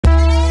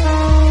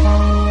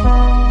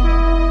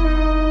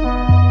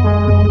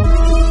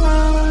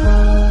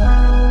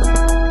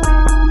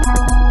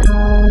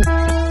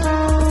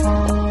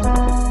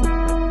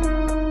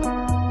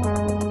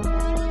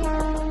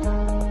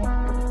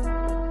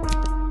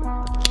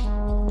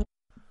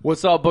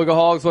What's up,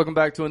 Boogerhogs? Welcome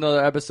back to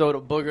another episode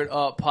of Boogered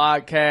Up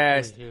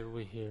Podcast.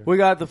 We here. We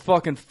got the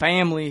fucking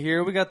family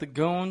here. We got the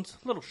goons.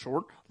 A little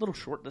short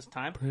this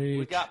time. Preach.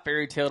 We got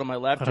Fairy Tale to my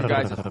left. You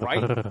guys is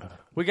right.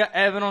 We got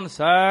Evan on the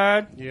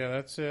side. Yeah,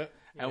 that's it.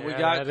 And we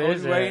got Cody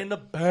Ray in the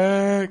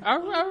back.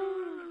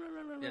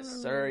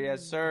 Yes, sir.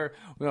 Yes, sir.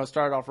 We're going to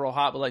start off real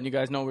hot, but letting you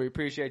guys know we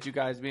appreciate you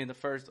guys being the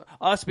first,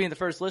 us being the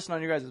first listen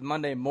on you guys'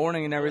 Monday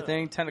morning and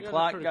everything. 10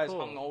 o'clock, you guys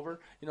hung over.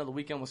 You know, the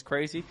weekend was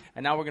crazy.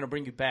 And now we're going to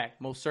bring you back,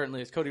 most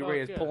certainly, as Cody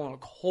Ray is pulling a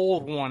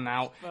cold one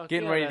out,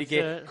 getting ready to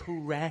get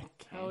cracking.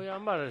 Hell yeah,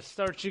 I'm about to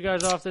start you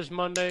guys off this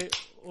Monday.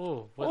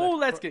 Oh,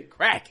 let's get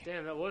cracking.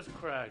 Damn, that was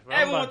cracked.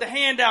 Everyone with the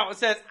handout that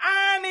says,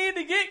 I need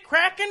to get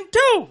cracking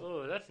too.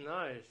 Oh, that's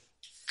nice.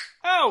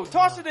 Oh,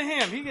 toss it to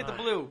him. He get the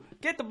blue.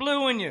 Get the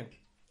blue in you.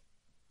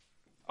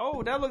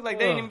 Oh, that looked like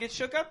they didn't even get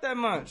shook up that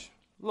much.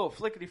 A little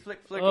flick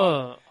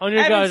on your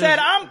Evan guys said,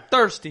 I'm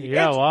thirsty.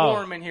 Yeah, it's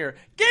warm in here.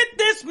 Get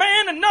this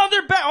man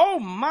another bag. Oh,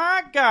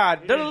 my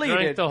God. Deleted.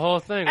 Drank the whole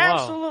thing.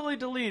 Absolutely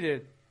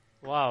deleted.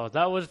 Wow,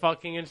 that was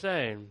fucking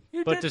insane.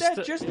 You did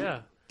that just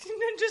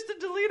to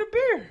delete a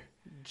beer.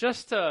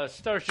 Just to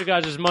start you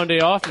guys' Monday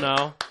off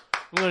now,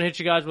 I'm going to hit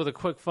you guys with a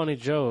quick funny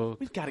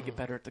joke. We've got to get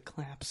better at the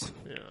claps.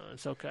 Yeah,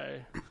 it's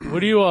okay. What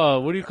do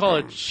you call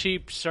a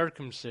cheap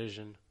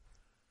circumcision?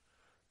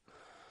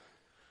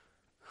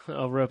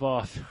 I'll rip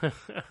off.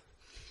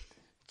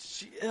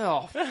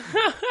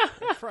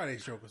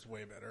 Friday's joke was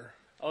way better.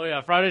 Oh,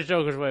 yeah, Friday's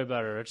joke was way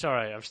better. It's all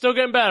right. I'm still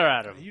getting better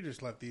at them. You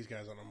just left these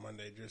guys on a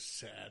Monday just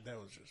sad.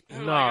 That was just...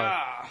 No,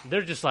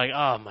 they're just like,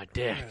 oh, my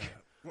dick.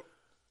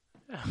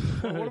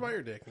 Well, what about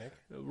your dick, Nick?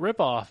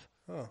 Rip off.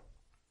 Oh.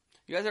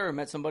 You guys ever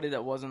met somebody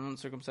that wasn't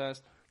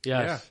uncircumcised?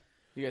 Yes.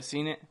 You guys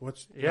seen it?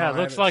 It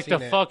looks like the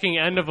fucking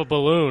end of a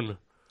balloon.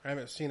 I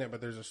haven't seen it,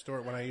 but there's a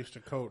story. When I used to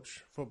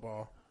coach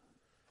football,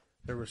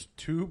 there was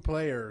 2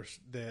 players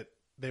that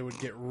they would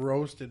get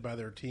roasted by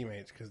their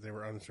teammates because they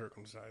were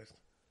uncircumcised.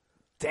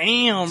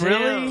 Damn,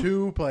 really?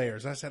 2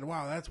 players. I said,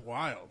 wow, that's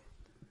wild.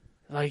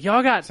 Like,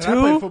 y'all got 2? I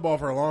played football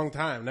for a long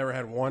time. Never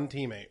had one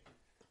teameate.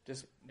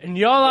 And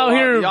y'all out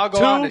here, y'all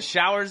go out in the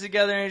showers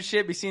together and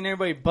shit, be seeing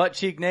everybody butt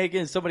cheek naked,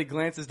 and somebody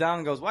glances down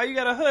and goes, why you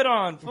got a hood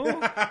on, fool?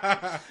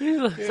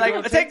 It's like,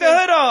 bro, take the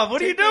hood off.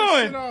 What are you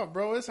doing? Shit off,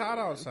 bro. It's hot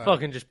outside.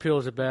 Fucking just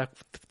peels it back.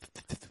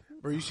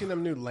 Bro, you seen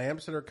them new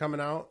lamps that are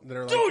coming out? That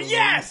are like dude,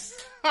 yes!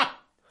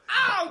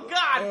 Oh,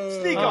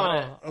 God. Sneak on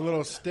it. A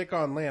little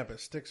stick-on lamp. It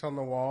sticks on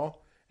the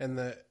wall, and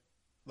the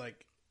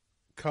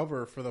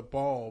cover for the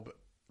bulb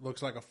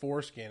looks like a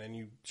foreskin, and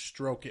you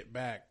stroke it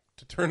back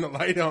to turn the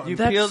light on. You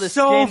That's peel the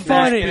so skin funny.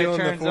 back and it Peeling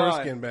the turns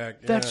foreskin on. back.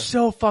 Yeah. That's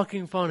so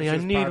fucking funny. It's I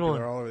just need popular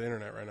one. all over the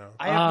internet right now.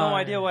 I have no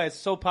idea why it's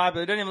so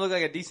popular. It doesn't even look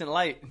like a decent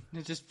light.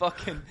 It's just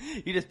fucking,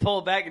 you just pull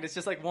it back and it's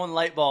just like one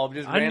light bulb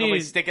just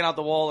randomly sticking out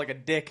the wall like a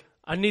dick.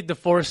 I need the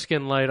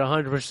foreskin light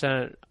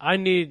 100%.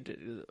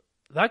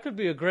 That could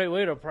be a great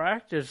way to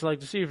practice,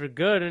 like to see if you're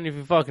good, and if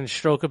you fucking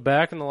stroke it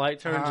back and the light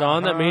turns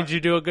on, that means you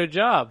do a good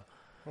job.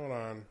 Hold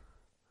on.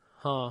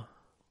 Huh.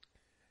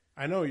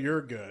 I know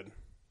you're good.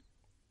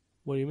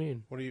 What do you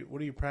mean? What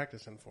are you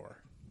practicing for?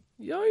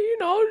 Yo, you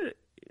know,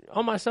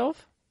 on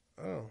myself.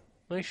 Oh.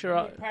 Make sure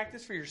You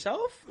practice for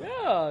yourself?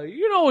 Yeah,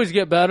 you can always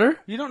get better.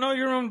 You don't know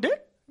your own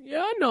dick?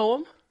 Yeah, I know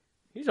him.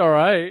 He's all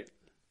right,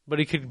 but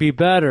he could be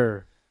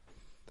better.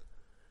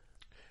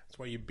 That's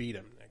why you beat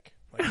him, Nick.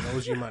 Like he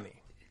owes you money.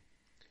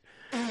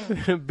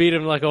 Beat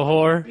him like a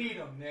whore. Beat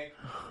him, Nick.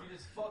 You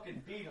just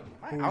fucking beat him.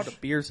 Am I out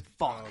of beers?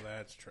 Fuck. Oh,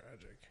 that's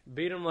tragic.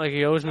 Beat him like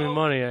he owes me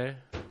money, eh?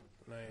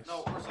 Nice.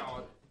 No, we're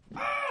solid.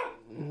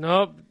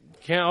 Nope.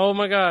 Can't. Oh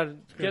my God.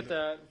 Get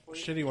that.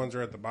 Shitty ones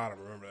are at the bottom.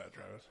 Remember that,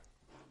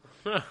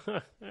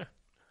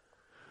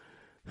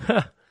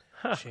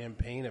 Travis.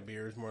 Champagne of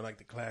beer is more like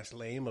the class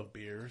lame of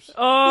beers.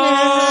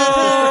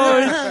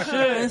 Oh,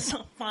 shit. It's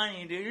so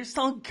funny, dude. You're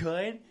so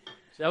good.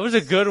 That was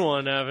a good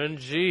one, Evan.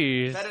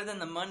 Jeez. Better than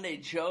the Monday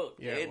joke,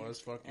 dude. Yeah, it was.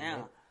 Fuck yeah.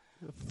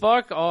 you.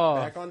 Fuck off.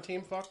 Back on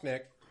Team Fuck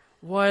Nick.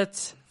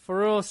 What? For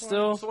real,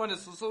 still? So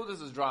this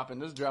is dropping.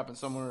 This is dropping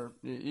somewhere,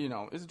 you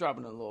know, it's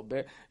dropping in a little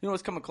bit. You know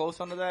what's coming close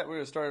under that? We're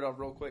going to start it off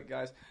real quick,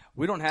 guys.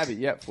 We don't have it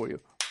yet for you,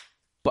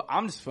 but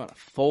I'm just going to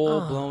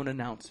full-blown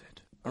announce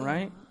it, all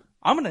right?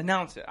 I'm going to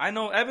announce it. I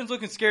know Evan's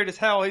looking scared as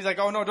hell. He's like,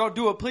 oh, no, don't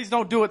do it. Please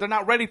don't do it. They're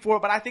not ready for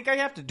it, but I think I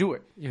have to do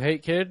it. You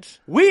hate kids?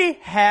 We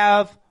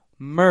have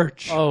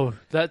merch. Oh,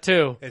 that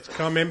too. It's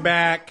coming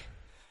back.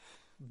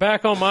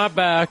 Back on my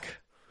back.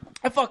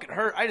 I fucking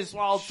hurt. I just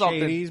swallowed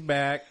something. Shady's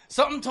back.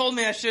 Something told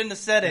me I shouldn't have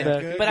said it,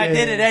 Back but I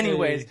did it again.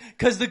 anyways.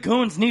 Because the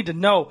goons need to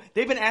know.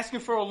 They've been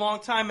asking for a long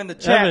time in the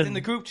chat, Evan. in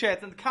the group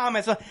chat, in the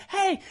comments. Like,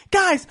 hey,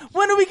 guys,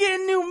 when are we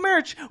getting new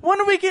merch? When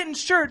are we getting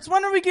shirts?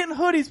 When are we getting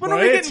hoodies? When are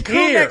we getting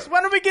crew necks?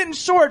 When are we getting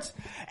shorts?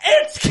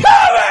 It's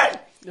coming!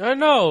 I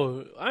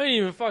know. I ain't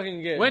even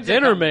fucking get When's it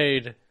dinner coming?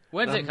 made.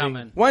 When's it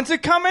coming? When's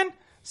it coming?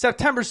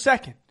 September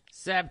 2nd.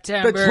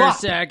 September The drop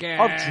 2nd.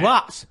 of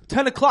drops.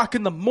 10 o'clock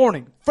in the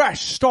morning.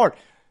 Fresh start.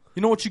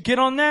 You know what you get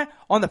on that?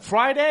 On the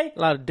Friday? A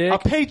lot of dick. A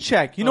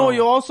paycheck. You know what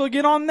you also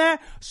get on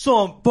that?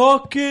 Some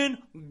fucking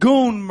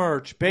goon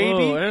merch,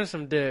 baby. Whoa, and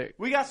some dick.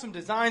 We got some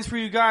designs for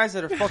you guys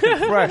that are fucking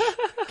fresh.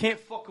 Can't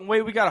fucking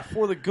wait. We got a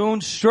For the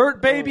Goons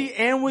shirt, baby,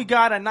 and we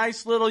got a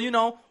nice little,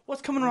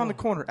 what's coming around the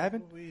corner,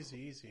 Evan?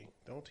 Easy.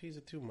 Don't tease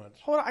it too much.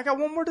 Hold on, I got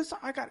one more design.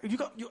 Can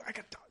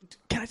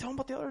I tell them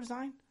about the other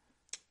design?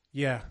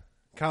 Yeah.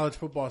 College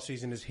football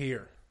season is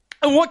here.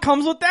 And what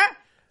comes with that?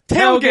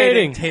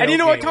 Tailgating. And you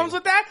know what comes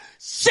with that?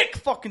 Sick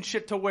fucking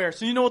shit to wear.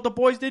 So you know what the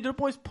boys did? The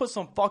boys put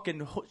some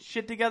fucking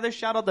shit together.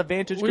 Shout out the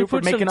Vantage Group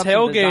for making up some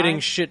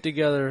tailgating shit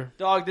together.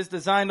 Dog, this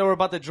design that we're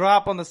about to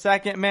drop on the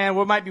 2nd, man,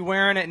 we might be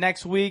wearing it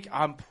next week.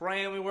 I'm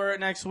praying we wear it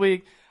next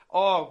week.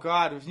 Oh,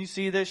 God, if you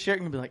see this shit, you're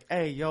going to be like,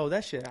 hey, yo,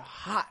 that shit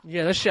hot.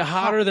 Yeah, that shit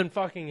hotter than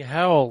fucking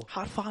hell.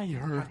 Hot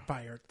fire.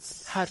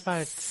 Hot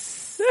fire.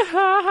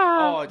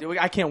 Oh, dude,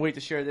 I can't wait to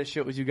share this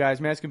shit with you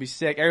guys, man. It's going to be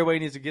sick. Everybody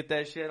needs to get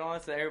that shit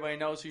on so everybody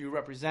knows who you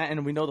represent,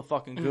 and we know the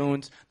fucking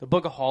goons. The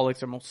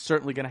Bookaholics are most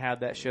certainly going to have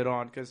that shit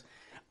on because,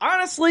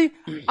 honestly,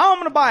 I'm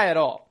going to buy it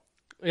all.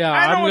 Yeah,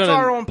 I know it's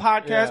our own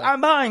podcast. Yeah.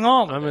 I'm buying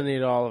all of it. I'm going to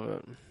need all of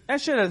it.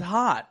 That shit is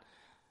hot.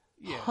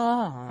 Yeah.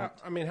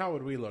 How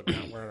would we look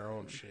now wearing our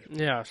own shit?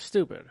 Yeah,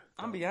 stupid.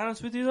 I'm going to be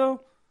honest with you,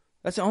 though.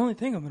 That's the only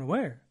thing I'm going to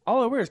wear.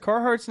 All I wear is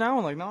Carhartts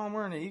now, and now I'm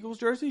wearing an Eagles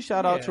jersey.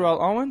 Shout out to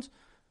Terrell Owens.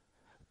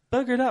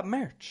 Boogered up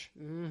merch.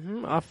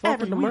 Mm-hmm. I fuck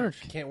with the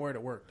merch. Can't wear it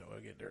at work, though.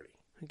 It'll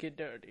get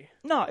dirty.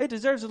 No, it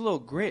deserves a little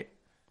grit.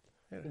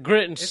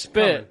 Grit and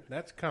spit. Coming.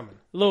 That's coming.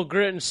 A little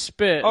grit and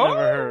spit never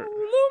hurt. A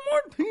little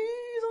more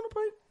peas on the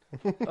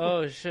plate.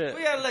 Oh, shit.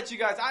 We gotta let you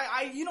guys.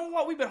 You know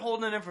what? We've been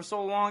holding it in for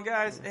so long,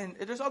 guys, and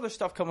there's other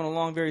stuff coming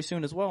along very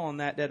soon as well on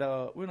that.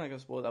 We're not gonna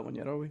spoil that one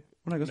yet, are we? We're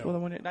not gonna spoil that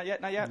one yet. Not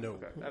yet. No.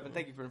 Okay. Evan,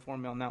 thank you for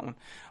informing me on that one.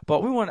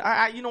 But we want.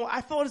 I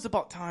thought it's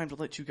about time to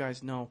let you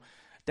guys know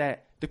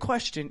that the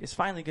question is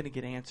finally going to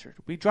get answered.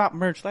 We dropped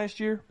merch last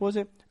year, was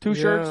it? 2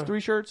 shirts, 3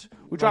 shirts?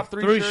 We dropped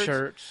 3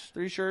 shirts.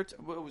 3 shirts.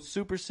 It was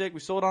super sick.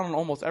 We sold out on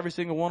almost every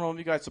single one of them.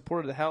 You guys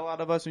supported the hell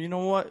out of us. And you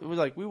know what? It was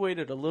like we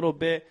waited a little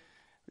bit.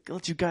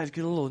 Let you guys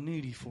get a little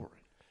needy for it.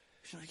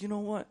 She's like, you know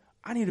what?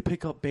 I need to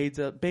pick up babes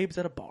at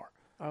a bar.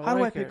 How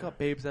do I pick up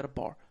babes at a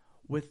bar?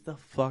 With the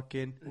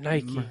fucking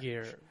Nike merch.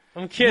 gear.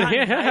 I'm kidding.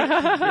 You're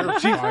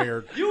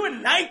fired. You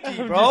and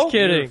Nike, bro. I'm just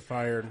kidding. You're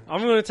fired.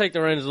 I'm going to take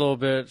the reins a little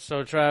bit.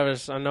 So,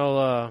 Travis, I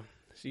know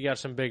you got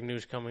some big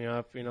news coming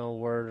up.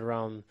 Word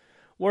around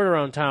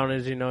town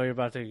is, you're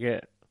about to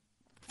get.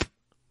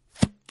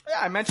 Yeah,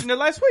 I mentioned it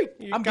last week.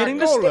 I'm getting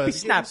the snippy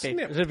snappy.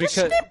 Is it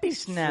because snippy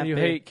snappy? You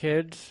hate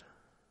kids?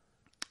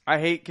 I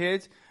hate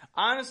kids.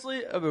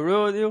 Honestly, I'll be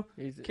real with you.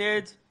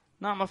 Kids,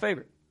 not my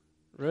favorite.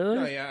 Really?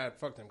 No, yeah,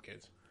 fuck them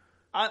kids.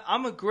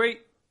 I'm a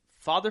great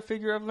father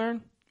figure, I've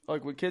learned.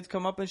 Like when kids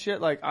come up and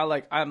shit,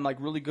 I'm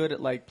really good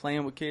at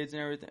playing with kids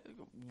and everything.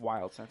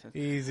 Wild sentence.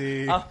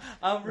 Easy.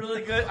 I'm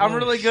really good. I'm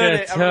really good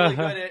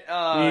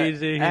at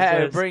easy.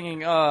 At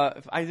bringing.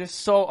 I just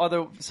so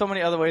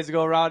many other ways to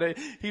go around it.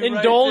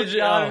 Indulge.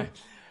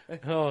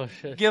 Oh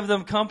shit. Give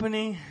them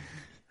company.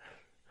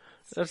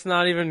 That's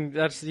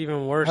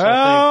even worse.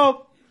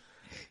 Help!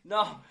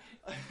 No.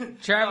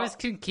 Travis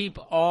can keep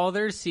all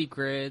their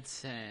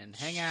secrets and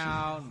hang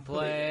out and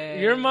play.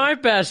 You're my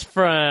best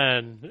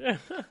friend.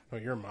 Oh,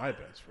 you're my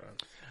best friend.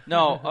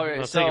 No,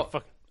 okay. So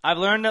I've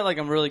learned that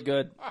I'm really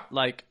good.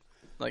 I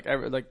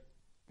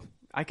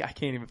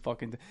can't even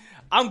fucking.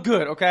 I'm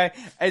good, okay.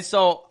 And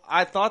so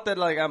I thought that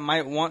I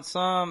might want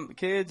some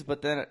kids,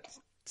 but then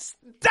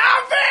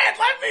stop it!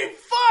 Let me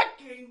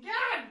fucking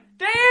god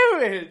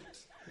damn it!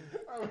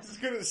 I was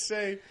gonna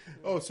say,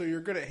 so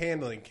you're good at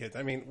handling kids.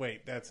 I mean,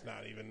 wait, that's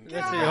not even.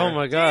 Oh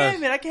my gosh!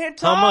 Damn it! I can't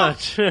talk. How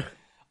much?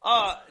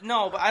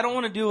 No, but I don't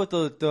want to deal with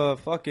the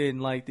fucking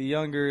the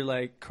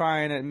younger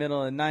crying at middle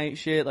of the night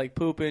shit,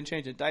 pooping,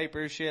 changing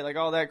diapers shit,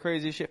 all that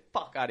crazy shit.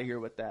 Fuck out of here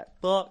with that.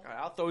 Fuck!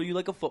 I'll throw you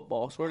like a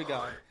football. Swear to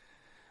God,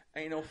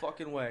 ain't no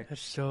fucking way.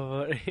 That's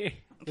so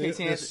funny.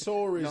 The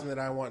sole reason that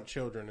I want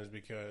children is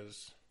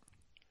because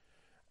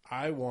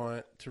I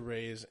want to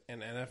raise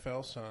an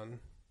NFL son.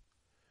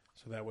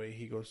 So that way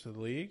he goes to the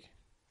league,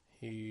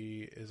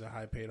 he is a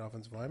high-paid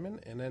offensive lineman,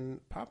 and then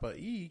Papa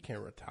E can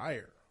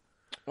retire.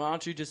 Why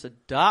don't you just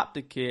adopt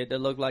a kid that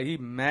look like he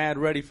mad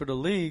ready for the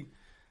league?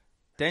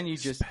 Then you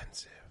just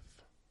expensive.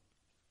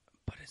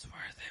 But it's worth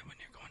it when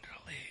you're going to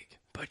the league.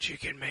 But you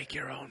can make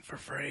your own for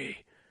free.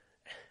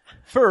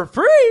 For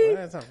free? Well,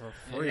 that's not for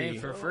free. It ain't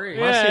for free.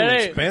 My shit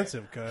ain't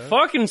expensive, cuz.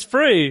 Fucking's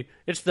free.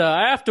 It's the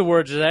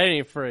afterwards that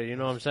ain't free. You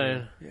know what I'm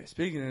saying? Yeah,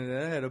 speaking of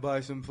that, I had to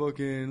buy some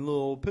fucking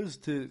little piss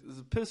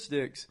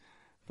sticks.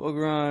 Fuck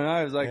around.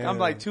 I was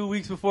I'm 2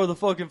 weeks before the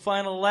fucking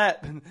final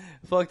lap and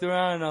fucked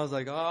around and I was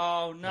like,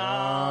 oh no.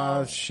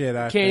 Oh shit,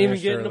 I can't even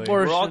get an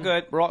abortion. We're all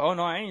good. Oh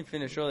no, I ain't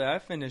finished early. I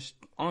finished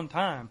on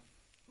time.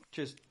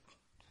 Just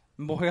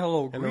boy got a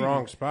little greedy. In the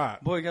wrong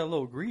spot. Boy got a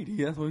little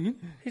greedy. That's what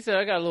He said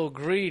I got a little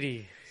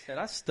greedy. Said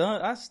I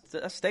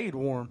stayed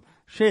warm.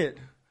 Shit.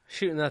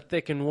 Shooting that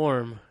thick and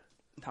warm.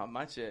 Not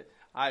my shit.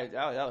 That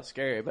was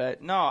scary,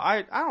 but no,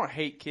 I don't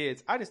hate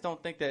kids. I just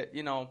don't think that,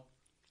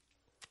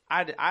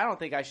 I don't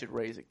think I should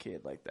raise a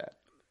kid like that.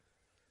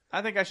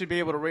 I think I should be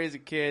able to raise a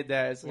kid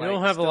that's You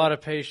don't have a lot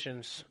of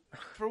patience.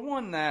 For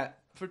one, that.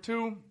 For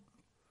two,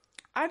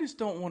 I just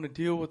don't want to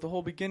deal with the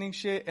whole beginning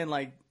shit and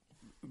like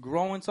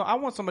growing. So I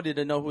want somebody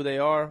to know who they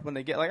are when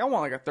they get like I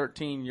want like a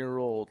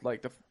 13-year-old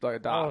like to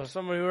adopt. Oh,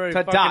 somebody who already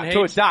to fucking adopt,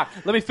 hates to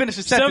adopt. Let me finish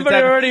the sentence. Somebody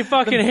Evan. already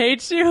fucking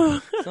hates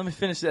you. Let me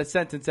finish that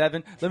sentence,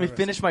 Evan. Let me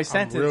finish my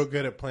sentence. I'm real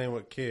good at playing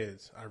with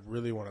kids. I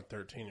really want a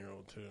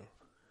 13-year-old too.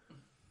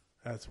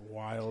 That's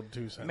wild,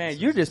 2 sentences. Man,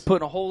 you're just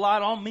putting a whole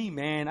lot on me,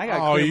 man. I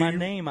gotta clear my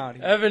name out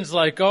here. Evan's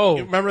like, oh.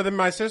 You remember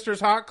my sister's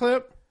hot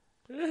clip?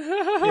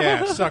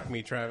 Yeah, suck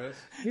me, Travis.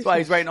 That's why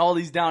he's writing all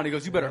these down. He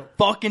goes, you better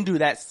fucking do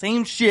that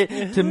same shit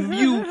to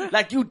you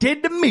like you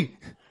did to me.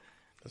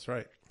 That's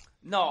right.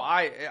 No,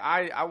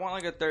 I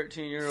want like a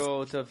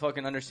 13-year-old to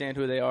fucking understand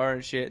who they are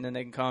and shit, and then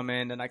they can come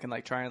in and I can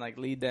like try and like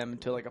lead them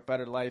into like a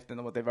better life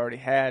than what they've already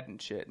had and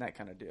shit and that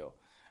kind of deal.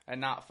 And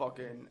not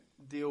fucking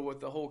deal with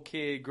the whole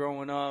kid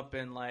growing up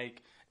and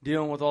like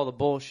dealing with all the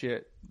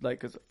bullshit. Like,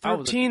 cause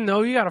 13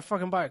 though, you gotta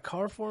fucking buy a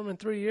car for him in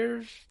 3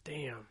 years?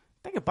 Damn.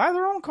 they can buy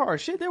their own car.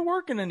 Shit, they're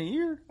working in a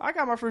year. I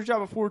got my first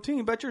job at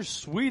 14. Bet your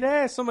sweet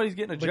ass somebody's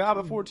getting a job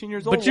at 14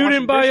 years old. But you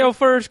didn't buy your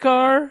first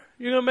car?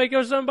 You gonna make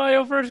your son buy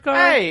your first car?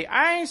 Hey,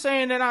 I ain't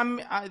saying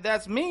that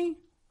that's me.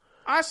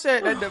 I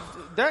said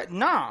that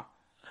nah.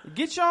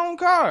 Get your own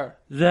car.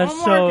 That's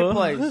on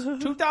Marketplace.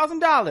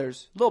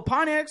 $2,000. Little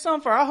Pontiac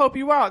Sunfire. I'll help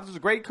you out. This is a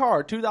great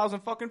car.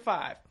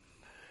 2005.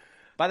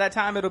 By that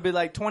time, it'll be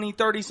like 20,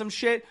 30 some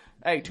shit.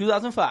 Hey,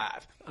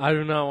 2005. I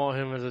do not want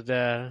him as a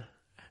dad.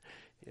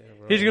 Yeah,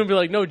 he's gonna be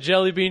like, no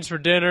jelly beans for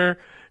dinner,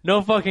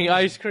 no fucking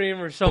ice cream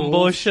or some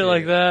bullshit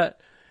like that.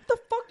 What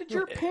the fuck did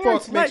your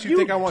parents What makes you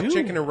think I want do?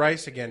 chicken and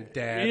rice again,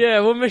 Dad? Yeah,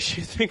 what makes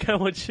you think I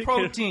want chicken?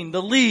 Protein,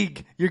 the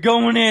league. You're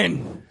going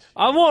in.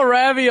 I want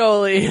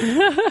ravioli.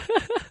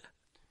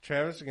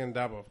 Travis is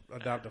gonna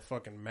adopt a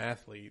fucking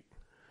mathlete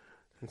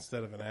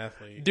instead of an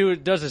athlete.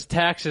 Dude does his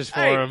taxes for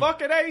Hey, him.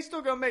 fuck it. Hey, he's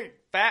still gonna make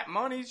fat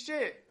money.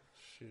 Shit.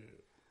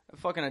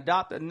 Fucking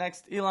adopt the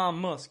next Elon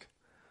Musk.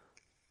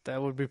 That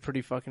would be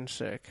pretty fucking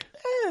sick.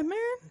 Yeah, man.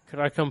 Could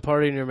I come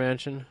party in your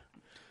mansion?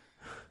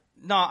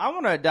 No, I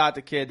want to adopt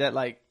a kid that,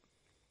 like,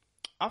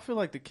 I feel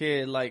like the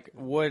kid, like,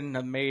 wouldn't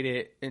have made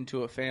it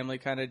into a family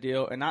kind of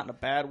deal. And not in a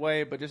bad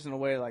way, but just in a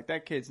way, like,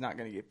 that kid's not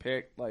going to get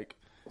picked. Like,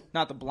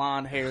 not the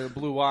blonde hair,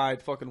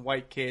 blue-eyed, fucking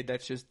white kid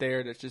that's just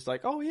there that's just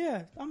like, oh,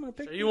 yeah, I'm going to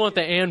pick So you want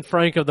the Anne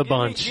Frank of the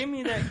bunch. Give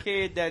me that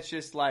kid that's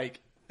just, like,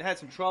 had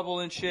some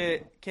trouble and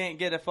shit, can't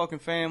get a fucking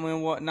family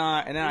and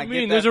whatnot, and then I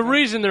get that. There's a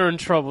reason they're in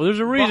trouble. There's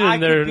a reason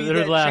they're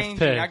last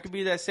pick. I could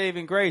be that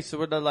saving grace.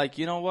 So they're like,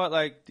 you know what?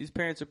 Like, these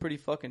parents are pretty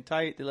fucking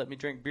tight. They let me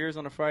drink beers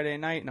on a Friday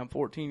night, and I'm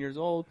 14 years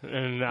old.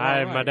 And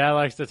my dad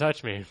likes to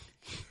touch me.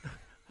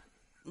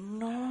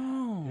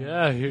 No.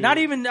 Yeah. Not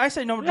even, I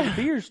say no to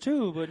beers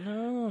too, but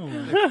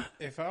no.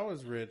 If I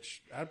was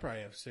rich, I'd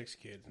probably have 6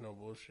 kids. No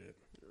bullshit.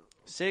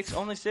 6?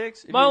 Only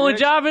 6? My only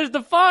job is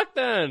to fuck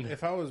then.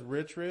 If I was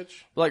rich.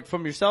 Like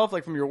from yourself,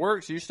 like from your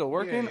work, so you're still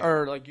working? Yeah.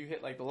 Or like you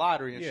hit like the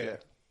lottery and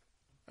shit?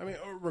 I mean,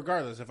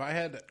 regardless, if I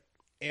had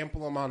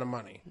ample amount of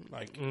money,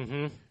 like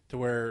to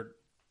where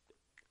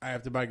I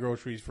have to buy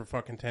groceries for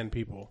fucking 10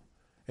 people,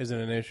 isn't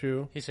an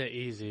issue. He said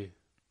easy.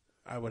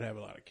 I would have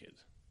a lot of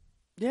kids.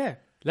 Yeah.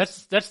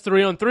 That's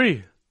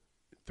 3-on-3.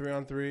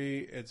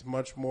 3-on-3, it's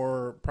much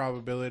more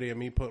probability of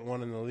me putting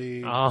one in the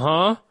league.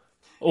 Uh-huh.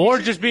 Or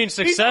just being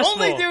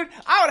successful. He's only, dude,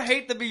 I would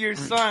hate to be your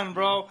son,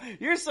 bro.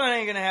 Your son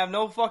ain't gonna have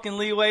no fucking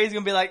leeway. He's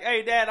gonna be like,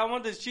 hey, Dad, I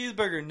want this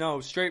cheeseburger.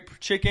 No, straight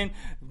chicken,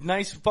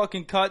 nice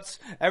fucking cuts.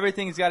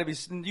 Everything's gotta be,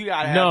 you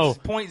gotta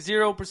have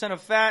 0.0%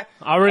 of fat.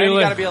 And you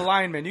gotta be a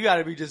lineman. You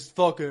gotta be just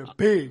fucking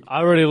big. I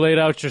already laid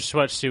out your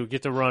sweatsuit.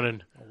 Get to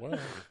running. Oh, well.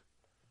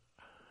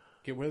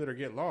 Get with it or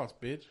get lost,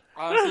 bitch.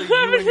 Honestly,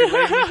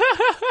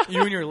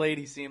 you and your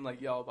lady seem like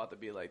y'all about to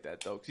be like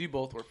that, though, because you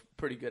both were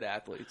pretty good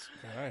athletes.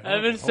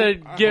 Evan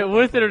said, get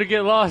with it or to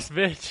get lost,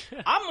 bitch.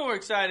 I'm more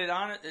excited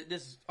on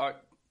it.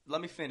 Let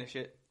me finish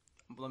it.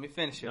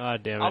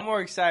 God damn it. I'm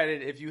more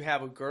excited if you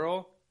have a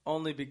girl,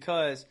 only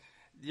because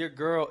your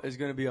girl is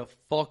going to be a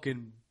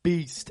fucking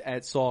beast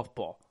at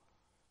softball.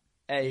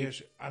 Hey, Yeah,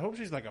 I hope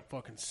she's like a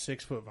fucking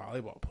 6-foot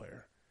volleyball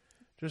player.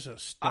 Just a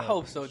stud. I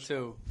hope so,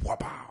 too.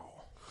 Wow.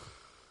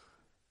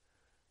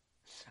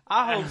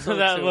 I hope so,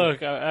 that too.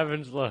 look,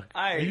 Evan's look.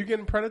 Are you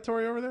getting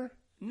predatory over there?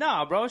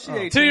 Nah, bro. She's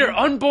 18. To your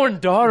unborn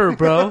daughter,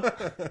 bro.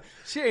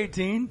 She's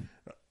 18.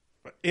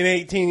 In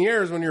 18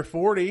 years, when you're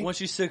 40. Once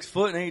she's 6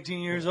 foot and 18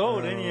 years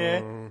old, then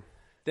yeah.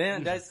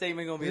 Then that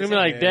statement gonna be You're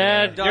gonna be like,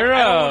 Dad, Dog, you're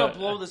I don't want to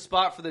blow the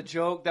spot for the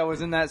joke that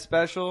was in that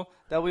special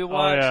that we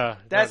watched. Oh,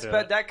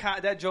 yeah.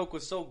 That joke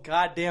was so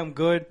goddamn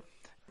good.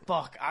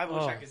 Fuck, I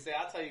wish I could say.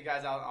 I'll tell you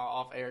guys out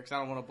off air because I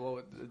don't want to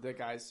blow the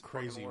guy's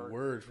Crazy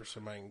words for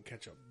somebody who can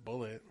catch a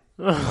bullet.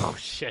 Oh,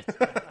 shit.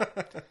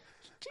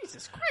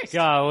 Jesus Christ.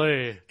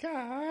 Golly.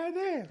 God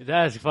damn.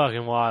 That's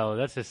fucking wild.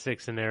 That's a sick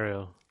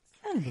scenario.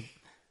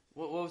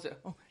 What was it?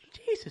 Oh,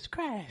 Jesus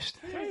Christ.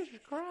 Jesus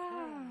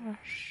Christ.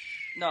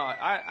 No,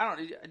 I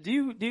don't. Do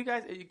you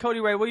guys, Cody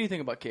Ray? What do you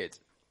think about kids?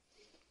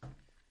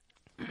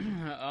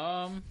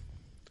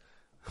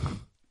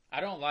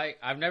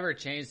 I've never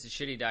changed a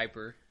shitty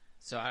diaper,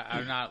 so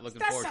I'm not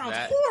looking forward to that.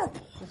 That sounds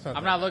horrible.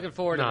 I'm not looking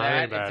forward to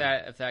that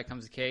bad. if that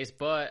comes the case.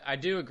 But I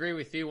do agree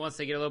with you. Once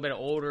they get a little bit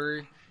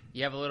older,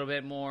 you have a little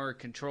bit more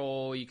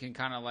control. You can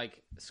kind of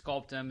like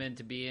sculpt them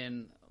into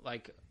being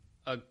like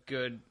a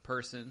good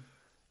person.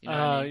 You know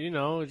what I mean? You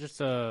know,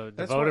 just a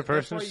devoted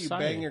person. That's why you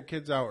bang your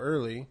kids out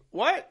early.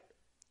 What?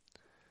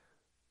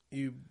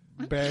 You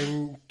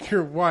bang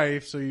your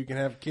wife so you can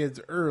have kids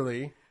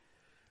early.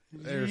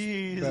 There's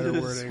better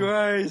Jesus wording.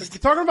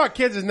 Christ. Talking about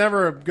kids is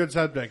never a good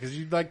subject because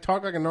you like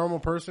talk like a normal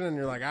person and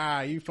you're like,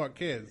 you fuck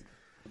kids.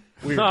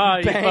 Weird. You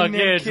Bang fuck them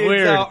kids. kids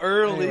Weird. out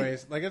early.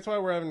 Anyways, like that's why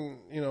we're having,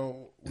 we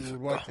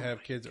would like to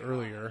have kids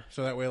earlier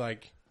so that way,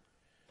 like,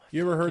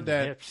 you ever heard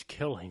that? Hips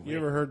killing me. You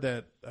ever heard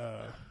that,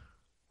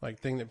 like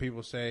thing that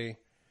people say,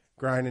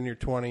 grind in your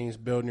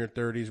 20s, build in your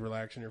 30s,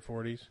 relax in your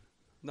 40s?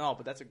 No,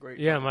 but that's a great.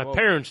 Yeah, my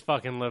parents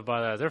fucking live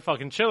by that. They're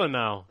fucking chilling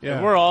now. Yeah,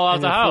 And we're all out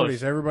in the your house.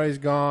 40s, everybody's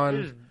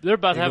gone. They're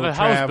about to You have go a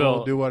house travel,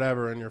 built. do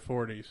whatever in your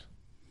 40s.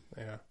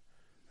 Yeah,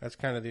 that's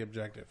kind of the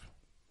objective.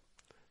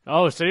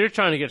 Oh, so you're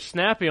trying to get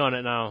snappy on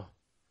it now?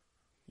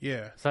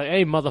 Yeah. It's like,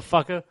 hey,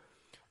 motherfucker.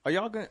 Are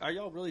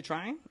y'all really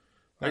trying?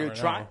 Are Not you right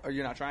trying? now. Or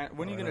you're not trying?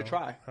 When are you gonna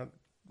try?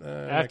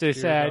 After you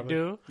say I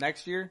do.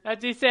 Next year?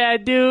 After you say I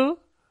do.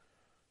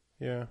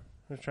 Yeah,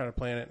 I'm just trying to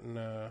plan it, and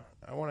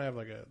I want to have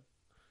like a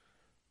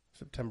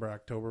September,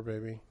 October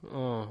baby.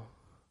 Oh.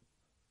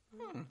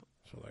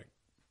 So like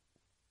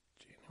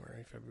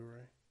January,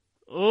 February.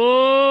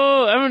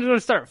 Oh, everyone's going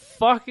to start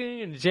fucking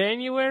in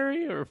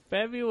January or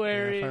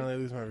February. Yeah, I finally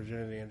lose my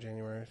virginity in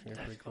January. It's going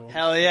to be pretty cool.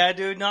 Hell yeah,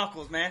 dude.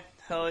 Knuckles, man.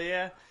 Hell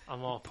yeah.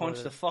 I'm all Punch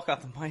for the it. fuck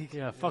out the mic.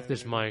 Yeah, fuck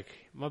this mic.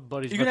 My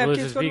buddy's You about gonna to have lose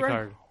kids, his Cody, V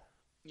card.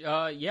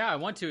 Yeah, I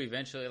want to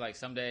eventually, like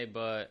someday,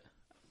 but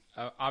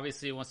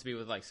obviously it wants to be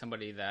with like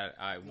somebody that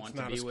I want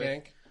to Not be a with.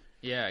 skank.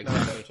 Yeah, Not that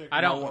exactly. chick I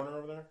in the don't. corner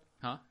over there.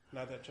 Huh?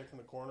 Not that chick in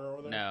the corner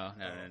over there. No.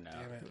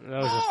 Damn it. That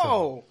was just a-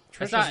 Oh,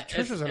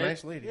 Trisha's a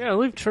nice lady. yeah,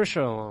 leave Trisha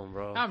alone,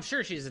 bro. I'm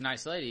sure she's a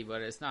nice lady,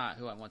 but it's not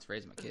who I want to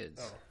raise my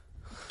kids.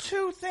 Oh.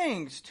 two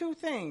things.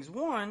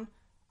 One,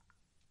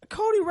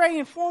 Cody Ray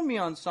informed me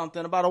on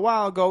something about a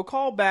while ago.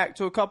 Call back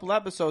to a couple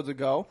episodes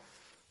ago.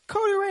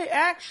 Cody Ray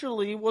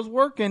actually was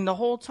working the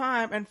whole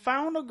time and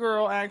found a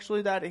girl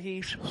actually that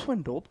he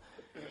swindled,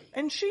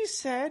 and she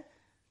said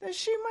that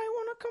she might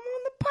want to come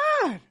on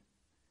the pod.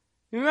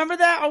 You remember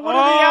that? Or what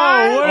are the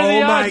odds? what are the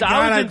Oh my odds? God,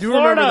 I was I in do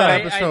Florida. remember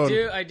that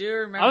episode. I do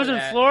remember. I was in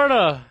that.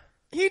 Florida.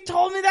 He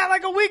told me that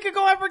like a week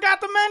ago. I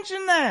forgot to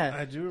mention that.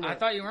 I do remember. I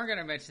thought you weren't going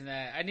to mention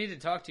that. I need to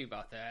talk to you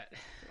about that.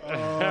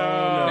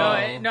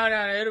 Oh,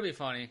 No, it'll be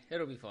funny.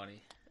 It'll be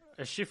funny.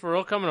 Is she for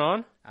real coming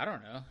on? I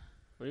don't know.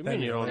 What do you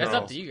mean you don't That's know?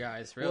 up to you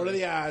guys, really. What are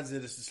the odds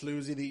that it's the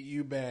sloozy that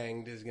you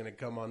banged is going to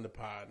come on the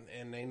pod?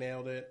 And they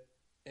nailed it,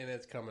 and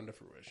it's coming to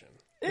fruition.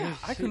 Yeah,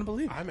 I couldn't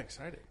believe it. I'm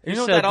excited. You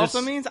know what said that also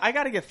this- means? I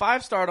got to get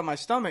 5-starred on my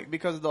stomach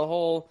because of the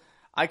whole.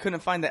 I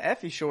couldn't find the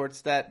Effie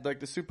shorts that like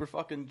the super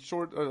fucking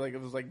short, or like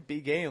it was like be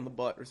gay on the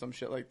butt or some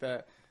shit like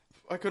that.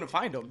 I couldn't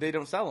find them. They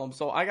don't sell them,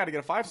 so I got to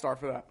get a 5-star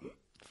for that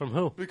From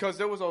who? because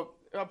there was a.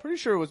 I'm pretty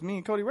sure it was me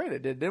and Cody Ray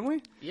that did, didn't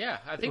we? Yeah,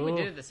 I think we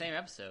did it the same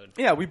episode.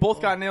 Yeah, we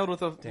both got nailed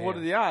with a what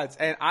are the odds,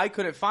 and I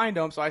couldn't find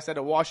them, so I said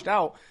it washed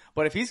out.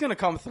 But if he's gonna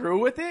come through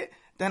with it,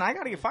 then I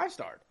got to get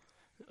 5-starred.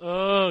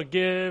 Oh,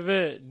 give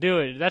it. Do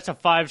it. That's a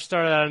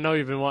 5-star that I know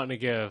you've been wanting to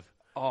give.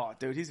 Oh,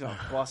 dude, he's gonna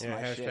bust Yeah,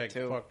 my shit hashtag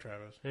too. fuck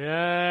Travis.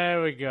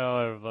 There we go,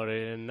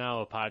 everybody. And now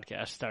a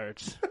podcast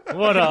starts.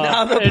 What up?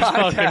 Now the It's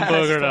podcast fucking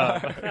boogered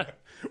up.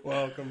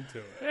 Welcome to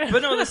it.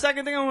 But no, the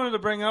second thing I wanted to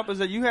bring up is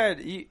that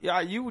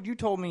you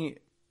told me.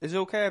 Is it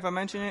okay if I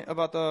mention it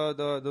about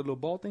the little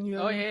ball thing you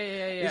had? Oh,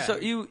 yeah. So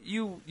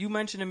you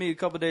mentioned to me a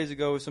couple days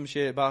ago some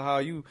shit about how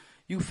you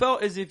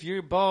felt as if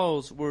your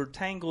balls were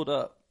tangled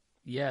up.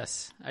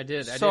 Yes, I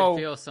did. I So-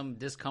 did feel some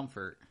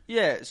discomfort.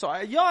 Yeah. So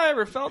y'all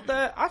ever felt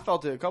that? I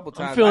felt it a couple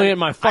times. I'm feeling it in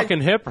my fucking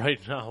hip right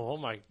now. Oh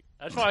my!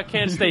 That's why I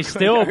can't stay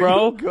still,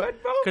 bro.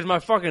 Good, bro. Because my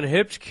fucking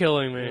hip's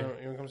killing me. You want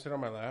to come sit on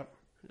my lap?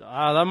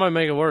 That might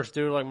make it worse,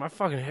 dude. Like my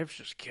fucking hip's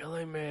just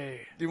killing me.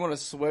 Do you want to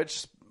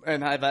switch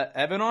and have that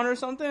Evan on or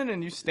something,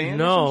 and you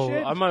stand? or No, some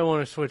shit? I might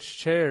want to switch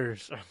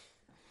chairs.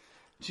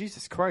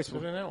 Jesus Christ.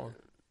 Look at that one.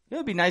 It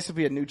would be nice if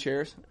we had new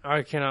chairs.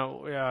 I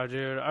cannot. Yeah,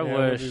 dude. I Yeah,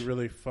 that'd wish. be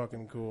really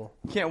fucking cool.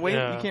 Can't wait.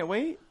 Yeah. You can't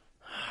wait.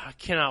 I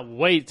cannot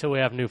wait till we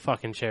have new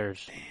fucking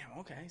chairs. Damn.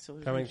 Okay. So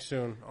there's Coming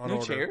soon on new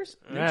order. chairs.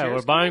 New Yeah, chairs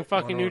we're buying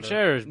coming? fucking On new order.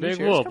 chairs. New Big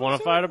chairs whoop. coming Want to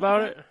soon? fight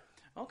about it?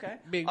 Okay.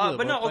 Big But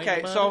whoop. no, Wanna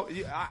okay. fight So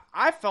about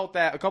I felt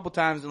that a couple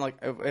times, and like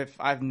if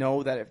I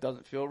know that it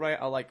doesn't feel right,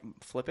 I'll like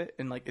flip it,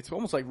 and like it's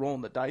almost like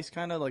rolling the dice,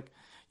 kind of like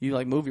you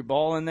like move your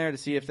ball in there to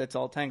see if that's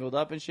all tangled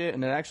up and shit,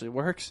 and it actually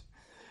works.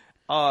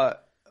 Well,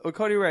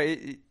 Cody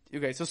Ray.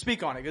 Okay, so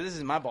speak on it because this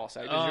is my ball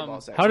sack. This is your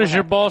ball sack. How So does what your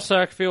happened? ball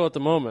sack feel at the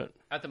moment?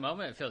 At the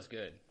moment, it feels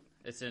good.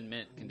 It's in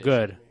mint condition.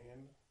 Good.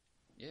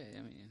 Yeah, I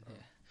mean, yeah.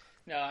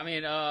 No, I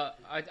mean,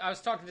 I was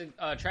talking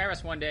to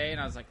Travis one day, and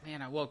I was like,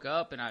 man, I woke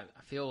up, and I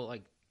feel,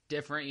 like,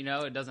 different, you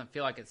know? It doesn't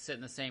feel like it's sitting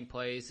in the same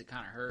place. It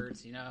kind of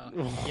hurts, you know?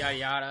 Yada,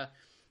 yada.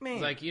 Man,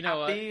 It's like, you know I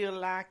what? feel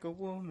like a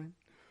woman.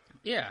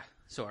 Yeah,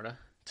 sort of.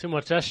 Too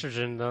much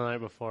estrogen the night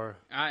before.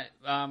 I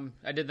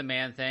did the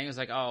man thing. It was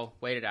like, oh,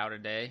 wait it out a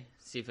day,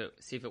 see if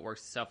it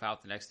works itself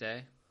out the next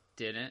day.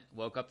 Didn't.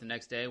 Woke up the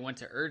next day, went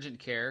to urgent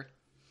care.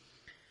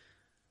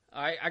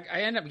 I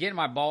ended up getting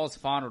my balls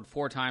fondled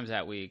 4 times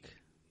that week.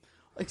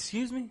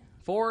 Excuse me?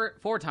 4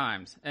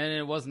 times, and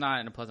it was not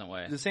in a pleasant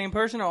way. The same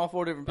person or all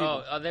 4 different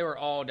people? Oh, they were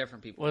all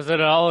different people. Was it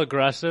all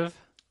aggressive?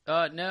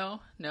 No.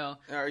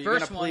 Are you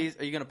First gonna please?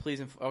 Are you gonna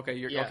please? Okay,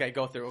 Yeah. okay.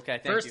 Go through. Okay,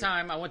 thank First you.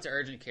 time I went to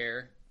urgent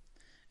care,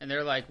 and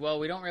they're like, "Well,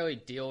 we don't really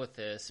deal with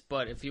this,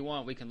 but if you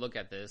want, we can look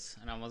at this."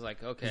 And I was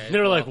like, "Okay." They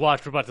were like,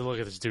 "Watch, we're about to look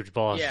at this dude's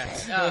balls."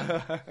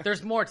 Yeah,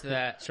 there's more to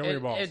that. Show me your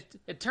balls.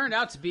 It turned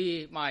out to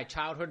be my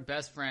childhood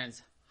best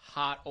friend's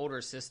hot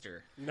older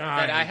sister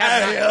Nice. that I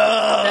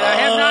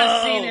have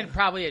not seen in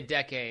probably a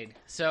decade.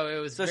 So it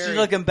was. So very, she's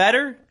looking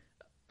better.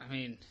 I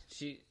mean,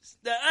 she.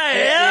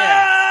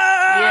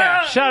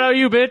 Yeah. Shout out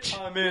you, bitch.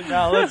 I'm in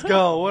now. Let's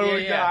go. What do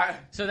we got?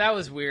 So that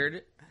was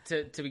weird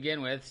to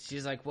begin with.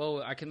 She's like,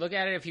 "Well, I can look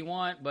at it if you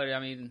want, but I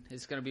mean,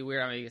 it's gonna be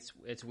weird. I mean,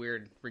 it's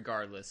weird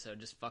regardless. So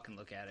just fucking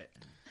look at it."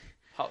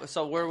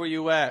 So where were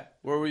you at?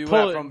 Where were you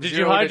Pull at it. from Did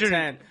 0 you hide to your-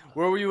 10?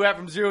 Where were you at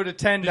from 0 to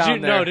 10 Did down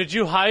you there? no? Did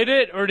you hide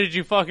it or did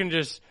you fucking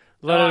just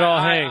let it all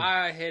hang?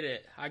 I hit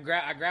it. I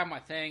grabbed my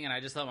thing and I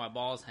just let my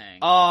balls hang.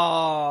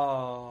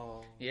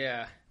 Oh.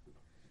 Yeah.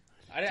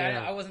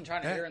 Damn. I wasn't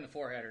trying to hit her in the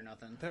forehead or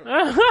nothing.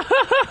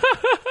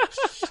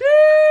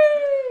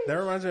 That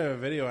reminds me of a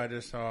video I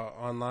just saw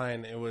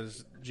online. It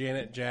was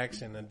Janet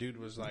Jackson. A dude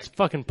was like It's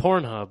fucking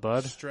Pornhub,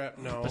 bud. strapped.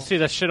 No, I see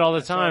that shit all the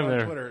I saw it time on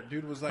there. Twitter.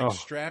 Dude was like Oh.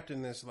 strapped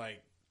in this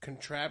like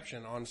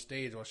contraption on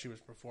stage while she was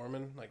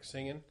performing, like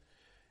singing.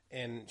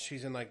 And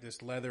she's in like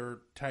this leather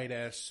tight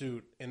ass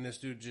suit, and this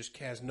dude just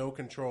has no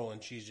control,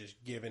 and she's just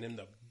giving him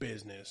the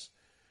business,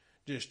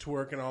 just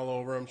twerking all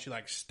over him. She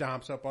like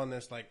stomps up on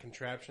this like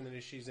contraption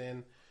that she's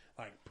in,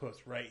 like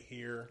puts right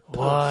here.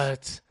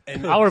 What?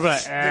 And I would've been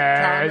like,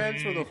 the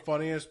comments were the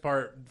funniest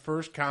part.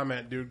 First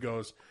comment, dude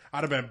goes,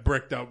 "I'd have been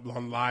bricked up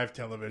on live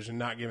television,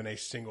 not giving a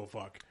single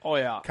fuck." Oh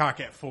yeah. Cock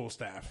at full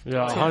staff.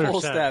 Yeah, Full 100%.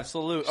 staff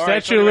salute. All Statue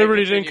right, so of anyway,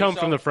 Liberty didn't continue. come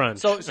from the front.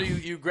 So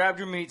you grabbed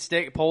your meat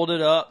stick, pulled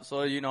it up,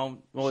 so you know.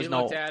 She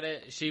looked at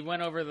it. She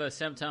went over the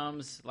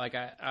symptoms. Like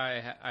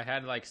I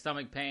had like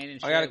stomach pain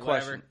and shit. I got a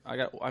whatever.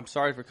 question. I'm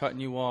sorry for cutting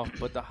you off,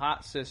 but the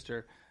hot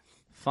sister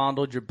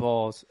fondled your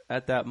balls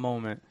at that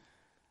moment.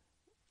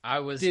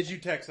 I was. Did you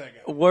text that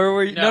guy? Where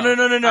were you? No. I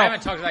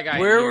haven't talked to that guy. in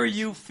Where years. were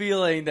you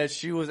feeling that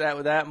she was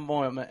at that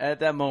moment?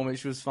 At that moment,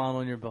 she was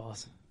fondling your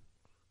balls.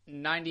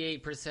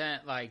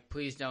 98% like,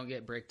 please don't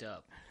get bricked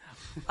up.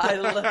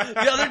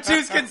 The other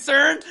two's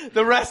concerned.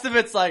 The rest of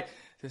it's like,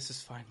 this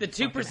is fine. The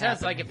 2%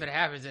 is like, if it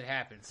happens, it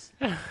happens.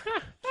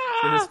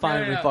 This is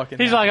finally No. fucking.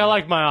 He's like, I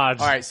like my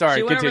odds. all right, sorry.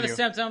 She went Continue. over the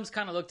symptoms,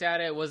 kind of looked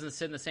at it, wasn't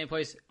sitting in the same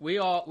place. We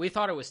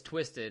thought it was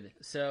twisted.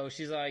 So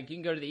she's like, you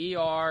can go to the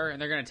ER, and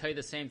they're going to tell you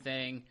the same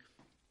thing.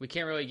 We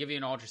can't really give you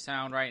an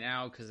ultrasound right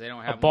now because they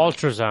don't have A one.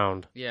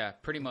 ultrasound. Yeah,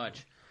 pretty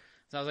much.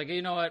 So I was like,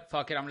 you know what?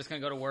 Fuck it. I'm just going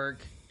to go to work.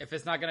 If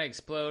it's not going to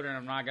explode and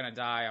I'm not going to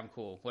die, I'm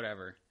cool.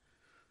 Whatever.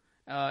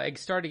 It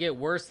started to get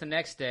worse the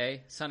next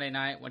day. Sunday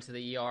night, went to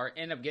the ER.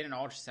 Ended up getting an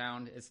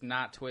ultrasound. It's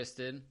not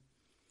twisted.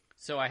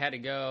 So I had to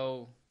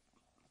go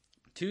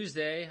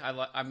Tuesday.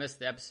 I missed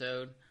the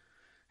episode.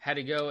 Had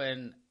to go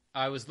and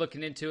I was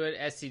looking into it.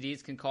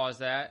 STDs can cause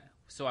that.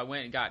 So I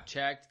went and got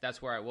checked.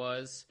 That's where I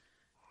was.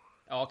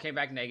 All came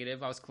back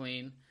negative. I was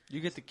clean.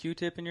 You get the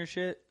Q-tip in your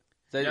shit?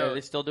 No. Are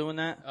they still doing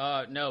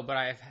that? No, but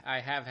I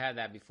have had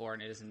that before,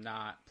 and it is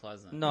not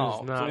pleasant. No.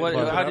 It's not So what,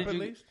 pleasant. how Up did at you?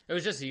 least? It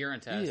was just a urine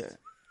test.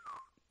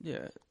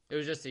 Yeah. It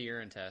was just a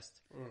urine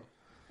test.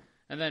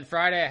 And then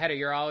Friday, I had a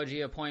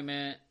urology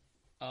appointment.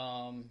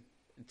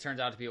 It turns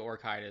out to be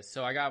orchitis.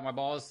 So I got my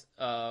balls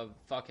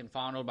fucking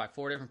fondled by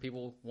 4 different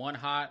people. One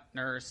hot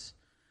nurse,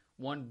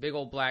 one big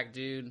old black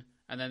dude,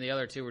 and then the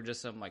other 2 were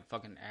just some like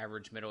fucking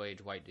average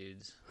middle-aged white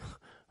dudes.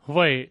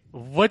 Wait,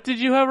 what did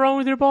you have wrong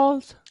with your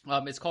balls?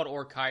 It's called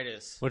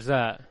orchitis. What's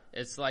that?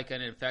 It's like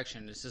an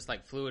infection. It's just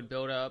like fluid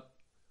buildup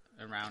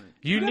around.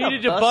 You gotta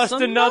needed to bust bust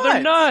some another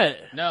nuts.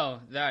 nut. No,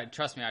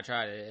 trust me, I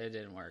tried it. It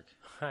didn't work.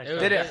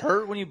 Did it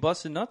hurt when you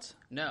busted nuts?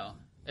 No.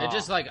 It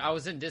just like I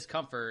was in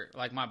discomfort.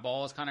 Like my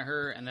balls kind of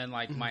hurt, and then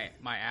like my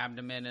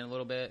abdomen and a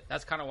little bit.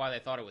 That's kind of why they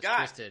thought it was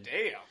twisted.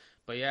 Damn.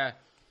 But yeah,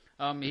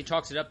 he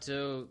chalks it up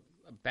to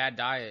a bad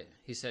diet.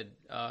 He said,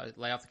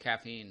 lay off the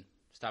caffeine,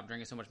 stop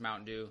drinking so much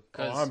Mountain Dew.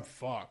 Oh, I'm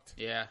fucked.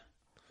 Yeah.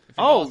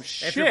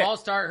 Shit. If your balls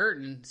start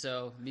hurting,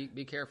 so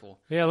be careful.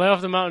 Yeah, lay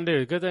off the Mountain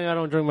Dew. Good thing I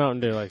don't drink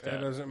Mountain Dew like That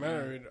that. doesn't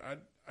matter.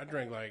 I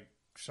drink like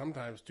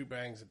sometimes 2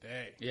 bangs a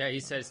day. Yeah, he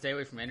said stay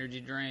away from energy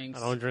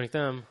drinks. I don't drink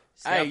them.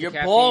 Stay Hey, off the your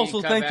caffeine, balls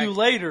will cut thank back. you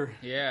later.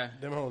 Yeah.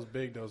 Them hoes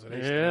big those.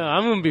 Yeah,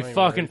 I'm gonna be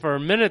fucking for a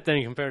minute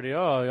then compared to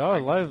y'all. Y'all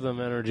love them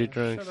energy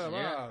drinks. Shut up.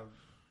 Yeah.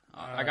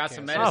 Ah. I got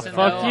some can't medicine, say that.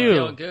 though. Fuck I'm you.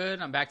 feeling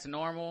good. I'm back to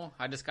normal.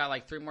 I just got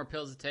like 3 more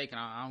pills to take, and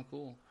I'm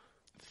cool.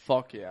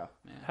 Fuck yeah.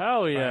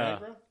 Hell yeah.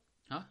 Viagra?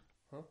 Huh?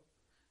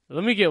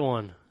 Let me get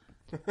one.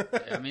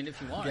 I mean,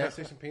 if you want. Gas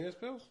station penis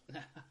pills?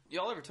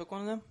 Y'all ever took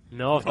one of them?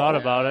 No, I thought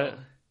about it.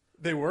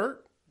 They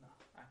work?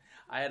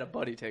 I had a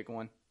buddy take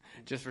one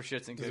just for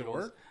shits and giggles. Does it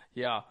work?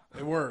 Yeah.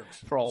 It works.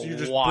 For a so you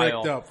just while.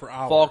 bricked up for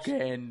hours.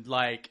 Fucking,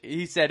 like,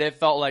 he said it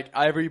felt like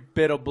every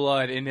bit of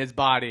blood in his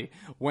body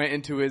went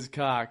into his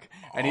cock.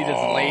 And he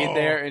just laid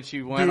there and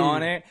she went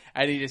on it.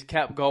 And he just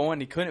kept going.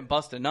 He couldn't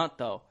bust a nut,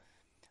 though.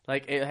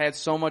 Like, it had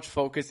so much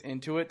focus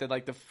into it that,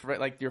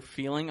 like, your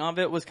feeling of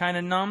it was kind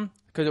of numb.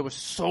 Because it was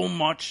so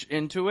much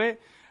into it.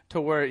 To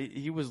where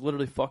he was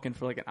literally fucking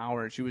for like an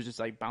hour, and she was just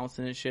like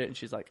bouncing and shit, and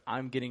she's like,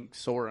 I'm getting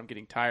sore, I'm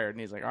getting tired, and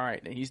he's like, all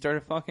right, and he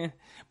started fucking,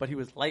 but he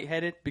was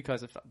lightheaded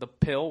because the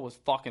pill was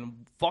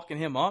fucking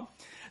him up,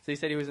 so he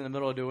said he was in the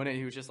middle of doing it,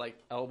 he was just like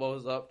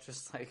elbows up,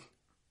 just like,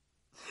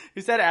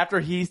 he said after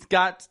he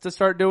got to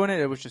start doing it,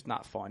 it was just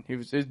not fun, he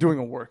was doing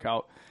a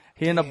workout,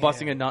 he ended up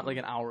busting a nut like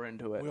an hour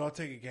into it. We all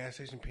take a gas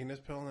station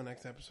penis pill in the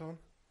next episode?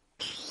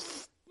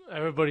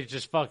 Everybody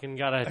just fucking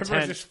got a Everybody's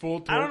tent. just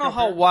full I don't know up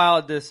how here?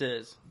 wild this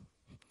is.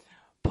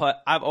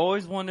 But I've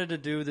always wanted to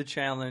do the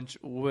challenge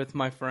with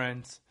my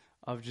friends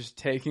of just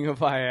taking a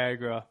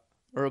Viagra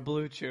or a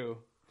Blue Chew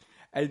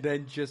and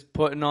then just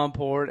putting on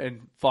port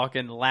and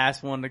fucking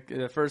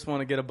the first one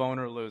to get a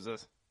boner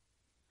loses.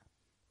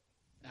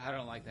 I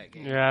don't like that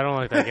game. Yeah, I don't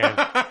like that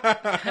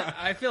game.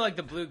 I feel like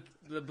the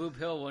blue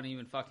pill wouldn't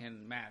even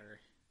fucking matter.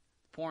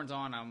 Porn's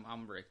on,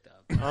 I'm bricked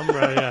up. I'm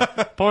ready. Yeah.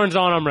 Porn's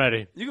on, I'm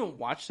ready. You can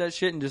watch that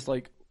shit and just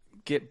like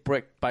get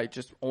bricked by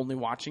just only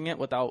watching it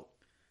without.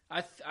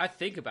 I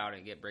think about it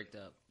and get bricked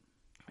up.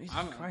 Jesus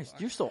Christ,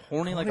 you're still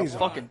horny like Cody's a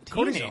fucking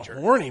Cody's teenager.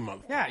 a horny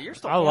motherfucker. Yeah, you're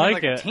still I horny like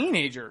like it. a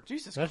teenager.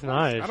 Jesus That's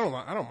Christ. nice.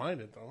 I don't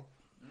mind it though.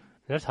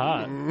 That's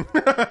hot.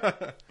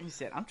 You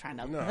said, I'm trying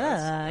to No, fuck.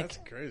 that's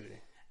crazy.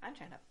 I'm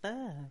trying to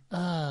fuck.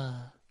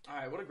 All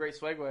right, what a great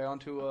segue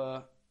onto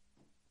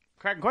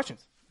cracking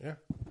questions. Yeah.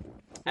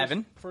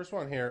 Evan? First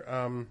one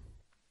here.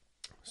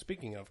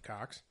 Speaking of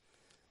cocks,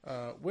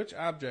 which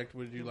object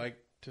would you like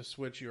to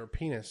switch your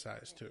penis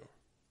size to?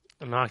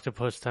 An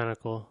octopus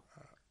tentacle.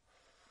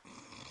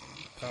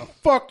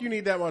 Fuck you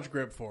need that much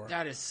grip for?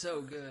 That is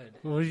so good.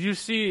 Well,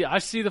 I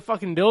see the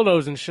fucking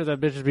dildos and shit that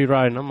bitches be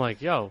riding. I'm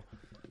like, yo.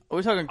 Are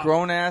we talking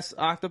grown-ass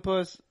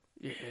octopus?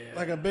 Yeah.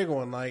 Like a big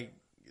one, like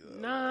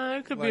Nah,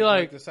 it could be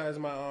like the size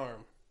of my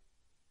arm.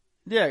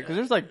 Yeah, because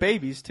there's like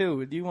babies,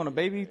 too. Do you want a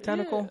baby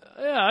tentacle?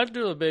 Yeah, I'd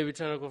do a baby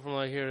tentacle from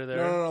like here to there.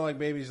 No, like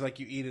babies like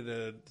you eat at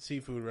a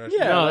seafood restaurant.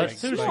 Yeah, No, like,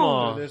 that's too like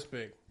small. This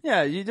big.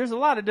 Yeah, there's a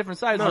lot of different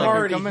sizes I'm that can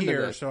already come into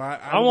here, this. so I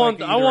I want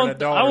like either an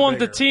adult or the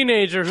bigger.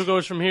 teenager who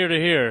goes from here to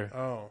here.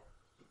 Oh,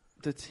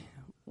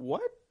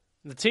 What?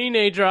 The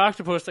teenager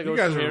octopus that you goes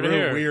guys from are here to real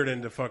here. weird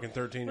into fucking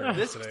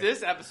 13-year-olds today.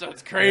 This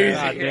episode's crazy.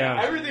 God damn.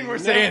 Everything we're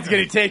saying is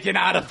getting taken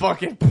out of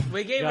fucking...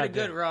 We gave it a Goddamn.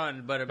 good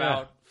run, but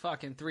about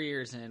fucking 3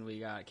 years in, we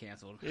got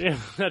canceled. Yeah,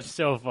 that's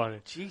so funny.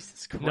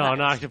 Jesus Christ. No,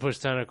 an octopus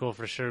tentacle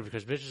for sure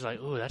because bitches like,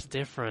 ooh, that's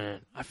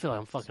different. I feel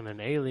like I'm fucking an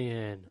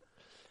alien.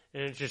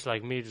 And it's just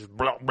like me just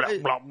blah, blah,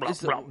 blah, blah, It's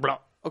the- blah, blah.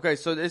 Okay,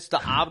 so it's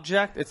the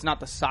object. It's not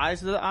the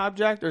size of the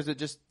object, or is it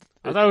just...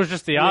 I thought it was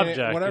just the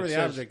object. Whatever It the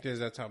says- object is,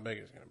 that's how big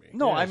it's going to be.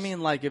 No, I Yes.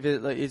 mean, like, if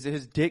it is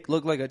his dick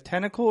look like a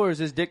tentacle, or is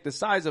his dick the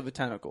size of a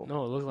tentacle?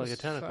 No, it looked like a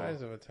tentacle.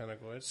 Size of a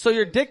tentacle. It's So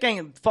your dick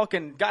ain't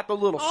fucking got the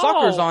little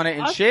suckers on it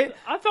and shit.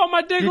 I thought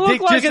my dick Your looked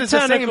dick like just a is the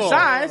same tentacle.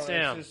 size.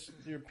 Damn. It's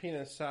just your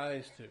penis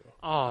size too.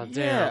 Oh, damn.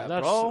 Yeah,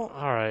 That's bro.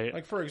 all right.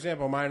 Like for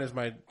example, mine is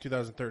my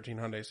 2013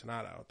 Hyundai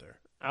Sonata out there.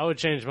 I would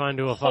change mine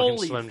to a fucking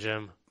Holy Slim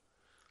Jim.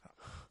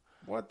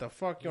 What the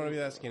fuck you want to be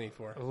that skinny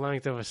for? The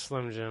length of a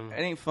Slim Jim.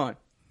 It ain't fun.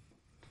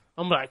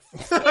 I'm like,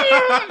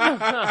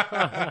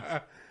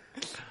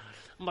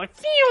 I'm like,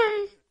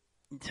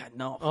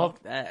 No, Oh.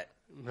 fuck that.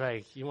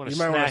 like you want to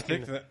You might want to snack stick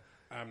in, to that.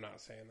 I'm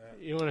not saying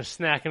that. you want to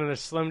snack into the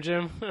Slim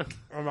Jim?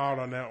 I'm out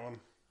on that one.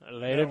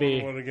 Later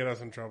be. Would get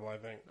us in trouble, I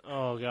think.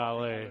 Oh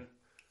golly.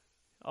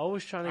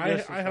 Always trying to I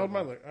get. held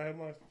my liquor. I held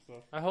my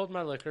stuff. I hold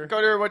my liquor.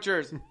 Go there. What's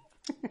yours?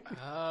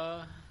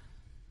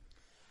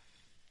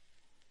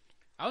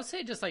 I would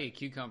say just like a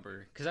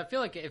cucumber, because I feel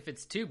like if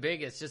it's too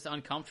big, it's just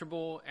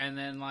uncomfortable, and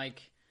then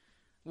like,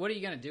 what are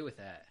you gonna do with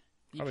that?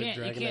 You Probably can't.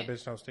 You dragging that can't.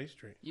 bitch down State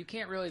Street. You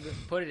can't really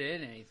put it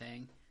in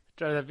anything.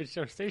 Drive that bitch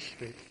down Station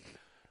Street.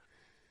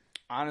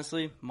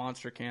 Honestly,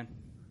 Monster can.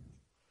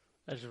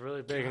 That's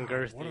really big and God,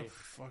 girthy. what a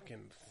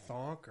fucking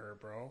thonker,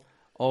 bro.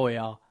 Oh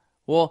yeah.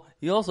 Well,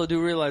 you also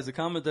do realize the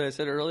comment that I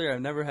said earlier.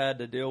 I've never had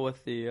to deal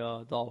with the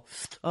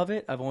of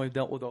it. I've only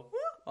dealt with the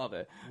of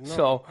it. No,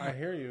 So I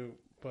hear you,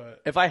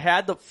 but if I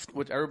had the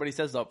which everybody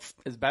says the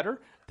is better,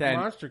 then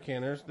Monster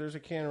can. There's a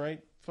can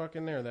right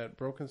fucking there. That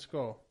broken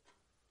skull.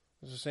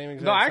 It's the same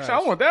exact. no. Actually,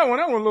 size. I want that one.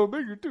 That one a little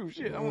bigger too.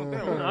 Shit, I want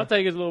that one. I'll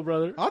take his little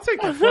brother. I'll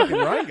take the fucking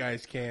right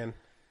guy's can.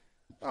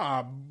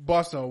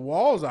 Bust the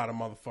walls out of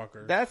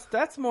motherfuckers.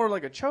 That's more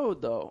like a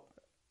chode though.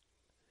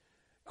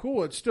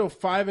 Cool. It's still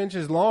 5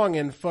 inches long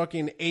and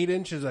fucking 8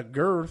 inches of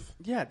girth.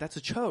 Yeah, that's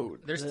a chode.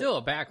 There's still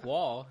a back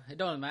wall. It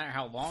doesn't matter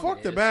how long. Fuck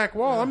it the is. back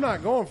wall. I'm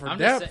not going for I'm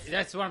depth. just,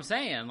 that's what I'm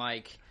saying.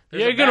 Like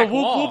There's You're a gonna back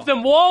whoop wall. whoop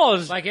them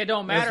walls. Like it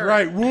don't That's matter.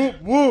 right.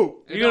 Whoop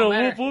whoop. It You're don't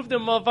gonna matter. whoop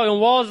them motherfucking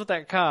walls with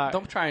that cock.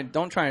 Don't try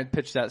and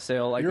pitch that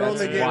sale like You're that's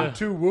only getting why.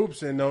 2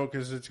 whoops in though,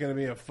 because it's gonna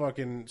be a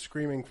fucking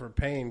screaming for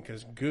pain.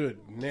 Because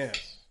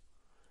goodness.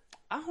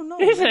 I don't know.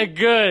 He man. said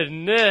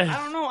goodness.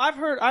 I don't know.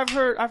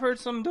 I've heard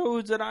some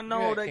dudes that I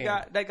know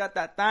Yeah, that got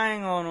that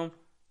thing on them.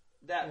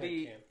 That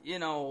be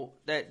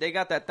that they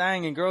got that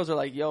thing and girls are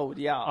like, yo,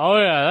 yeah. Oh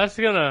yeah, that's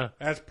gonna.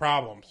 That's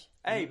problems.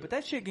 Hey, but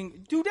that shit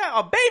can do that.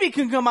 A baby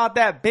can come out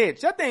that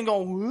bitch. That thing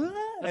going.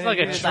 That's like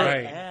a That's trick.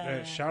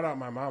 right. Shout out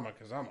my mama,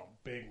 because I'm a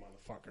big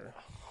motherfucker.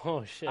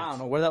 Oh shit. I don't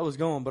know where that was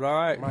going, but all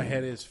right. My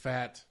head is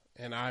fat,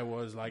 and I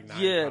was like 9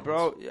 Yeah, pounds.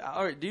 bro.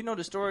 All right. Do you know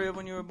the story of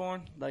when you were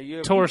born? Like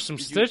you Tore some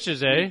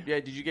stitches, eh? Yeah.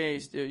 Did you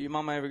get your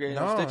mama ever get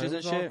No, stitches it and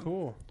was all shit?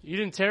 cool. You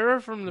didn't tear her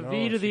from the No,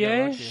 V to she the got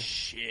A? lucky.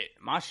 Shit,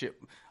 my shit.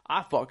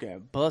 I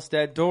fucking bust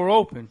that door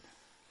open.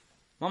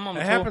 My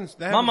mama That told, happens- that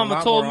my happens a mama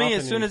lot told more me often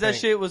as than soon you as that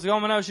think. shit was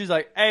going out, she's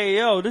like, "Hey,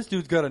 yo, this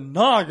dude's got a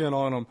noggin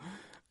on him,"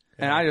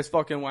 and I just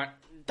fucking went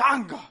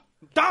donga,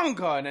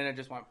 donga, and then it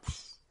just went.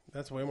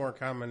 That's way more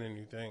common than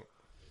you think.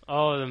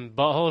 Oh, them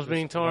buttholes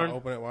being torn?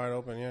 Open it wide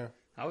open, yeah.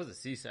 I was a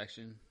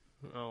C-section.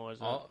 Oh, was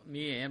it?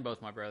 Me and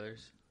both my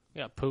brothers.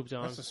 Got pooped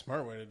on. That's a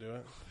smart way to do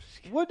it.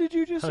 What did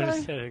you just I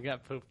just say? said it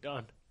got pooped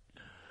on.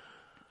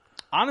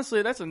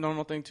 Honestly, that's a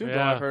normal thing too. Though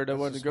Yeah. I've heard that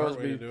when That's the a girls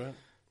smart way be. to do it.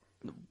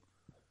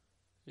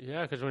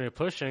 Yeah, because when you're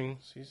pushing.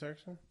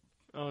 C-section?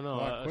 Oh no, A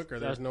lot quicker.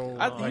 There's no.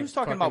 He was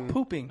talking about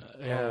pooping.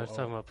 Yeah, I was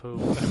talking about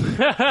poop.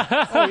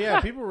 Oh yeah,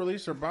 people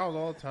release their bowels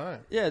all the time.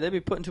 Yeah, they be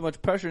putting too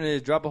much pressure and they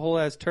just drop a whole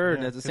ass turd.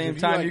 And Yeah, at the 'cause same if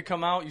you, time, like- you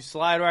come out, you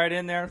slide right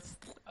in there.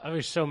 I'd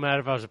be so mad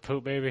if I was a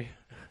poop baby.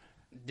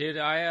 Dude,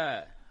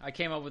 I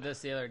came up with this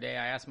the other day.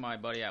 I asked my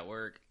buddy at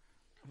work.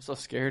 I'm so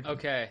scared.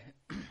 Okay.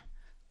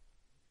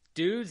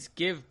 Dudes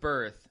give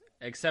birth,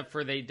 except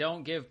for they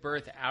don't give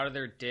birth out of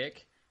their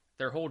dick.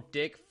 Their whole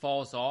dick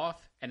falls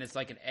off, and it's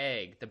like an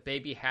egg. The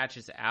baby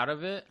hatches out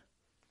of it,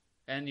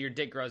 and your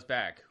dick grows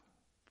back.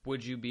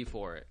 Would you be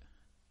for it?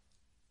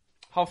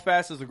 How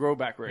fast is the grow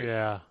back rate?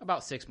 Yeah.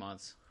 About 6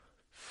 months.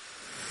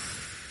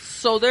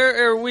 So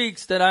there are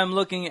weeks that I'm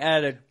looking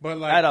at it.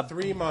 But At like a-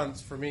 3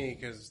 months for me,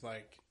 because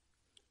like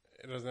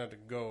it doesn't have to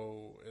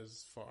go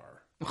as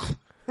far.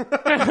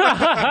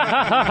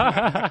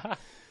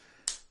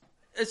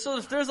 So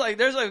if there's like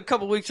a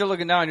couple weeks you're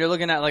looking down, you're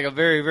looking at like a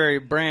very, very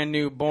brand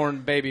new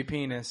born baby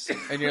penis,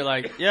 and you're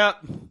like, "Yep,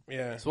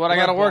 Yeah. That's what I Do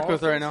my gotta work balls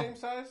with stay right the now. Same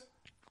size?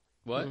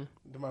 What?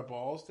 Do my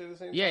balls stay the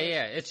same Yeah, size?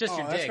 yeah. It's just Oh,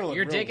 your that's dick. gonna look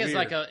Your real dick is weird.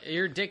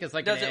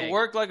 like does an it egg.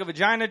 work like a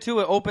vagina too?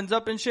 It opens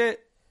up and shit."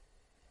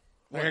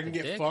 Like I can the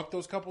get dick? fucked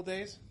those couple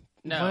days?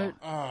 No.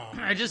 What? Oh.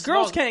 It just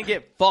Girls falls, can't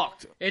get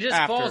fucked. It just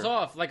after. falls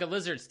off like a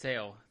lizard's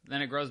tail.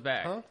 Then it grows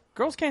back. Huh?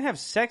 Girls can't have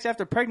sex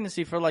after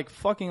pregnancy for like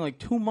fucking like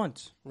 2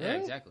 months. Yeah, Really?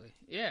 exactly.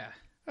 Yeah.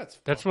 That's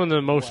That's fucking when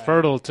the most whack.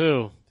 fertile,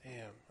 too.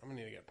 Damn, I'm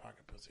gonna need to get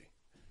pocket pussy.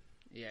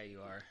 Yeah,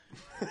 you are.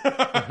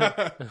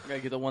 Gotta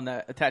get the one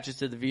that attaches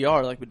to the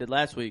VR like we did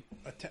last week.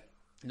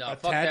 No,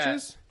 fuck that.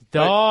 Attaches?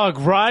 Dog,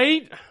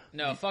 right?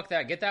 No, fuck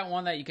that. Get that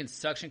one that you can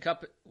suction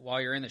cup while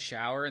you're in the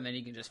shower, and then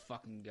you can just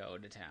fucking go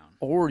to town.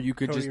 Or you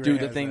could Cody just Ray do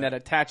the has thing that. that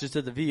attaches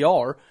to the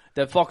VR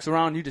that fucks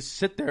around. You just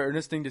sit there and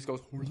this thing just goes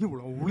With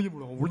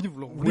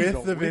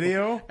the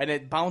video? and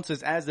it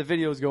bounces as the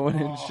video's going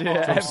and shit.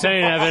 I'm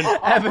saying, Evan.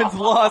 Evan's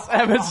lost.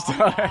 Evan's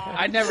done.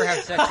 I'd never have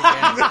sex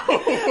again.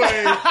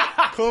 Wait,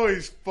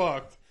 Chloe's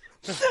fucked.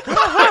 Her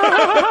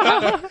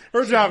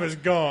job is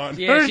gone.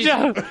 Yeah, First she's,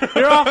 job,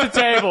 you're off the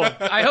table.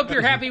 I hope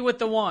you're happy with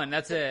the one.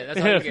 That's it. That's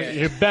all you get.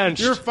 You're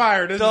benched. You're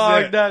fired. This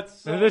Dog, is it.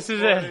 that's so This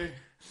is funny. it.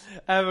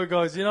 Evan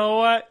goes, you know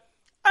what?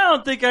 I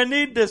don't think I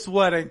need this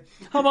wedding.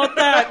 How about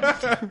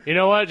that? You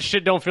know what?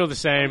 Shit don't feel the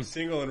same.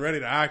 Single and ready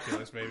to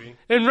Oculus, baby.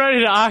 And ready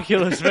to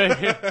Oculus,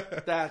 baby.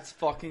 That's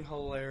fucking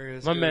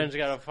hilarious. My dude. man's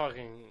got a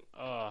fucking...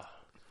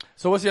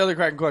 So what's the other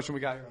cracking question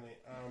we got here?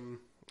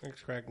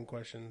 Next cracking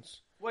questions.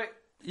 Wait.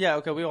 Yeah,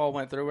 okay, we all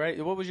went through,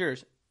 right? What was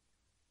yours?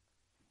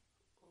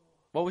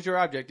 What was your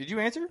object? Did you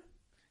answer?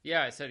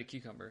 Yeah, I said a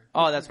cucumber.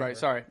 Oh, that's right.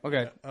 Sorry.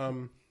 Okay.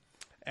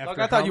 After Look,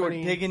 I thought how you were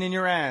many- digging in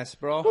your ass,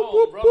 bro.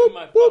 Oh, rubbing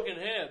my fucking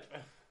hip.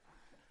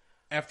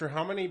 After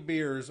how many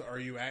beers are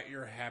you at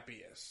your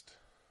happiest?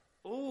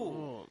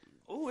 Ooh,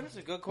 that's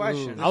a good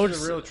question. This I would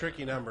is a s- real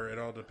tricky number. It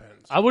all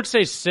depends. I would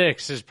say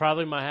 6 is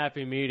probably my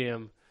happy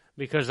medium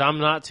because I'm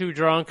not too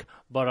drunk,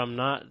 but I'm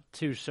not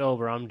too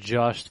sober. I'm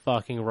just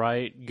fucking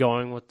right,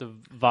 going with the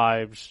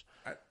vibes.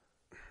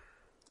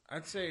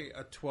 I'd say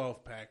a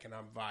 12-pack and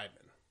I'm vibing.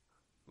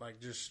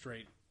 Like, just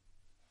straight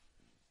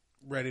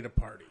ready to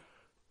party.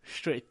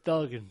 Straight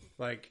thugging.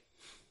 Like,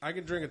 I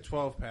could drink a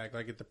 12-pack.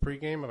 Like, at the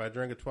pregame, if I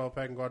drink a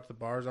 12-pack and go out to the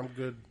bars, I'm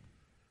good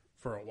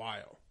for a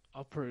while.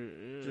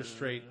 Just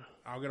straight,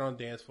 I'll get on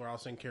the dance floor. I'll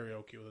sing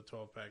karaoke with a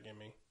 12-pack in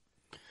me.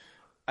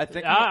 I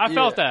think I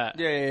felt that.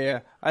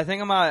 Yeah. I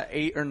think I'm at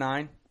 8 or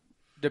 9,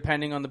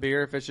 depending on the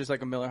beer. If it's just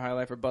like a Miller High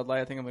Life or Bud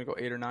Light, I think I'm gonna go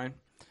 8 or 9.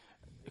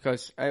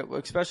 Because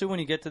especially when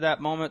you get to that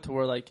moment to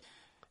where like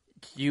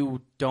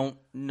you don't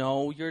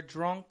know you're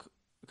drunk,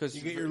 because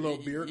you get your little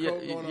beer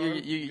coat going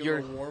on.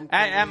 You're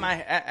at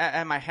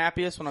my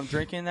happiest when I'm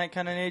drinking that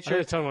kind of nature.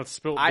 You're talking about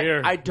spilled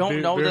beer. I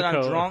don't know that I'm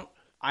coat. drunk.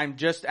 I'm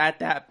just at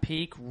that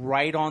peak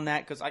right on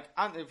that because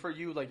for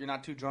you, like you're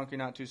not too drunk, you're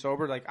not too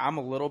sober. Like I'm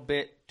a little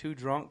bit too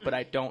drunk, but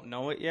I don't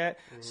know it yet.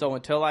 Mm-hmm. So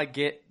until I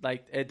get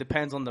it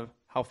depends on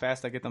how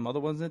fast I get them other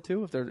ones in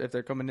too. If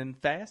they're coming in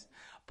fast,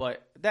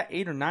 but that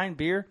 8 or 9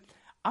 beer,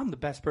 I'm the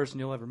best person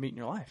you'll ever meet in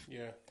your life.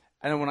 Yeah.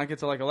 And then when I get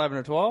to like 11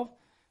 or 12,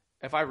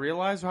 if I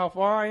realize how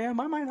far I am,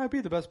 I might not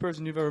be the best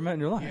person you've ever met in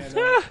your life.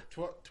 Yeah,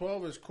 no,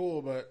 12 is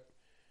cool, but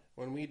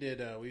when we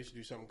did, we used to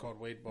do something called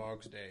Wade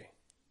Boggs Day.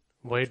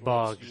 Wade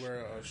Boggs. You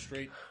wear a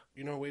straight,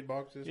 you know who Wade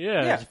Boggs is?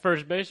 Yeah, it's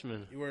first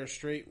baseman. You wear a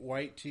straight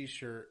white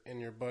T-shirt and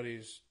your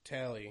buddies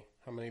tally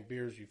how many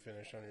beers you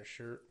finish on your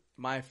shirt.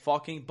 My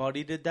fucking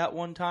buddy did that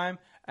one time,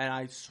 and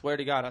I swear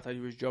to God, I thought he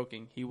was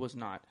joking. He was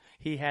not.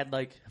 He had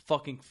like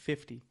fucking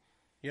 50.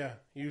 Yeah,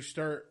 you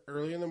start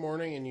early in the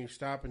morning and you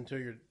stop until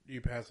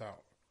you pass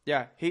out.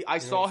 Yeah, I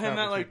saw him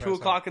at like 2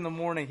 o'clock in the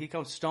morning. He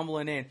comes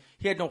stumbling in.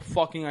 He had no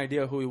fucking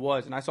idea who he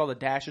was, and I saw the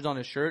dashes on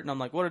his shirt, and I'm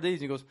like, "What are these?"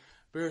 And he goes,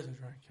 "Beers and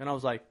drink," and I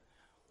was like,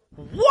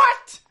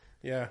 "What?"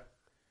 Yeah,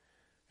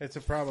 it's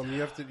a problem.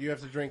 You have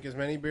to drink as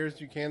many beers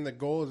as you can. The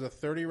goal is a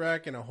 30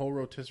 rack and a whole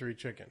rotisserie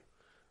chicken.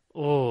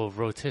 Oh,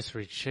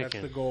 rotisserie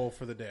chicken. That's the goal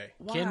for the day.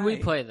 Why? Can we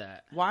play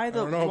that? Why the?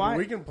 I don't know, why, but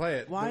we can play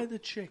it. Why the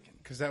chicken?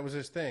 Because that was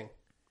his thing.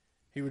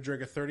 He would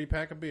drink a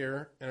 30-pack of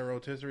beer and a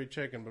rotisserie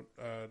chicken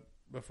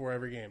before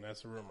every game.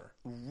 That's the rumor.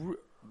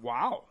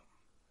 Wow.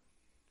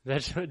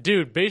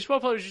 Dude, baseball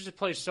players used to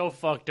play so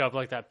fucked up.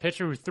 Like that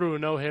pitcher who threw a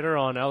no-hitter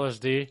on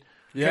LSD.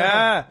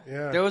 Yeah.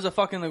 There was a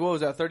fucking, like, what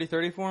was that,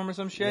 30-30 for him or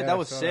some shit? Yeah, that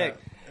was sick.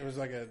 That. It was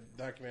like a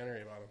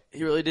documentary about him.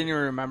 He really didn't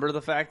even remember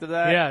the fact of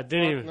that? Yeah,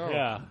 didn't even. No.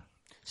 Yeah.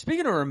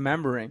 Speaking of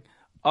remembering,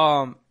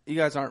 you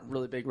guys aren't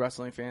really big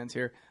wrestling fans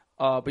here,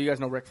 but you guys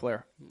know Ric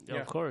Flair. Yeah,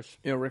 of course.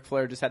 You know, Ric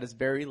Flair just had his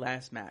very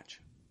last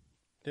match.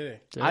 Did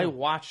he? I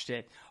watched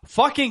it.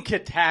 Fucking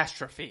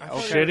catastrophe. I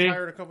thought Shitty. he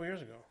retired a couple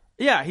years ago.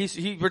 Yeah,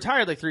 he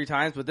retired like 3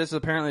 times, but this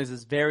apparently is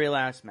his very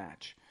last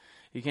match.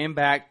 He came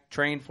back,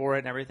 trained for it,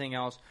 and everything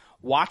else.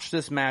 Watched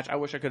this match. I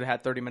wish I could have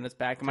had 30 minutes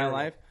back in my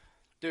life.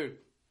 Dude,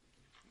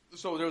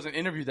 so there was an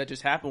interview that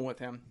just happened with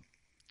him.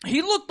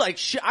 He looked like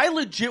shit. I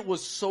legit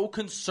was so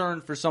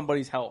concerned for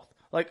somebody's health.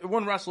 Like,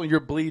 when wrestling,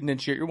 you're bleeding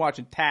and shit. You're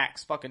watching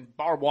tacks, fucking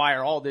barbed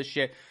wire, all this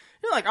shit.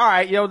 You're like, all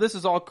right, this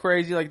is all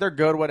crazy. Like, they're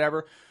good,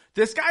 whatever.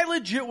 This guy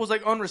legit was,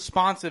 like,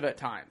 unresponsive at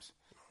times.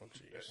 Oh,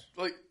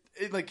 jeez.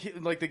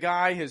 Like the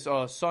guy, his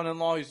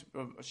son-in-law,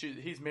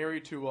 he's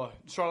married to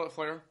Charlotte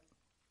Flair,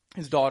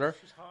 his daughter.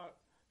 She's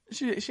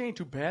hot. She ain't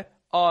too bad.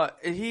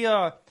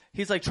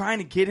 He's like trying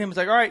to get him. He's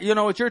like, all right,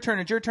 it's your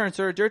turn,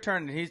 sir, it's your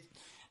turn, and he's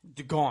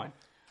gone.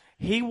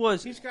 He's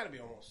got to be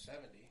almost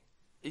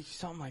 70.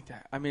 Something like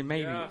that. I mean,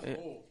 maybe. Yeah,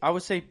 I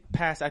would say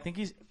past. I think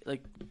he's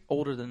like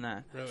older than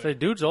that. Really? Say,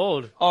 dude's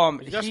old.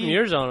 He's got some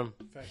years on him.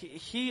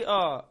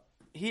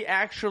 He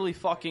actually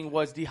fucking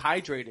was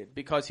dehydrated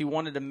because he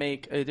wanted to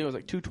make. I think it was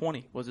like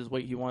 220 was his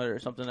weight he wanted, or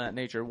something of that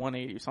nature,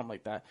 180 or something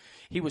like that.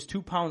 He was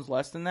 2 pounds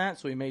less than that,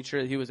 so he made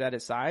sure that he was at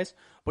his size.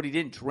 But he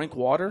didn't drink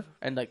water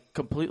and like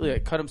completely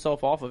cut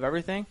himself off of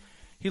everything.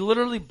 He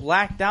literally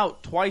blacked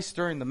out twice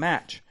during the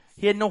match.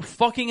 He had no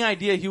fucking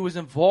idea he was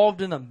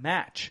involved in the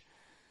match.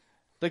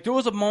 Like, there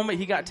was a moment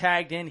he got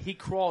tagged in. He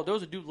crawled. There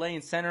was a dude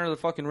laying center of the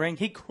fucking ring.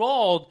 He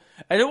crawled,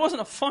 and it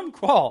wasn't a fun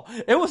crawl.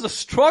 It was a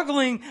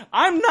struggling,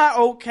 I'm not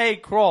okay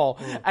crawl.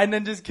 And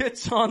then just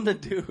gets on the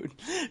dude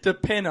to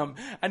pin him.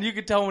 And you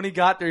could tell when he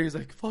got there, he was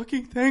like,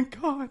 fucking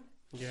thank God.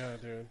 Yeah,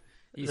 dude.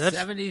 He's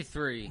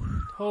 73.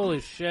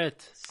 Holy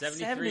shit.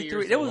 73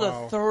 years It was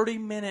Wow. a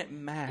 30-minute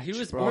match. He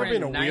was bro. born in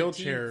in a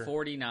wheelchair.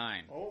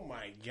 1949. Oh,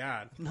 my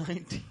God.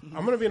 19.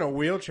 I'm going to be in a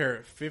wheelchair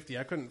at 50.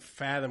 I couldn't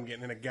fathom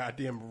getting in a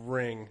goddamn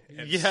ring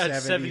at Yeah,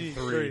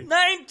 73.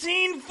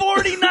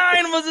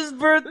 1949 was his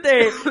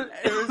birthday.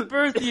 It was his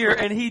birth year,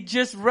 and he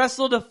just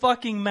wrestled a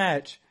fucking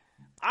match.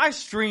 I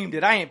streamed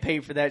it. I ain't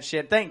paid for that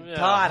shit. Thank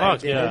God I fuck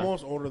did. yeah.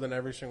 Almost older than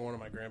every single one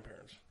of my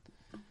grandparents.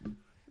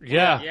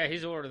 Yeah. Yeah,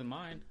 he's older than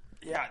mine.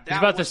 Yeah, He's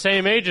about the was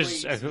same age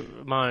as crazy.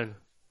 mine.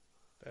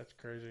 That's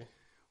crazy.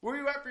 Where are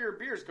you at for your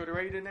beers, Cody?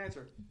 Why you didn't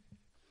answer?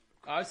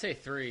 I would say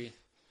 3.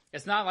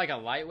 It's not like a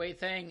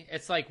lightweight thing.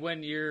 It's like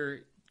when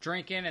you're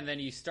drinking and then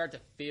you start to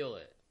feel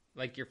it.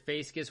 Like your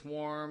face gets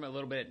warm, a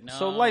little bit numb.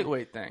 So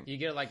lightweight thing. You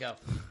get like a...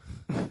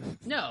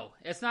 No,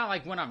 it's not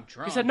like when I'm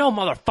drunk. He said, no,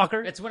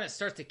 motherfucker. It's when it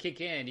starts to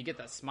kick in. You get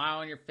that smile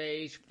on your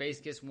face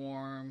gets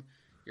warm,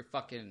 your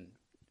fucking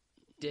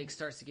dick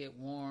starts to get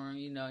warm,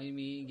 you know what I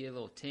mean? You get a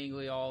little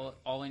tingly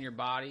all in your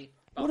body.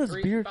 About What does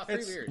beer? About 3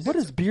 beers. What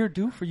does beer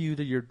do for you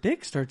that your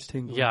dick starts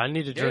tingling? Yeah, I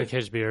need to drink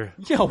his beer.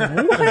 Yo, what?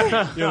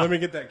 Yeah, let me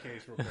get that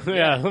case real quick.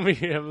 Yeah, let me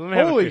have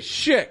Holy a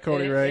shit,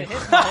 Cody Ray.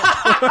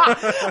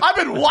 I've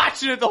been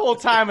watching it the whole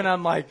time, and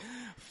I'm like,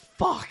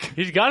 fuck.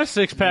 He's got a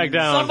 6-pack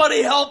down.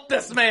 Somebody help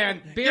this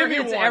man. Beer Give me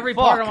hits one. every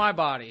Fuck. part of my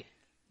body.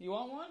 You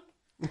want one?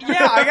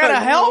 Yeah, I gotta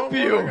help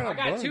you. I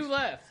got 2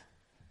 left.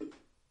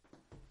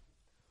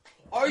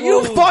 Are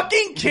you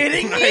fucking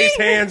kidding me? Nice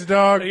hands,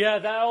 dog. Yeah,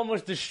 that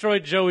almost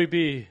destroyed Joey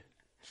B.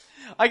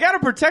 I gotta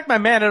protect my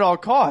man at all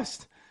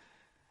costs.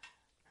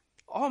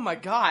 Oh my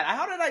god,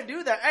 how did I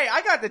do that? Hey,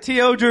 I got the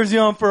T.O. jersey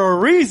on for a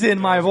reason,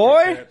 my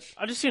boy.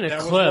 I just seen a That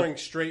was clip. going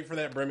straight for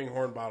that brimming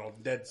horn bottle,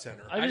 dead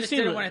center. I just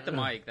didn't want to hit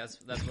the mic. That's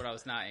what I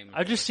was not aiming for.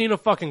 I just seen a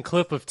fucking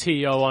clip of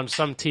T.O. on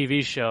some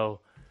TV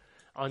show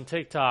on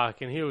TikTok,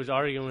 and he was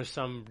arguing with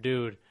some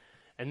dude.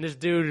 And this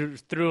dude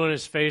threw in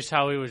his face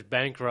how he was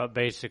bankrupt,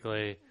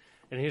 basically.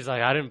 And he's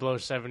like, I didn't blow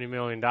 $70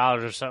 million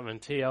or something.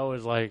 And T.O.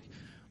 was like,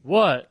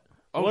 what?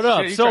 Oh, what shit,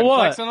 up? you So tried what?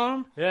 flexing on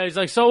him? Yeah, he's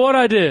like, so what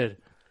I did?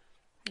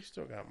 He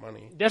still got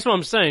money. That's what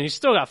I'm saying. He's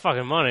still got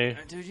fucking money.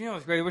 Dude, you know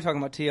what's great? We're talking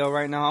about T.O.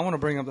 right now. I want to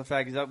bring up the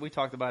fact that we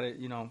talked about it,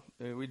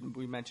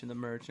 we mentioned the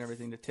merch and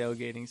everything, the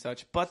tailgating and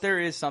such, but there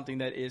is something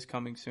that is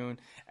coming soon.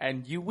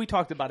 And we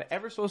talked about it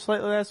ever so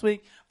slightly last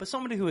week, but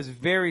somebody who is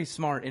very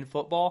smart in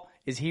football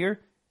is here.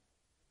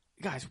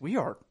 Guys, we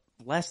are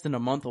less than a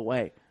month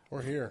away.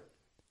 We're here.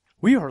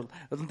 We are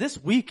this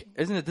week,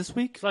 isn't it this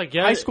week? It's like,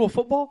 high school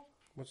football?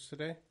 What's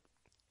today?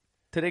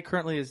 Today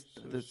currently is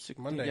the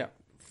Monday. Yeah.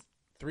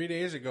 3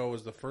 days ago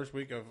was the first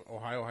week of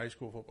Ohio high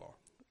school football.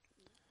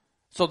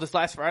 So this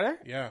last Friday?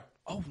 Yeah.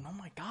 Oh, no,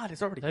 my God.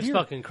 It's already That's here.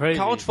 fucking crazy.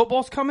 College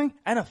football's coming.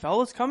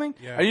 NFL is coming.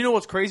 Yeah. And you know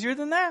what's crazier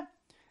than that?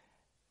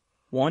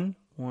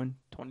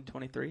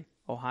 1/1/2023,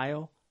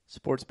 Ohio,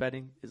 sports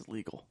betting is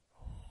legal.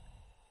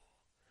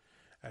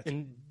 That's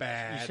And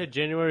bad. You said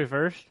January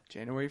 1st?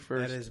 January 1st,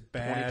 that is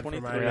bad for my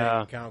 2023. Yeah.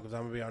 bank account because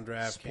I'm going to be on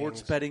DraftKings.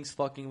 Sports betting's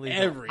fucking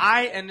legal. Everything.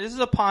 And this is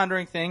a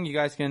pondering thing. You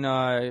guys can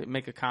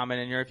make a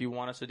comment in here if you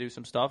want us to do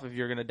some stuff, if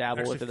you're going to dabble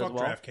Actually, with it as fuck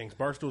well. DraftKings.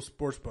 Barstool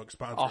Sportsbook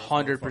sponsor.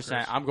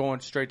 100%. I'm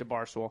going straight to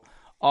Barstool.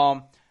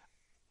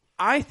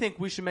 I think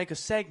we should make a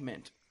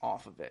segment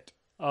off of it.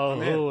 Oh,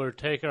 I'm in. who are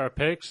taking our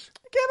picks?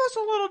 Give us a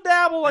little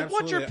dabble. Like,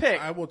 what's your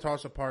pick? I will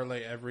toss a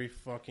parlay every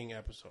fucking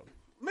episode.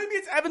 Maybe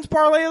it's Evan's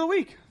parlay of the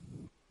week.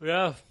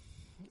 Yeah.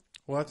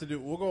 We'll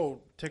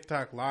go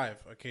TikTok live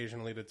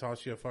occasionally to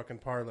toss you a fucking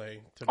parlay.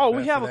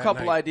 We have a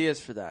couple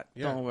ideas for that.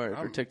 Yeah, Don't worry,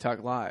 for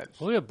TikTok Live.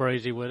 We'll get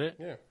brazy with it.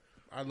 Yeah.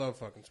 I love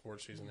fucking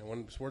sports season. And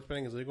when sports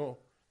betting is legal,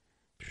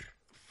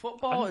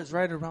 Football is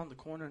right around the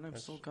corner, and I'm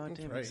so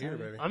goddamn right here, excited.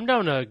 baby. I'm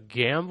down to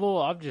gamble.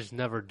 I've just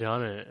never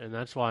done it, and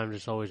that's why I'm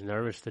just always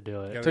nervous to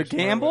do it. To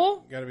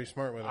gamble? Got to be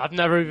smart with it. I've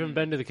never even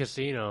been to the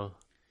casino.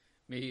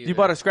 Me either. You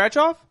bought a scratch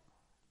off?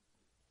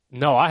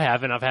 No, I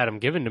haven't. I've had them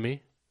given to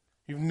me.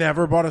 You've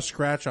never bought a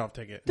scratch-off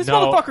ticket. This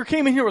No. motherfucker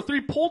came in here with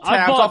 3 pull I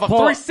tabs bought off of pull-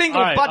 $3 single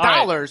all right.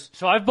 dollars.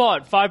 So I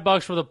bought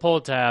 $5 for the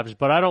pull tabs,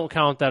 but I don't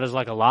count that as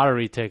like a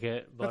lottery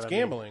ticket. But That's I mean,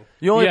 gambling.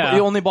 You Yeah.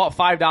 only bought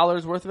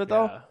 $5 worth of it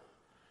though. Yeah.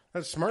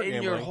 That's smart In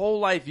gambling. your whole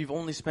life, you've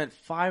only spent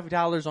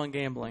 $5 on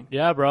gambling.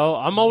 Yeah, bro.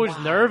 I'm always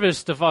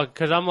nervous to fuck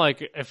because I'm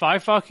like, if I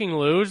fucking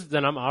lose,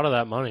 then I'm out of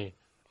that money.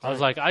 I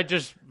was like, I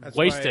just That's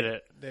wasted why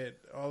it. That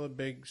all the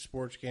big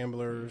sports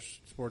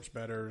gamblers, sports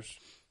bettors,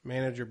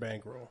 manage your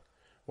bankroll.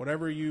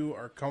 Whatever you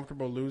are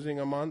comfortable losing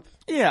a month.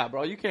 Yeah,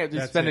 bro, you can't be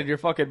That's spending it. your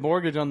fucking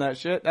mortgage on that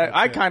shit.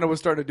 I it. kind of was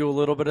starting to do a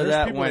little bit of There's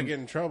that people that when get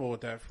in trouble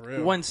with that for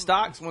real. when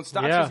stocks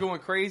Yeah. was going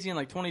crazy in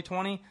like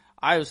 2020.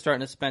 I was starting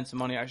to spend some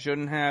money I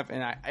shouldn't have,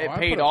 and it I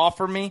paid put a- off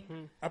for me.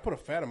 I put a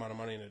fat amount of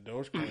money into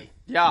Dogecoin.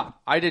 Yeah,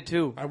 I did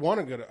too. I won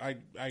a good. I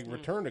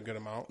returned a good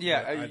amount.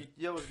 Yeah, but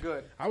it was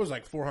good. I was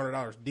like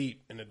 $400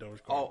 deep into Dogecoin.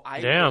 Oh, I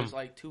Damn. was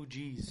like 2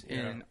 G's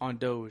Yeah. on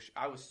Doge.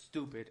 I was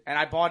stupid, and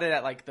I bought it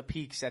at like the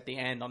peaks at the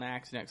end on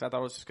accident because I thought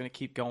it was just gonna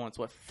keep going.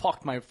 So it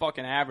fucked my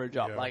fucking average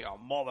up Yeah. like a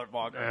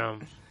motherfucker.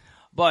 Damn.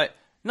 But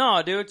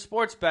no, dude,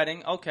 sports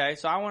betting. Okay,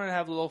 so I wanted to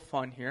have a little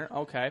fun here.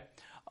 Okay,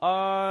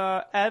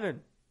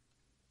 Evan,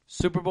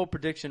 Super Bowl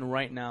prediction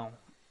right now.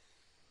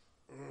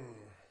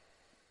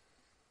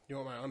 You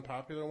want my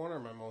unpopular one or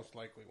my most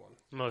likely one?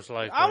 Most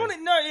likely. I want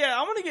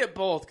to get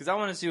both because I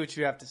want to see what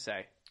you have to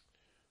say.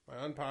 My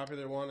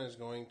unpopular one is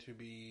going to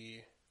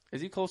be.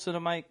 Is he close to the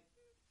mic?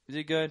 Is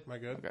he good? Am I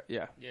good? Okay,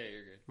 yeah. Yeah,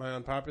 you're good. My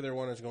unpopular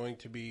one is going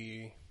to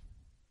be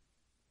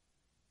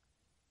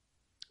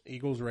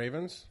Eagles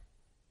Ravens.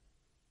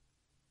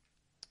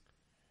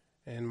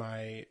 And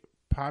my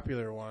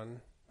popular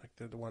one,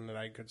 like the one that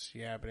I could see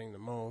happening the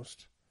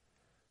most,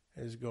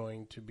 is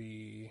going to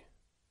be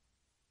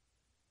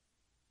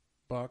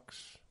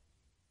Bucks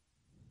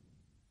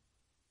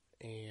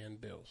and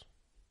Bills.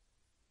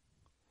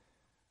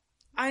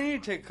 I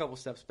need to take a couple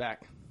steps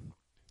back.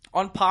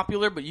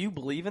 Unpopular, but you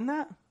believe in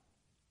that?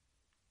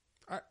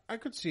 I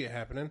could see it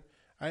happening.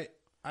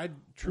 I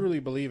truly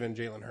believe in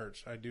Jalen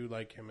Hurts. I do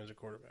like him as a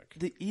quarterback.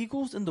 The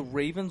Eagles and the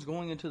Ravens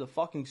going into the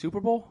fucking Super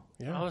Bowl?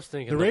 Yeah. I was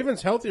thinking the like-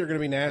 Ravens healthy are going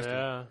to be nasty.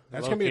 Yeah,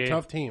 That's going to be a low-key.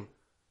 tough team.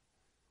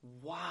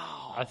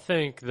 Wow. I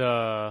think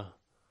the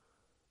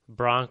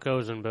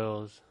Broncos and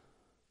Bills.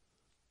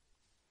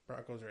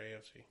 Broncos are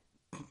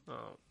AFC.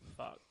 Oh,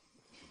 fuck.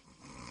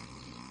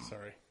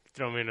 Sorry.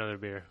 Throw me another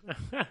beer.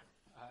 I'm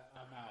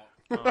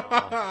out.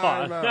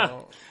 I'm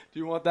out. Do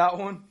you want that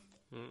one?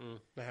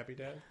 The happy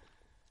dad.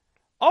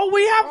 Oh,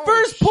 we have Oh,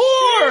 first shit.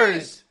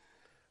 pours!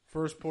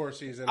 First poor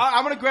season.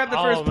 I'm gonna grab the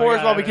first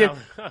pours while we give.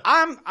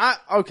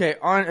 Okay.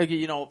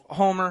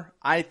 Homer.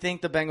 I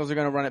think the Bengals are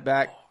gonna run it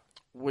back.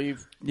 We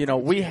have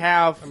grown.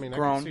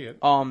 I can see it.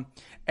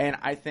 And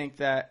I think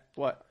that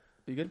what?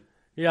 You good?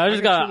 Yeah,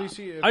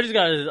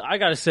 I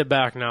gotta sit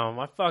back now.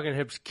 My fucking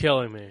hip's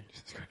killing me.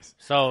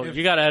 So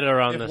you gotta edit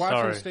around this. If Watson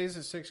Sorry. stays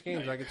at 6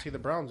 games, I could see the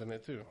Browns in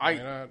it too.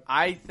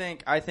 I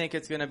think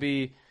it's gonna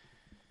be.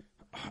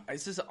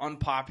 This is an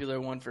unpopular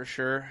one for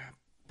sure.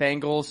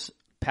 Bengals,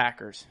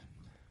 Packers.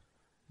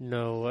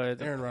 No way.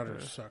 Aaron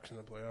Rodgers sucks in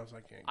the playoffs.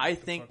 I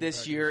think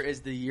this year is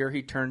the year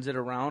he turns it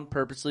around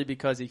purposely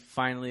because he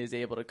finally is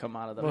able to come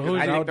out of the. Well,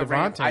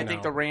 I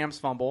think the Rams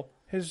fumble.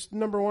 His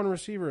number one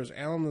receiver is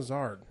Alan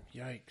Lazard.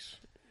 Yikes!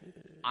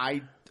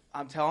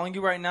 I'm telling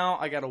you right now,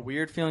 I got a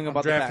weird feeling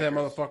about the Packers. Packers.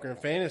 Draft that motherfucker in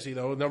fantasy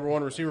though. Number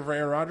one receiver for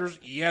Aaron Rodgers.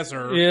 Yes,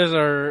 sir. Yes,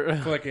 sir.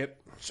 Click it.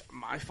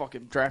 I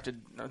fucking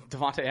drafted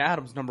Devontae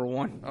Adams number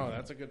 1. Oh,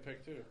 that's a good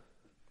pick too.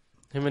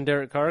 Him and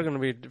Derek Carr are going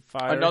to be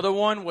fired. Another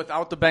one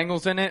without the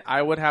Bengals in it,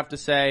 I would have to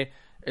say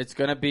it's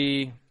going to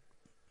be.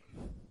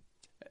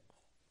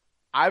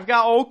 I've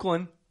got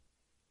Oakland.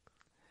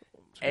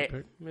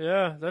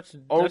 Yeah, that's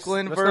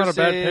Oakland that's versus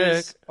not a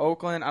bad pick.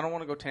 Oakland. I don't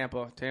want to go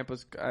Tampa.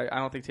 I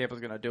don't think Tampa's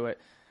going to do it.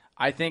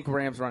 I think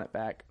Rams run it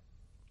back.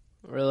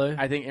 Really?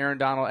 I think Aaron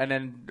Donald, and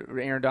then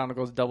Aaron Donald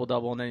goes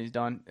double, and then he's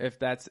done. If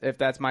that's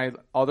my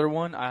other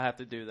one, I have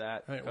to do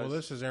that. Right, well,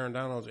 this is Aaron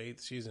Donald's 8th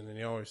season, and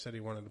he always said he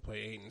wanted to play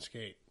 8 and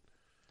skate.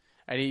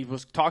 And he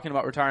was talking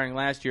about retiring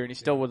last year, and he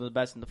still was the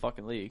best in the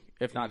fucking league,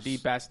 if not the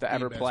best to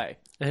ever play.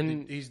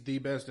 And he's the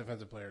best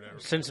defensive player to ever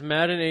play. Since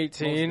Madden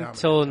 18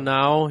 till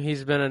now,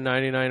 he's been a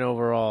 99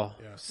 overall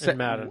in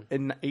Madden.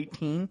 In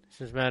 18?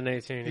 Since Madden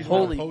 18. He's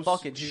Holy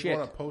fucking shit. He's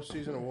won a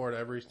postseason award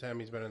every time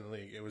he's been in the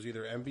league. It was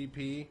either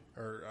MVP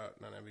or,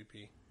 not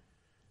MVP,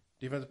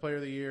 Defensive Player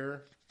of the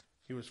Year,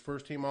 he was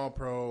first team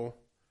All-Pro,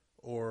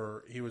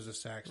 or he was a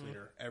sacks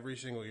leader. Every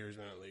single year he's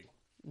been in the league.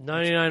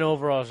 99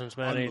 overall since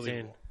Madden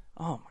 18.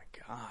 Oh my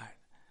god!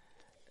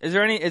 Is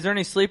there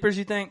any sleepers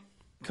you think,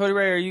 Cody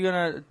Ray? Are you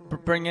gonna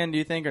bring in? Do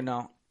you think or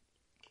no?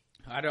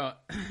 I don't.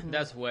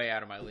 That's way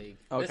out of my league.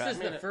 Okay. This is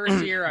the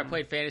first year I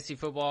played fantasy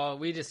football.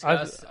 We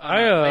discussed on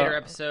a later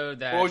episode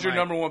that. What was your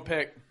number 1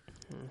 pick?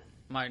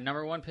 My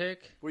number 1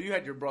 pick? Well, you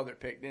had your brother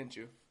pick, didn't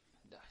you?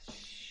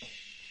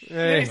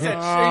 Hey. You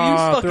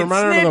fucking they're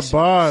running under the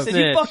bus.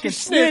 You fucking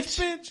snitch,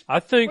 bitch. I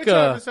think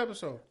this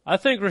episode. I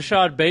think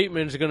Rashad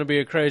Bateman's going to be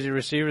a crazy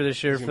receiver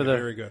this year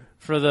very good.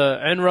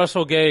 And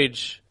Russell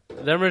Gage.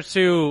 Them are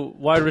 2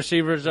 wide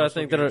receivers that I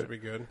think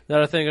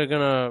are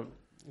going to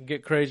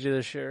get crazy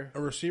this year.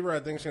 A receiver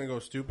I think is going to go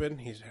stupid.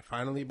 He's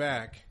finally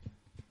back.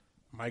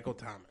 Michael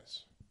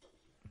Thomas.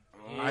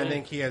 I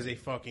think he has a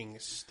fucking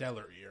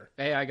stellar year.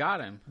 Hey, I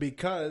got him.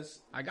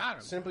 I got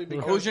him. Simply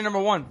because. Who's your number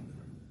 1?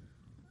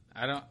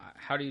 I don't.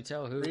 How do you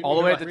tell who? All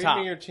the way at the top.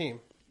 Read me your team.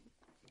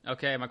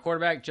 Okay, my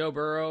quarterback, Joe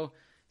Burrow,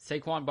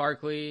 Saquon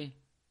Barkley,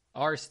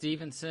 R.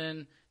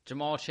 Stevenson,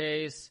 Jamar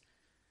Chase.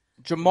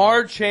 You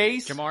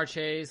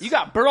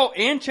got Burrow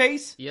and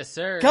Chase? Yes,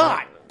 sir.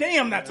 God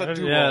damn, that's a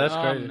duo. Yeah, that's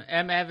crazy.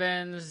 M.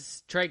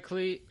 Evans,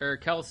 Kelsey.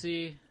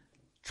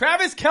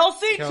 Travis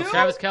Kelce, too?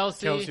 Travis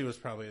Kelce. Kelce was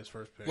probably his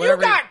first pick. You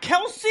got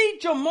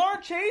Kelce,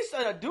 Jamar Chase,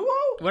 and a duo?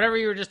 Whatever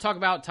you were just talking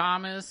about,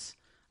 Thomas.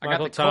 I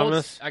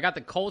got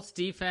the Colts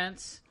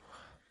defense.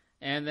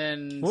 And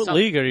then what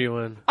league are you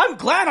in? I'm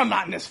glad I'm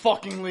not in this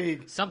fucking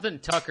league. Something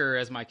Tucker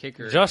as my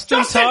kicker.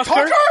 Justin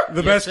Tucker?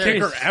 The best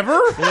kicker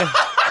ever? Yeah.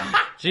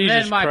 And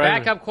then my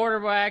backup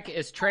quarterback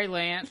is Trey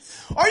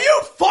Lance. Are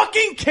you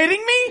fucking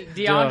kidding me?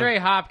 DeAndre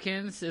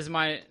Hopkins is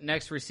my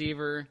next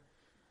receiver.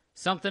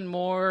 Something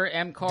more.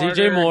 M. Carter.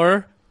 DJ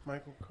Moore.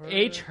 Michael Carter.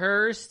 H.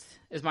 Hurst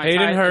is my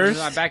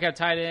backup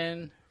tight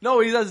end.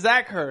 No, he's a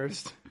Zach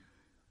Hurst.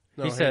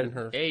 No, he said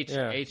Hurst.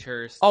 H.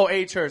 Hurst. Oh,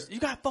 H. Hurst. You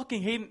got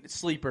fucking Hayden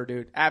sleeper,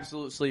 dude.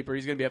 Absolute sleeper.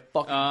 He's gonna be a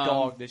fucking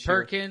dog this year.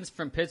 Perkins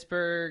from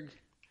Pittsburgh,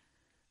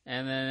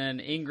 and then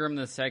Ingram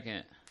the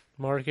second.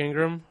 Mark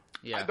Ingram.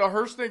 Yeah. The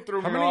Hurst thing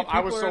threw me off. I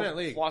was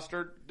so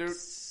flustered, dude.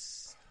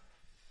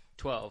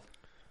 12.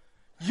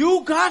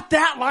 You got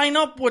that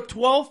lineup with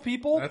 12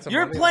 people?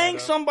 You're playing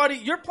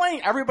lineup. You're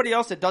playing everybody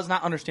else that does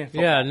not understand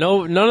football. Yeah,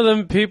 none of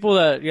them people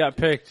that got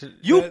picked.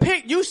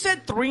 You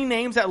said 3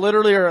 names that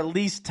literally are at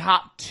least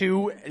top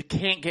 2,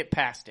 can't get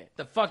past it.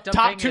 The fucked up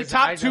top thing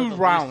top is 2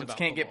 rounds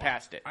can't get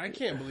past it. I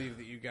can't believe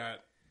that you got.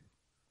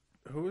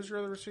 Who was your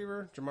other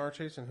receiver? Jamar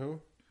Chase and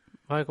who?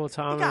 Michael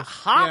Thomas. You got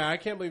Hop. Yeah, I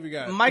can't believe you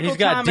got. Michael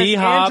Thomas and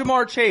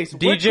Jamar Chase.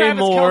 DJ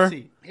Moore.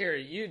 Kelce. Here,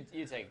 you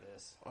take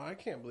this. Oh, I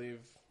can't believe.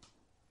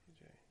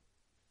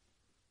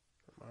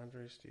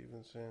 Andre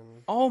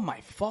Stevenson. Oh my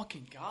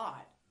fucking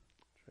god!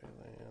 Trey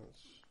Lance.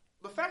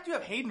 The fact you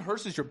have Hayden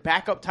Hurst as your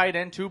backup tight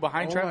end too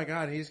behind Oh Trevor. my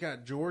god, he's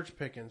got George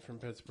Pickens from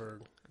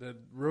Pittsburgh, the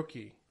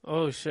rookie.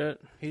 Oh shit!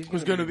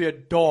 Who's going to be a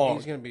dog?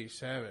 He's going to be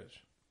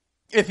savage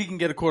if he can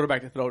get a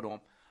quarterback to throw to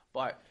him.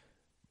 But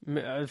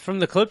from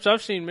the clips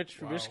I've seen, Mitch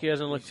Trubisky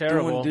hasn't looked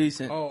terrible. Doing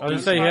decent. I was going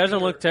to say he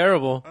hasn't looked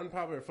terrible.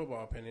 Unpopular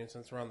football opinion,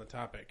 since we're on the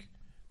topic.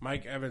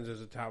 Mike Evans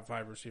is a top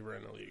 5 receiver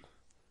in the league.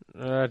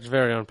 That's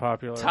very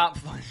unpopular. Top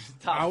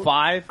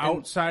five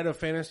outside of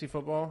fantasy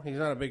football. He's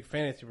not a big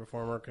fantasy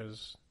performer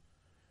because.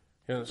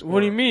 What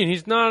do you mean?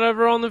 He's not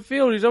ever on the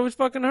field. He's always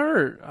fucking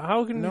hurt.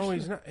 How can No,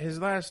 he's not. His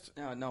last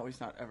No, he's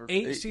not ever.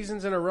 8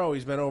 seasons in a row,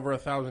 he's been over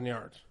 1,000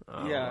 yards.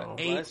 Yeah, Oh.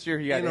 last year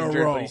he got in a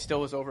injured, row. but he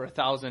still was over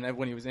 1,000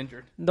 when he was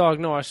injured. Dog,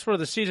 no, I swear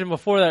the season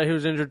before that he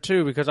was injured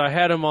too because I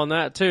had him on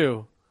that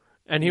too.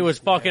 And he was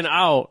fucking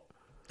out.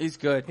 He's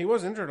good. He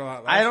was injured a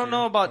lot last I don't year,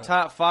 know about but-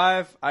 top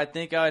 5. I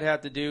think I would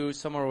have to do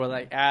somewhere with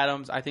like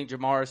Adams. I think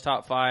Jamar is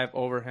top 5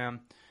 over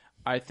him.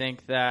 I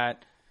think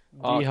that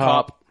D-Hop.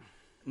 Kupp.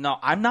 No,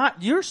 I'm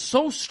not. You're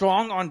so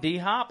strong on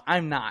D-Hop.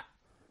 I'm not.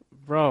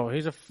 Bro,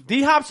 he's a...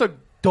 D-Hop's a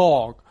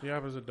dog.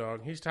 Diop is a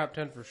dog. He's top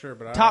 10 for sure,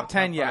 but Top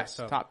 10, yes.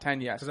 Top Top 10,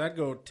 yes. Because I'd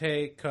go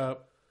Tay,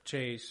 Cup,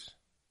 Chase,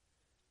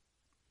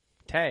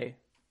 Tay.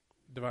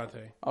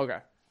 Devontae. Okay.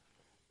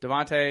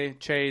 Devontae,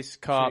 Chase,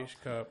 Kupp, Chase,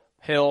 Cup.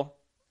 Hill,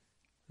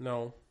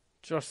 No.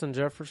 Justin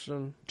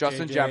Jefferson.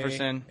 Justin JJ,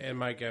 Jefferson. and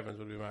Mike Evans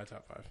would be my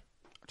top 5. I'm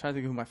trying to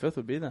think who my 5th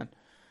would be then.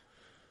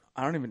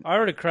 I don't even... I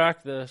already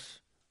cracked this.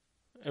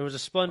 It was a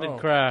splendid Oh.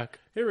 crack.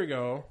 Here we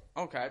go.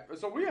 Okay.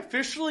 So we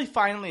officially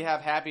finally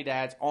have Happy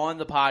Dads on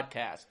the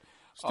podcast.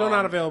 Still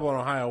not available in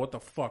Ohio. What the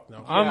fuck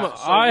now? Yeah,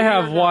 so I we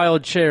have are gonna-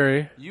 wild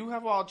cherry. You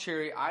have wild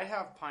cherry. I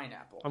have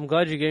pineapple. I'm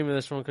glad you gave me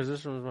this one because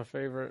this one was my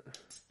favorite.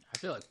 I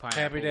feel like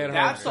pineapple. Happy Dad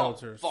That's a hard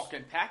seltzers.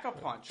 fucking pack a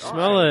punch. All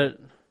Smell right.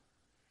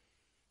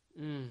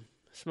 it.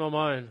 Smell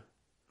mine.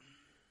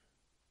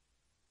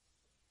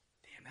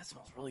 Damn, that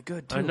smells really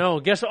good too. I know.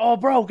 Guess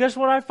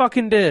what I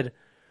fucking did?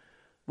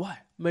 What?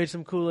 Made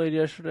some Kool-Aid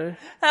yesterday.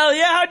 Hell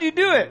yeah! How'd you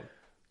do it?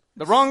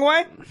 The wrong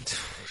way?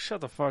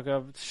 Shut the fuck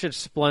up. Shit's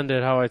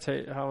splendid how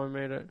I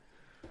made it.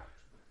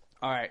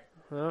 All right.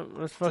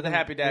 That's To fucking, the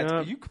Happy Dads.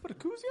 Yeah. You could put a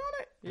koozie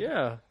on it.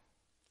 Yeah.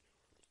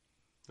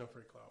 No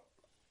free clout.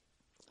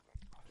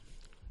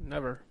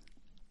 Never.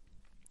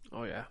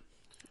 Oh yeah.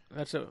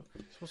 That's it.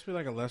 It's supposed to be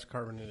like a less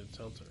carbonated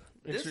seltzer.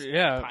 It's, This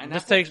yeah.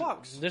 pineapple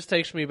fucks. This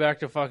takes me back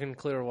to fucking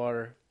clear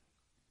water.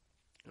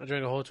 I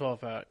drank a whole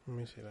 12-pack. Let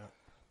me see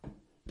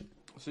that.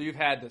 So you've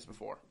had this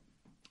before.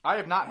 I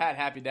have not had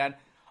Happy Dad.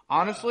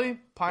 Honestly,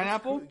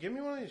 pineapple. Give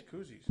me one of these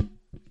koozies.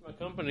 My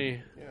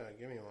company. Yeah,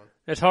 give me one.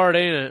 It's hard,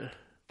 ain't it?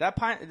 That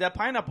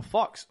pineapple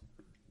fucks.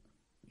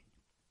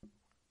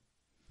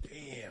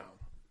 Damn.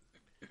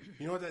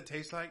 You know what that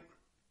tastes like?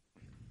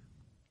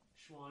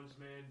 Schwann's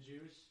man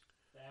juice.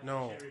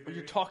 No.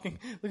 You're talking.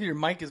 Look at your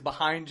mic is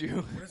behind you.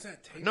 What does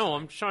that taste No,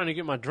 like? I'm trying to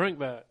get my drink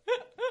back.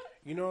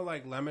 You know,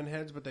 like lemon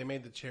heads, but they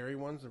made the cherry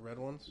ones, the red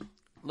ones?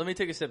 Let me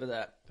take a sip of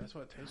that. That's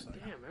what it tastes like.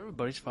 Damn,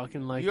 everybody's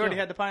fucking like. You already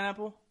had the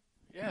pineapple?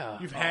 Yeah.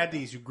 You've had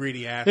these, you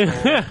greedy asshole.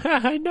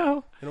 I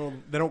know.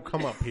 They don't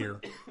come up here.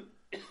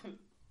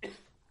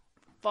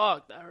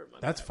 Fuck, that hurt my.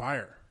 That's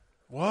fire.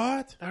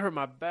 What? That hurt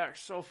my back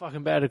so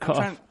fucking bad to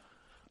cough.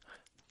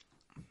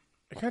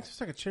 It kind of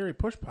tastes like a cherry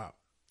push pop.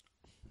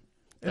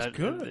 It's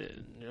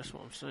good. That's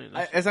what I'm saying.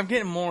 As I'm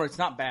getting more, it's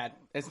not bad.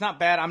 It's not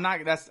bad. I'm not.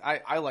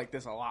 I like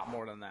this a lot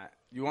more than that.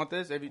 You want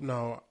this?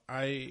 No,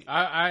 I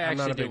I I'm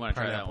not actually a do big want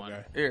to try that pineapple one.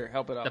 guy. Here,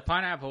 help it up. The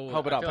pineapple.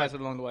 Help it I out. feel Pass like-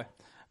 it along the way.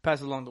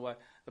 Pass it along the way.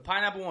 The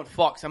pineapple one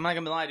fucks. I'm not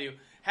gonna lie to you.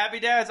 Happy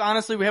Dads.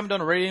 Honestly, we haven't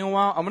done a rating in a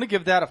while. I'm gonna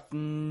give that a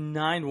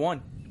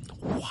 9-1.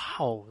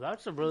 Wow,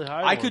 that's a really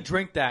high. I one. could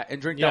drink that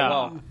and drink Yeah, that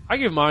well. I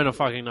give mine a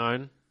fucking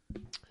 9.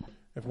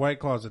 If White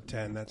Claw's a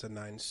 10, that's a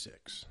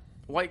 9.6.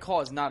 White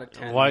Claw is not a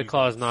 10. White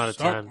Claw's not a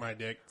Suck 10. my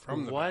dick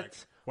from the What? back.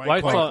 White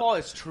White Claw- Claw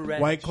is trash.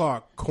 White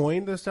Claw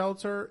coined the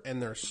seltzer,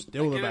 and they're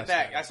still the Give it best.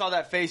 back. at it. I saw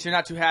that face. You're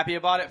not too happy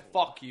about it.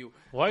 Fuck you.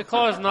 White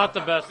Claw is not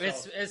the best.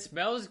 It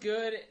smells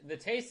good. The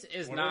taste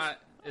is What not.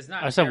 Is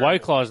not. I said terrible.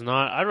 White Claw's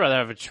not. I'd rather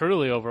have a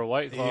Truly over a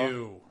White Claw.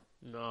 Ew.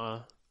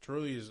 Nah.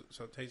 Truly is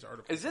so it tastes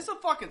artificial. Is this a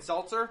fucking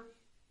seltzer?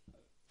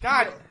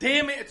 God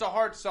damn it! It's a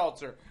hard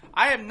seltzer.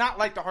 I have not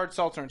liked a hard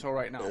seltzer until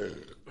right now.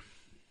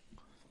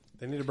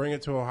 They need to bring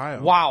it to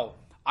Ohio. Wow.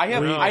 I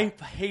Wow.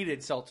 hated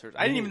seltzers.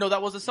 I didn't even know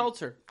that was a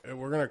seltzer.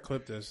 We're gonna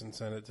clip this and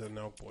send it to the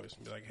Nelk Boys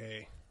and be like,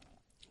 "Hey,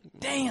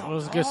 Damn.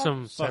 Let's get dog.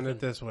 some. send Fucking, it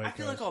this way." I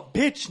feel like guys." a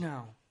bitch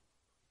now.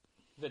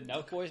 The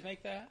Nelk Boys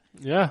make that.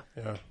 yeah,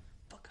 Yeah.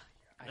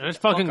 and it's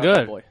fucking Fuck out that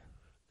good. boy.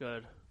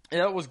 Good. Yeah,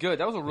 that was good.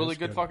 That was a really That's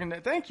good good.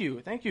 fucking. Thank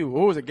you.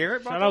 What was it,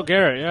 Garrett? Shout out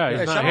Garrett. Yeah, he's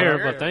Yeah, not shout out here,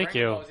 Garrett. but thank Right?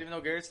 you. Oh, even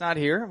though Garrett's not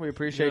here, we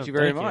appreciate Yeah, you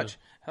very thank you. much.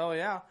 Hell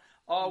yeah.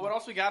 What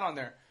else we got on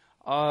there?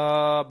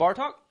 Bar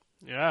talk.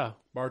 Yeah.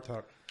 Bar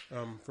talk.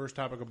 First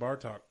topic of bar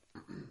talk.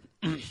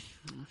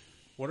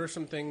 What are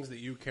some things that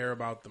you care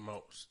about the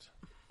most?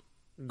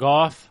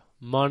 Golf,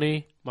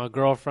 money, my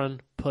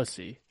girlfriend,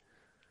 pussy.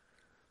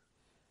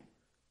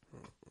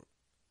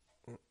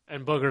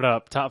 And Boogered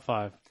Up, top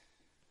 5.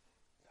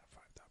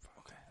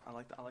 Okay, I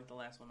like the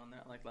last one on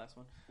there. I like the last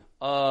one.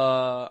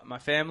 My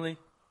family.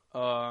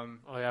 Oh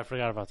yeah, I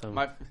forgot about them.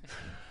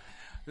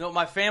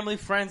 My family,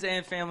 friends,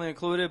 and family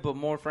included, but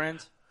more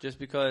friends. Just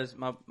because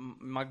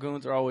my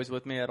goons are always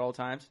with me at all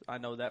times. I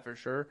know that for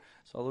sure.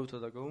 Salute to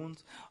the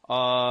goons.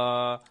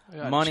 I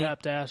got Money. a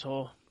chapped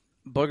asshole.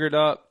 Boogered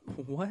up.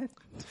 What?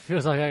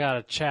 Feels like I got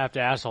a chapped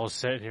asshole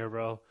sitting here,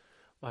 bro.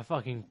 My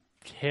fucking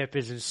hip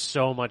is in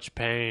so much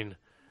pain.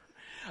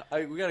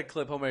 We got to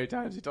clip how many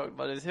times he talked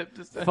about his hip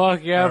this time.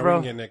 Fuck yeah, We bro.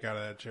 can get Nick out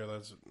of that chair.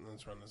 Let's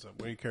run this up.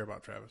 What do you care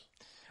about, Travis?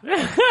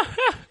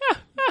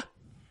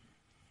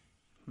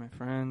 My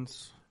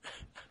friends.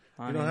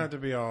 You don't have to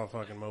be all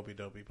fucking mopey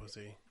dopey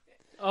pussy.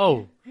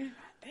 Oh.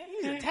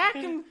 He's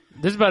attacking.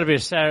 This is about to be a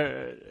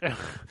Saturday.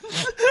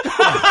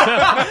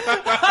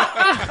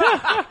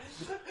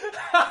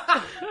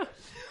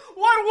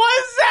 What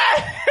was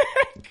that?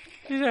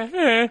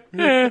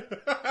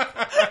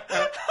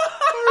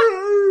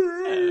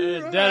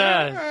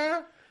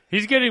 Deadass.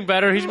 He's getting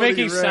better. He's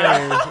making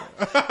sound.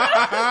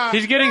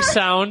 He's getting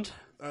sound.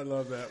 I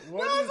love that. That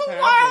was the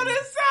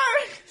wildest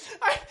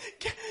sound.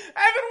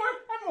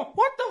 Evan,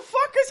 what the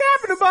fuck is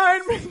happening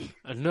behind me?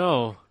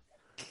 No.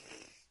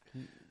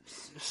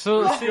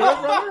 So see,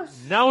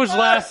 now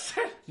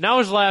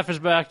his laugh is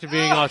back to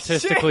being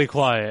autistically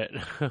quiet.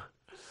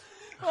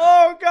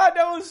 Oh god,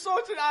 that was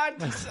such an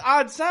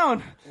odd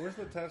sound. Where's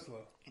the Tesla?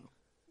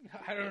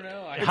 I don't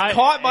know. It's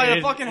caught by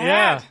a fucking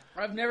hat.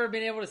 I've never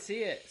been able to see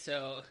it,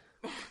 so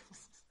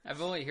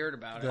I've only heard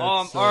about it.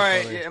 That's so all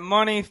right, funny. yeah,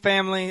 money,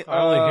 family. I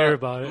only hear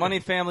about it. Money,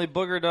 family,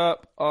 boogered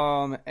up,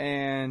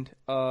 and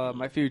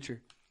my future.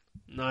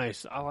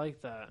 Nice. I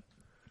like that.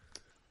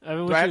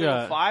 Evan, Do I what have you to go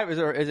got? 5?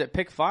 Is it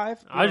pick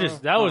 5?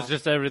 That was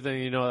just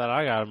everything that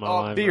I got in my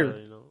life. beer.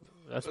 Really,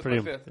 That's my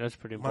pretty. fifth. That's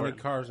pretty Money,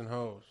 important. cars, and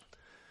hoes.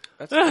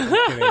 That's I'm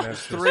kidding.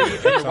 That's 3.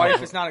 just, Your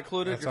wife is not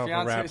included. that's Your off a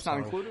fiance rap is not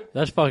song. included.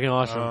 That's fucking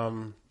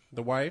awesome.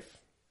 The wife,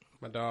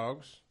 my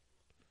dogs.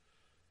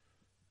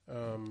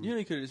 You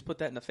could have just put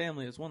that in the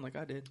family as one, like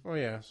I did. Oh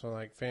yeah, so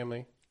like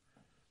family.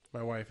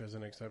 My wife is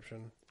an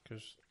exception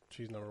because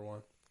she's number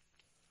one.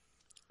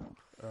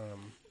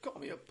 Call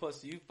me a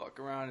pussy. You fuck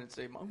around and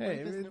say, "Mom,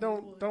 Hey,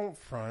 don't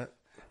front.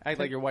 act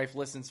like your wife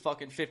listens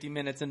fucking 50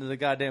 minutes into the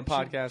goddamn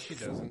podcast." She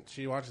doesn't.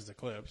 She watches the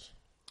clips.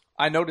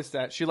 I noticed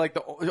that. She liked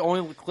the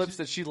only clips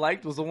that she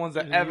liked was the ones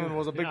that Evan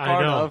was a big I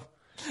part know. of.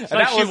 It's And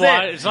like that she was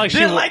wa- it. it's like she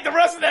Didn't wa- like the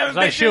rest of them.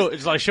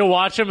 It's like she'll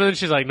watch him and then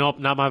she's like, nope,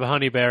 not my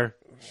honey bear.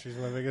 She's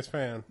my biggest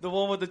fan. The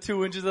one with the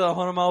 2 inches of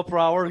 100 mile per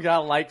hour got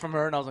a like from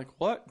her, and I was like,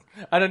 "What?"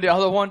 And then the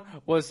other one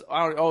was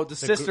the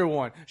sister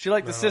one. She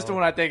liked the sister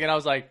one, I think, and I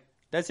was like,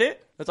 "That's it?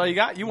 That's all you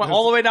got? You went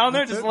all the way down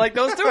there just to like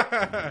those two?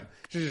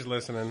 She's just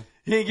listening.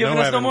 You ain't giving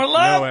us Evan. no more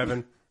love." No,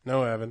 Evan.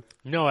 No, Evan.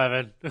 No,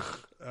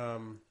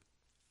 Evan.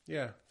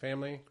 Yeah,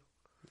 family,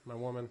 my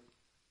woman,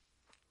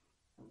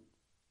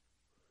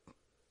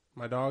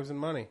 my dogs, and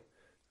money.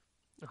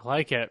 I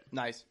like it.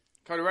 Nice,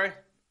 Cody Ray.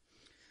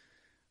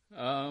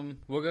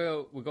 We'll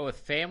go with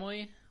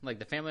family, like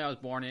the family I was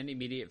born in,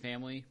 immediate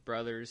family,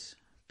 brothers,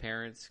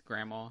 parents,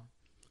 grandma.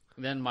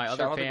 Then my Shout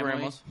other out to family,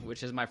 grandmas.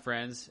 which is my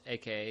friends,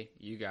 aka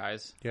you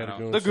guys. Yeah, I don't-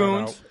 goons, The shout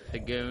goons. out. the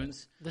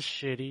goons. The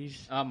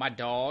shitties. My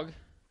dog.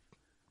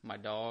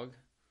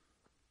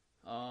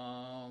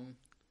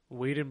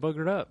 Weed and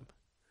boogered up.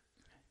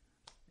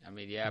 I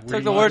mean, yeah. Took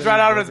pretty the much. words right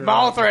out of his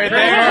mouth right Pretty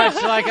there.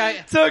 much, like I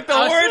Took the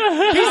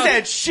words. He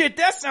said, "Shit,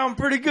 that sounds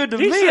pretty good to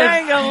me." I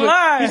ain't gonna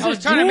lie. I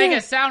was trying to make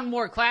it sound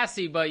more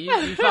classy, but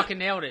you fucking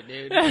nailed it,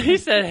 dude. He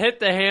said, hit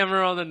the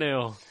hammer on the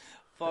nail.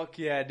 Fuck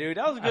yeah, dude.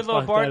 That was a good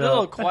fucked that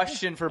little up.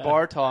 question for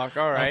bar talk.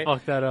 All right. I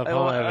fucked that up. Uh,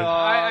 Huh, Evan?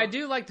 I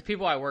do like the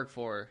people I work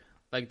for,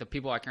 like the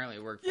people I currently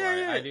work for. Yeah,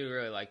 yeah. I do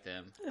really like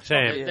them.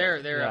 Same. They're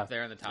Yeah. up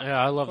there in the top.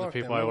 Yeah, I love Fuck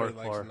the people them. I work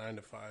Nobody likes for. 9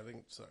 to 5. They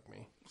can suck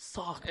me.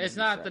 Suck. It's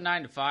not the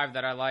 9 to 5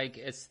 that I like.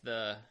 It's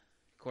the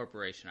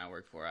corporation I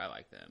work for. I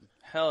like them.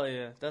 Hell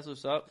yeah, that's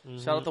what's up. Mm-hmm.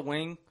 Shout out to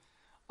Wing.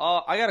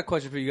 I got a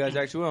question for you guys.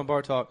 Actually, we're on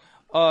bar talk.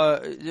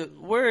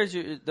 Where is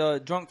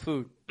the drunk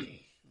food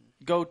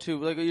go to?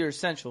 Like your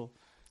essential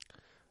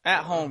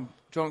at home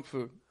drunk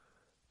food.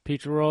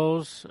 Pizza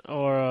rolls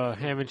or a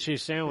ham and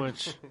cheese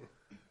sandwich.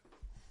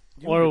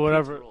 Or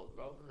whatever.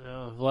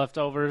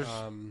 Leftovers.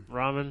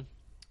 Ramen.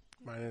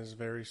 Mine is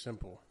very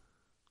simple.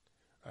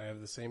 I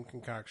have the same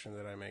concoction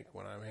that I make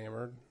when I'm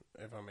hammered,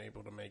 if I'm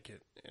able to make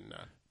it and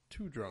not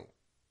too drunk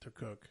to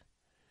cook.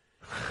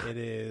 It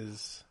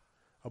is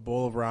a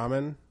bowl of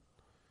ramen,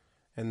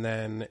 and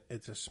then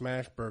it's a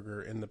smash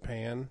burger in the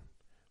pan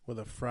with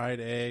a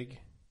fried egg,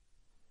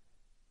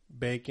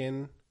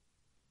 bacon,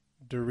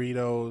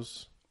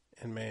 Doritos,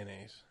 and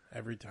mayonnaise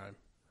every time.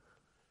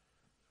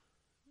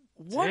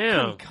 What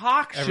Damn.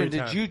 concoction Every did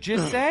time. you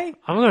just say?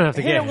 I'm going to have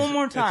to Hit get it one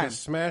more time. It's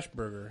a smash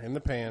burger in the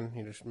pan.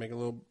 You just make a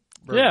little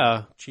burger,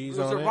 Yeah. cheese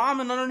Was on there it.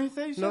 ramen underneath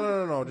there? You said?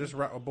 No. Just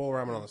a bowl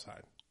of ramen on the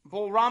side.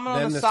 Bowl ramen on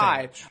Then the the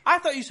side. sandwich. I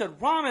thought you said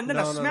ramen, then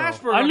No, a no, smash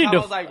no. burger. I need I to-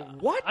 was like,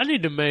 what? I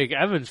need to make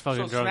Evan's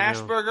fucking So drunk smash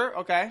now. burger,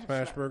 okay.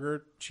 Smash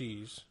burger,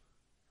 cheese.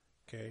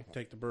 Okay,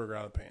 take the burger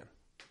out of the pan.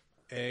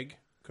 Egg,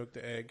 cook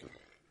the egg.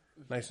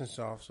 Nice and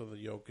soft so the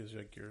yolk is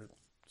like your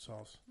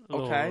sauce.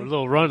 Okay. A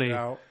little runny.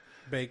 Out.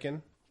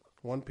 Bacon,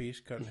 1 piece,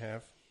 cut in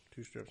half.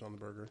 2 strips on the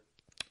burger.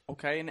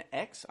 Okay, an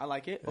X. I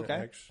like it. And Okay.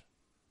 an X.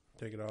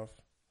 Take it off.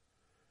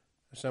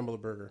 Assemble the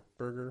burger.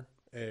 Burger,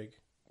 egg,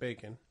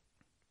 bacon,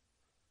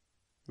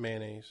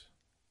 mayonnaise.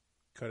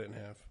 Cut it in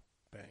half.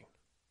 Bang.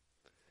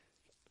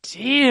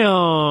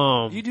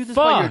 Damn. You do this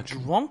while you're Fuck.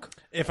 drunk?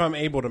 If I'm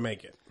able to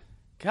make it.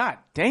 God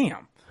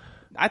damn.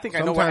 I think I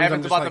know what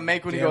Evan's about to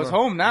make when he goes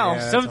home now.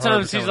 Yeah,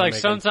 Sometimes he's like,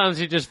 sometimes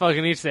he just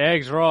fucking eats the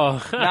eggs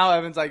raw. Now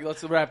Evan's like,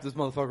 let's wrap this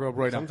motherfucker up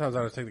right now. Sometimes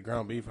I just take the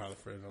ground beef out of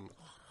the fridge.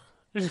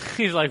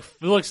 He's like,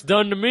 looks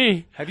done to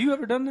me. Have you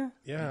ever done that?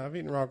 Yeah, I've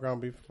eaten raw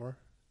ground beef before.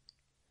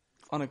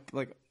 On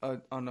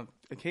an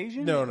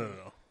occasion? No.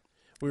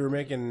 We were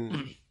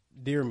making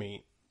deer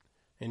meat,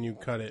 and you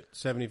cut it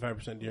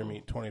 75% deer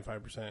meat,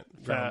 25%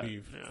 ground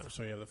beef,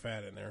 so you have the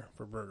fat in there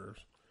for burgers.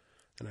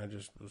 And I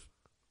just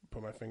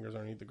put my fingers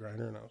underneath the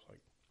grinder, and I was like,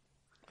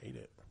 ate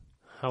it.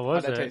 How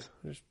was How'd it? that taste?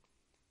 It just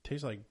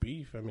tastes like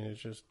beef. I mean,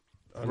 it's just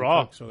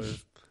raw, so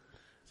it's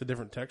a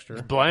different texture.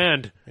 It's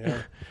bland.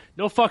 Yeah,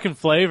 no fucking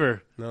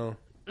flavor. no.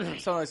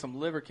 Sounds like some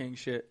Liver King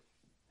shit.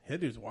 That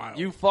dude's wild.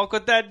 You fuck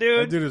with that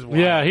dude? That dude is wild.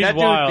 Yeah, he's that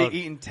wild. dude be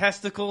eating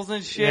testicles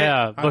and shit.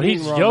 Yeah, but I've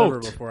he's eaten raw liver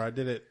yoked. before. I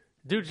did it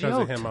Dude's because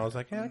yoked. of him. I was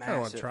like, yeah, I kind of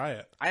want to Massive. try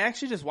it. I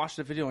actually just watched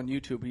a video on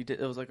YouTube. It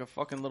was like a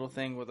fucking little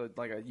thing with a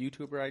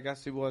YouTuber, I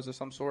guess he was, of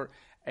some sort,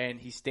 and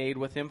he stayed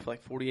with him for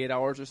like 48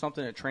 hours or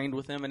something and trained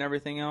with him and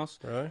everything else.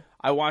 Really?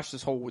 I watched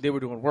this whole. They were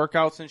doing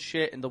workouts and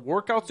shit, and the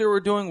workouts they were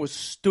doing was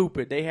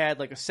stupid. They had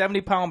like a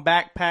 70-pound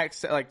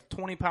backpack, like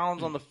 20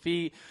 pounds on the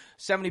feet,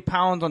 70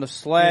 pounds on the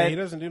sled. Yeah, he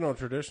doesn't do no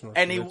traditional.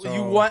 And shit.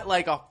 you went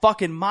like a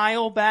fucking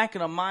mile back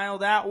and a mile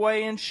that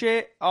way and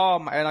shit.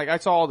 And like I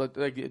saw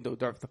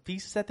the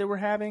feasts that they were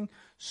having.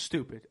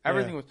 Stupid.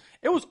 Everything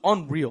it was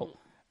unreal.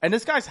 And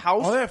this guy's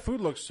house. All that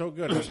food looks so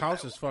good. His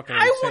house is fucking. I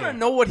insane. want to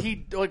know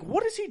what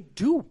what does he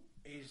do?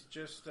 He's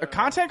just A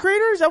content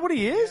creator? Is that what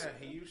he is?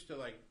 Yeah, he used to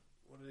like.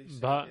 What did he say?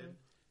 But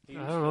He I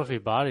used don't know if he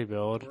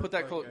bodybuild. Put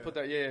that put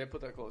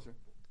that closer.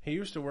 He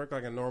used to work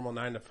like a normal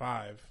 9 to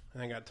 5,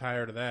 and I got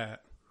tired of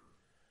that.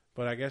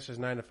 But I guess his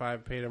 9 to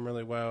 5 paid him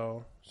really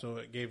well, so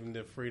it gave him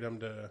the freedom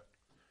to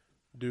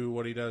do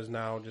what he does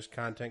now, just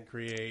content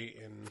create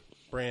and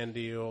brand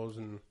deals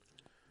and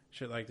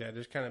shit like that.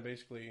 Just kind of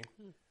basically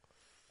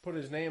put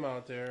his name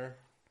out there.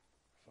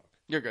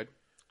 You're good.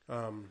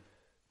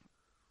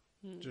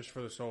 Just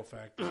for the sole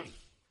fact that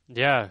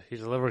Yeah,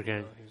 he's a Liver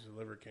King. he's a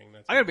Liver King.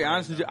 That's I gotta be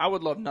honest with you. I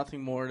would love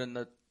nothing more than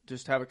to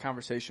just have a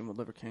conversation with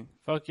Liver King.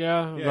 Fuck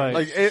yeah. Yeah,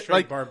 Like, he's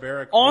straight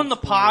barbaric. On old the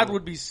school. pod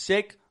would be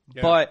sick,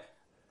 Yeah. but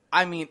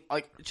I mean,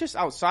 like, just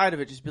outside of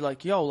it, just be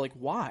like, yo, like,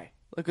 why?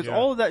 Like, because Yeah.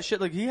 all of that shit,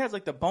 like, he has,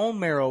 like, the bone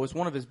marrow is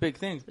one of his big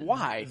things.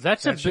 Why?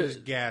 that's That a shit is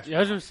bit. gas. I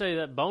was gonna say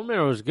that bone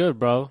marrow is good,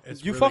 bro.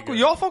 It's You really fuck good. with,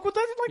 y'all fuck with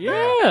that like Yeah.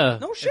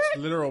 that? No shit.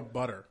 It's literal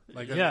butter.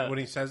 Like Yeah. when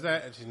he says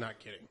that, he's not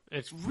kidding.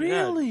 It's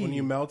Really? When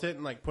you melt it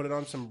and like put it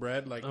on some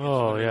bread, like it's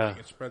Oh, literally, yeah. like,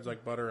 it spreads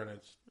like butter and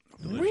it's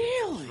Really?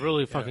 Yeah,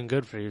 really fucking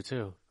good for you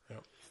too.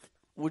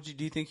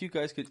 Do you think you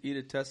guys could eat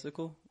a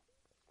testicle?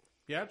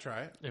 yeah.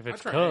 Try it If I'd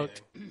it's try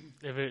cooked. anything.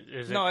 If it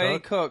is No, it it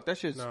ain't cooked? cooked. That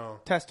shit's No.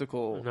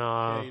 testicle.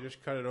 No. Yeah, you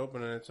just cut it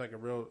open and it's like a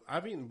real.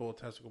 I've eaten bull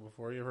testicle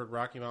before. You ever heard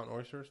Rocky Mountain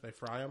oysters? They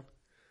fry them.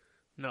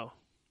 No.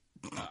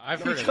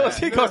 I've heard of He goes- that.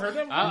 he You goes- never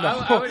heard them?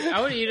 I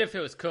would eat it if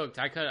it was cooked.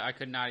 I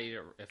could not eat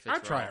it if it's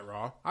I'd try raw. it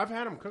raw. I've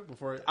had them cooked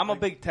before. I'm a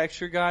big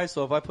texture guy,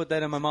 so if I put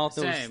that in my mouth,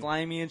 it was Same.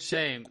 slimy and shit.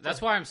 Same.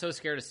 That's why I'm so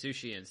scared of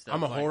sushi and stuff.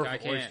 I'm a Like, whore I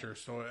for can't-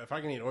 oysters, so if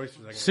I can eat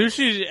oysters, I can.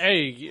 Sushi,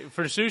 hey,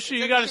 for sushi,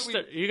 you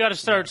gotta you gotta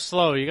start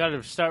slow. You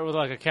gotta start with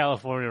like a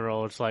California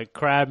roll. It's like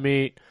crab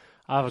meat,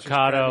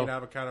 avocado.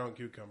 Avocado and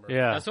cucumber.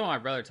 Yeah, That's what my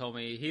brother told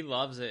me. He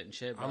loves it and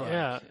shit. But I'm a-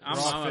 Yeah.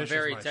 raw I'm a fish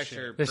very is my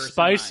texture shit. the person.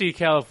 spicy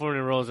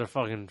California rolls are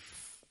fucking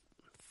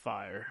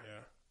fire. Yeah.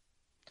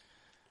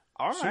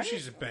 All right.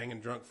 Sushi's a banging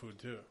drunk food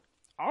too.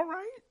 All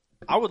right.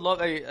 I would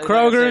love a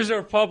Kroger's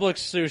or Publix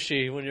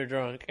sushi when you're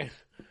drunk.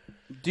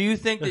 Do you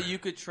think that you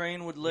could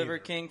train with Liver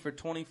King for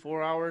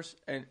 24 hours?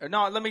 And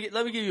no, let me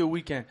give you a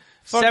weekend.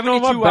 Fuck no,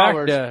 72 my back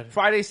hours. dead.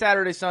 Friday,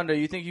 Saturday, Sunday.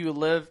 You think you could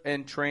live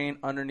and train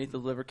underneath the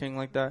Liver King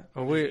like that?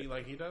 Eat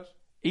like he does.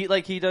 Eat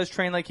like he does,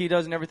 train like he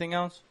does, and everything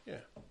else? Yeah.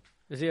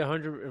 Is he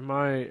 100? Am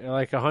I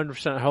like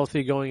 100%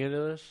 healthy going into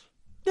this?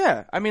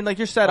 Yeah. I mean, like,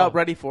 you're set up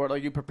ready for it.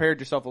 Like, you prepared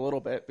yourself a little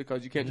bit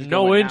because you can't just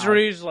No go in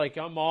injuries. Like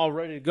I'm all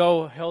ready to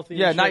go, healthy.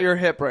 now. Yeah, and not shit. your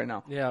hip right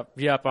now. Yeah,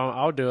 yep.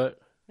 I'll do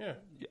it. Yeah.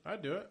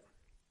 I'd do it.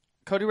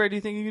 Cody Ray, do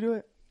you think you can do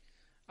it?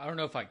 I don't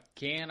know if I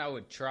can. I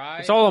would try.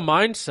 It's all a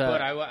mindset.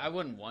 but I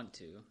wouldn't want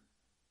to.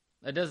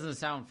 That doesn't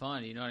sound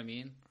fun. You know what I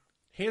mean?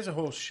 He has a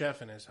whole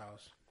chef in his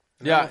house.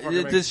 And Yeah, that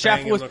motherfucker the makes chef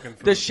banging was looking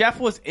food. the chef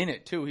was in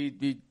it too.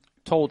 He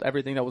told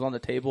everything that was on the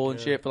table and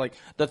shit. For like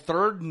the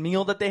third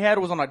meal that they had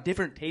was on a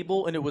different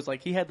table, and it was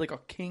like he had like a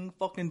king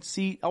fucking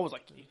seat. I was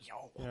like,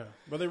 yo, Yeah,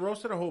 but they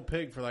roasted a whole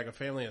pig for like a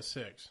family of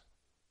 6.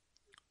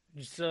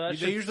 So that They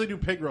shit- usually do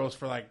pig roast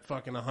for like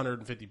fucking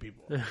 150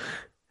 people.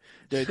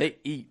 dude, they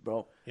eat,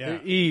 bro. Yeah,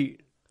 they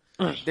eat.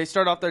 They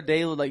start off their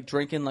day with like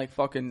drinking like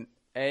fucking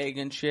egg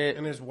and shit.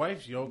 and his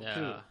wife's yoked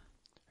Yeah.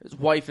 His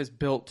wife is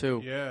built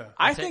too. too. Yeah,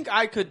 I think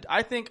I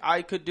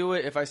could do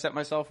it if I set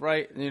myself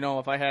right. You know,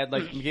 if I had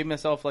like gave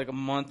myself like a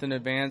month in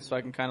advance so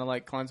I can kind of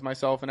like cleanse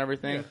myself and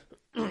everything.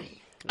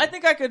 I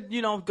think I could,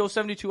 go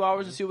 72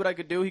 hours and see what I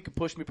could do. He could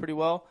push me pretty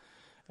well,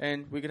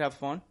 and we could have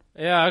fun.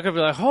 Yeah, I could be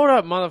like, hold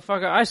up,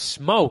 motherfucker. I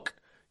smoke.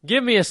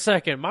 Give me a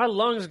second. My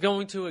lungs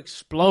going to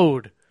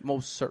explode.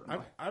 Most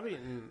certainly. I've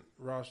eaten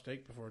raw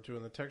steak before too,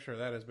 and the texture of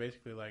that is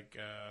basically like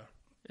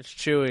It's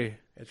chewy.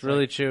 It's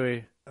really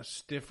chewy. A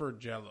stiffer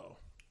Jello.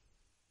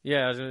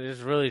 Yeah,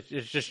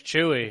 it's just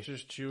chewy. It's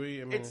just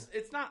chewy. I mean,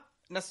 it's not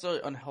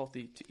necessarily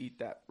unhealthy to eat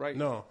that, right?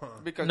 No.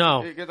 Because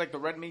like the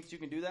red meats, you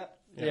can do that.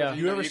 Yeah.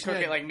 You ever cook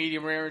it like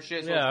medium rare and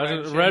shit? So Yeah,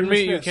 it's red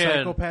meat you that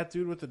can. Psychopath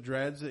dude with the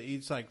dreads that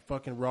eats like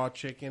fucking raw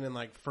chicken and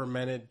like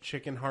fermented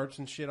chicken hearts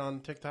and shit on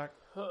TikTok.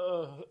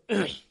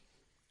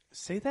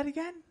 Say that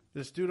again.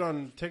 This dude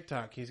on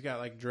TikTok, he's got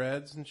like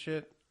dreads and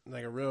shit,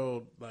 like a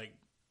real like.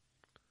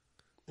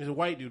 He's a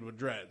white dude with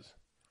dreads,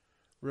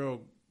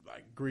 real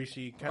like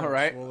greasy kind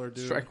of swoller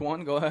dude. Strike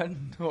one. Go ahead.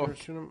 Or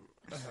shoot him.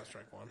 That's not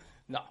strike one.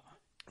 No,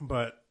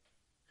 but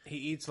he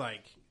eats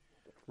like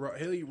raw,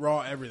 he'll eat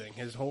raw everything.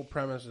 His whole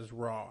premise is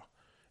raw,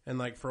 and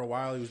like for a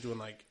while he was doing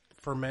like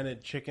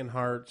fermented chicken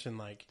hearts and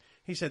like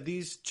he said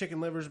these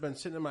chicken livers have been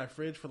sitting in my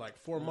fridge for like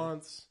 4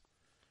 months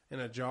in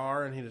a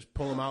jar, and he just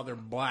pull them out. They're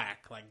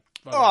black, like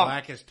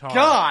black as tar.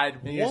 God,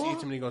 and he just eats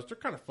them and he goes, they're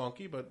kind of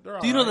funky, but they're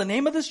all Do you know the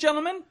name of this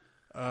gentleman?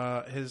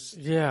 His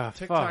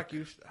TikTok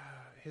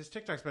his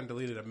TikTok's been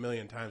deleted a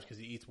million times because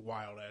he eats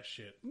wild ass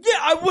shit. Yeah,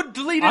 I would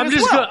delete it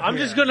I'm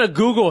just gonna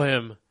Google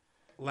him.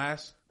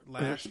 Last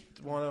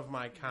one of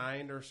my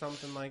kind or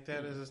something like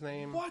that is his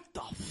name. What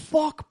the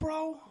fuck,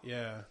 bro?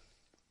 Yeah,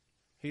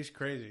 he's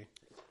crazy.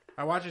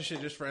 I watch this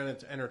shit just for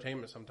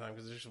entertainment sometimes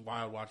because it's just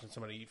wild watching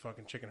somebody eat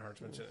fucking chicken hearts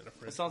been sitting in a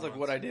fridge. It sounds like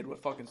what I did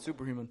with fucking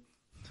Superhuman.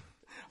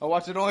 I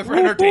watch it only for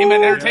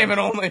entertainment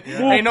only.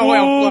 Yeah. Ain't no way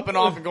I'm flipping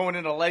off and going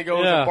into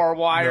Legos and barbed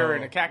wire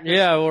and a cactus.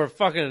 Yeah, or a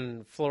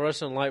fucking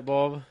fluorescent light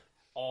bulb.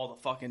 All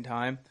the fucking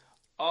time.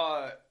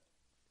 Do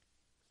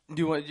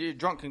you want your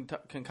drunk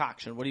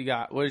concoction? What do you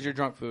got? What is your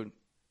drunk food?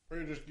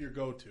 Or just your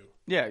go-to.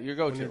 Yeah, your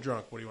go-to. When you're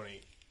drunk, what do you want to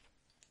eat?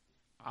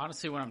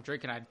 Honestly, when I'm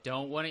drinking, I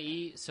don't want to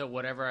eat. So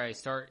whatever I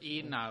start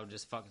eating, I'll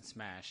just fucking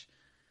smash.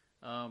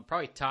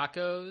 Probably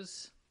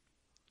tacos.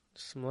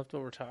 Some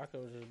leftover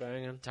tacos is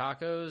banging.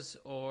 Tacos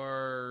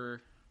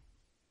or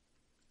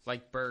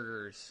like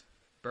burgers.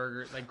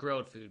 Like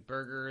grilled food.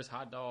 Burgers,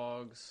 hot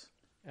dogs.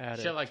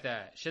 Shit like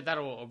that. Shit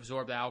that'll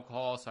absorb the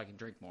alcohol so I can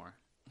drink more.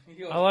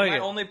 I like My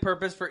it. only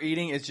purpose for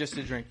eating is just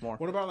to drink more.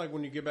 What about like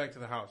when you get back to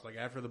the house? Like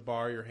after the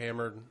bar, you're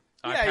hammered.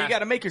 Yeah, you got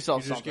to make You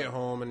yourself just something. get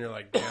home and you're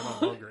like, damn, I'm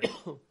hungry.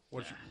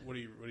 What do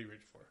you reach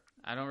for?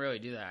 I don't really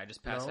do that. I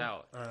just pass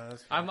out.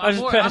 That's fine. I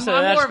just pass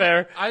out. That's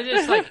fair. I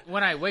just like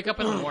when I wake up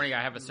in the morning,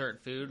 I have a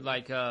certain food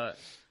like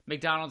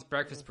McDonald's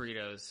breakfast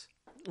burritos.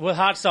 With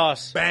hot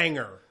sauce.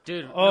 Banger.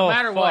 Dude, Oh, no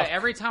matter what, fuck.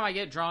 every time I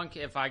get drunk,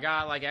 if I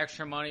got like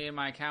extra money in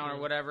my account or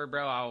whatever,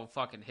 bro, I'll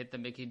fucking hit the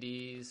Mickey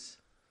D's,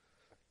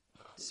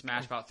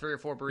 smash about 3 or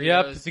 4 burritos.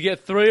 Yep, to get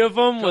 3 of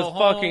them with home.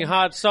 fucking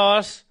hot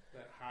sauce.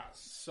 That hot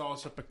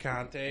salsa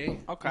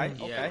picante. Okay,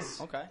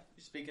 Yes. okay.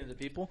 You're speaking to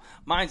people.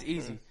 Mine's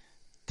easy.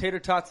 Tater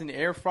tots in the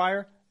air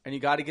fryer, and you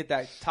got to get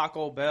that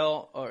Taco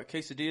Bell or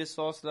quesadilla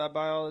sauce that I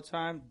buy all the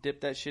time. Dip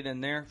that shit in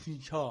there.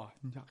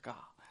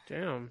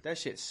 Damn. That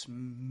shit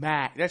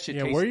smack. That shit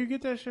Yeah, tastes. where you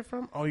get that shit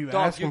from? Oh, you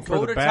Dog, ask you them for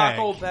go the to bag.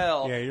 Taco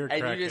Bell, Yeah, you're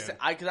and crackhead. you just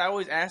because I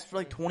always ask for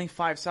like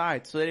 25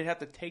 sides, so they'd have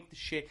to take the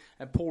shit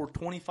and pour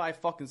 25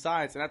 fucking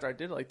sides. And after I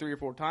did it like 3 or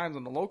 4 times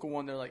on the local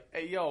one, they're like,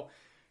 "Hey, yo,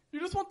 you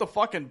just want the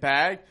fucking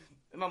bag?"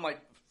 And I'm like,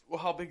 "Well,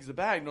 how big is the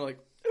bag?" And they're like,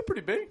 "It's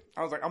pretty big."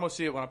 I was like, "I'm gonna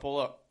see it when I pull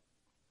up."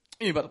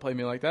 You ain't about to play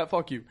me like that.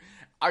 Fuck you.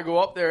 I go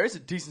up there. It's a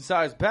decent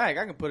sized bag.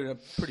 I can put it in a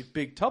pretty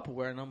big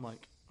Tupperware, and I'm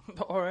like,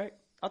 "All right,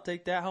 I'll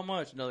take that. How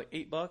much?" And they're like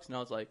 $8, and I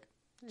was like,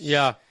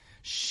 Yeah.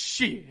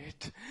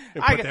 shit.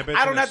 You I put that bitch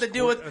don't in a have to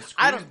deal with a I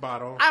squeeze don't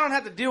bottle. I don't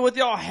have to deal with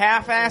y'all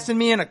half-assing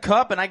me in a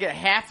cup and I get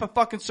half a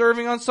fucking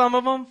serving on some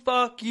of them.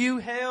 Fuck you,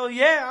 hell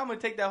yeah! I'm gonna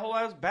take that whole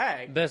ass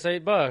bag. That's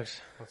 $8.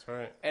 That's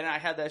right. And I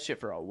had that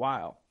shit for a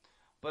while,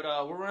 but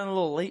we're running a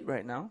little late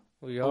right now.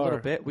 We A are. little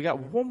bit. We got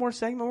one more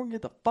segment. We're gonna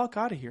get the fuck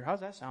out of here.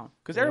 How's that sound?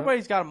 Because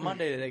everybody's got a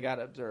Monday that they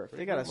gotta observe.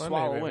 They gotta Monday,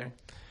 swallow baby. in.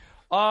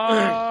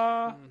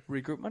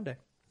 Regroup Monday.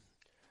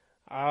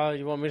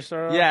 You want me to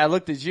start off? Yeah, I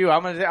looked at you.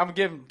 I'm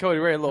giving Cody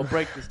Ray a little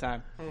break this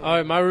time. All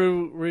right, my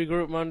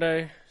regroup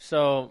Monday.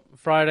 So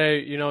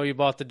Friday, you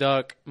bought the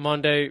duck.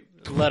 Monday,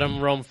 let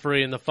him roam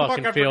free in the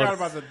fucking I field. forgot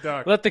about the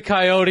duck. Let the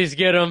coyotes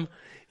get him.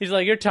 He's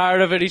like, you're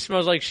tired of it. He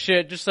smells like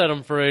shit. Just set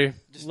him free.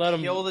 Just let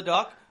him kill the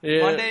duck.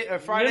 Yeah. Monday or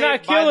Friday. You're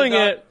not buy the killing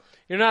duck. it.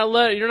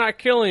 You're not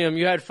killing him.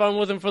 You had fun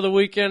with him for the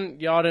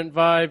weekend. Y'all didn't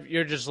vibe.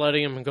 You're just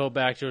letting him go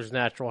back to his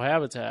natural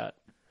habitat.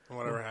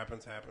 Whatever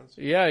happens, happens.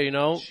 Yeah,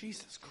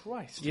 Jesus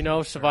Christ.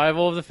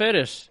 survival of the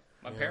fittest.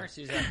 My parents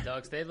used to have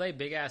ducks. They lay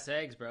big ass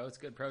eggs, bro. It's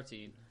good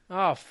protein.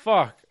 Oh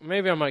fuck.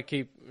 Maybe I might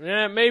keep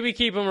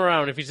him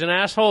around. If he's an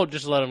asshole,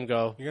 just let him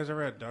go. You guys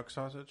ever had duck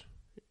sausage?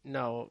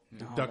 No.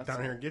 Duck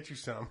down here and get you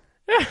some.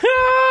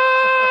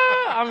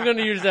 I'm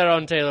gonna use that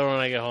on Taylor when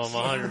I get home.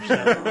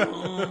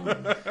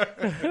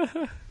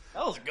 100%.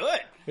 That was good.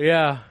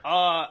 Yeah.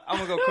 I'm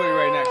gonna go Cody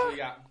right next. What you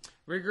got?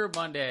 Regroup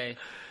Monday.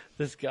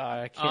 This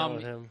guy, I can't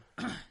with him.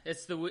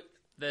 It's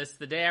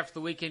the day after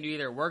the weekend. You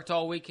either worked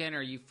all weekend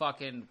or you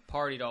fucking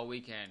partied all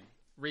weekend.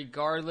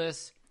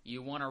 Regardless,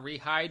 you want to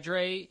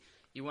rehydrate.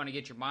 You want to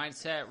get your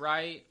mindset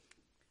right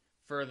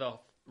for the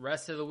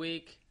rest of the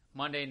week.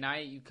 Monday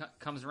night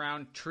comes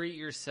around, treat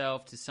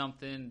yourself to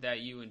something that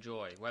you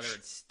enjoy, whether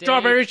it's steak,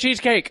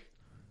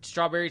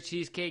 Strawberry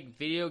cheesecake,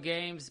 video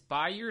games.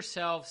 Buy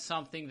yourself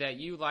something that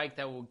you like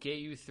that will get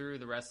you through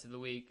the rest of the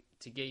week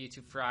to get you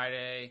to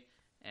Friday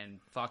and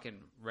fucking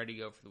ready to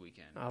go for the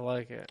weekend. I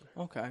like it.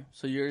 Okay.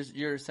 So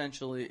you're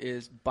essentially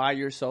is buy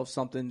yourself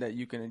something that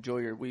you can enjoy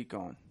your week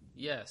on.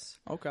 Yes.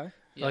 Okay.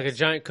 Yes. Like a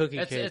giant cookie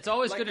cake. It's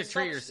always good to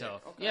treat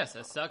yourself. Okay. Yes,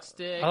 a suck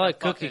stick. I like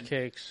cookie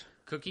cakes.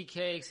 Cookie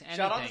cakes, anything.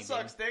 Shout out to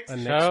suck sticks.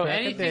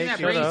 Anything that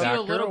brings you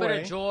a little bit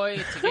of joy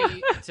to get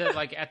you to,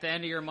 like, at the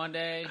end of your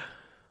Monday,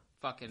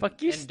 fuck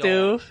you,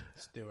 Stu.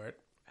 Stuart.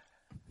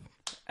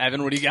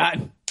 Evan, what do you got?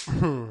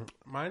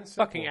 Mine's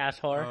simple. Fucking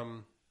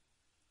asshole.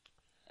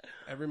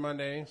 Every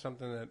Monday,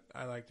 something that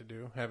I like to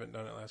do. Haven't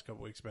done it last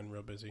couple weeks. Been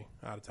real busy.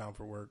 Out of town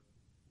for work.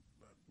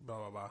 Blah,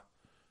 blah, blah.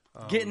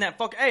 Getting that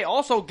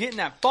getting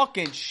that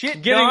fucking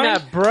shit getting done.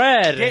 That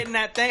bread. Getting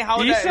that thing. How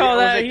was you that? Saw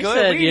was that. it He good?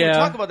 Said, we didn't even yeah.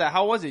 talk about that.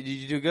 How was it? Did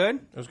you do good?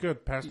 It was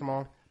good. Passed them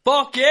all.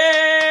 Fuck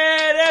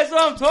yeah! That's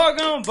what I'm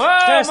talking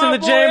about. Testing the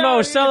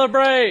JMO.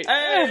 Celebrate.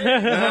 Hey.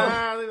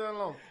 Nah, leave that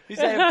alone. He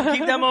said,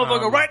 keep that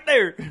motherfucker right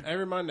there.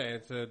 Every Monday,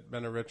 it's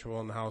been a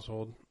ritual in the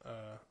household.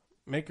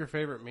 Make your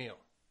favorite meal.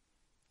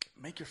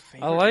 Make your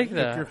favorite. I like meal.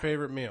 that. Make your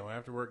favorite meal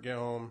after work. Get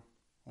home.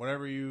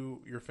 Whatever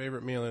your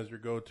favorite meal is, your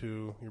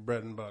go-to, your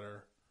bread and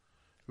butter.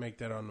 Make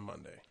that on the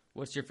Monday.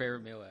 What's your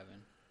favorite meal,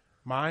 Evan?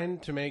 Mine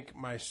to make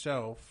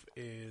myself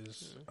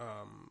is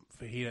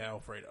fajita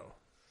Alfredo.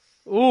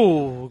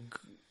 Ooh,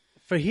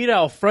 fajita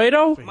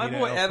Alfredo? My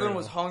boy Evan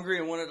was hungry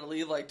and wanted to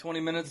leave like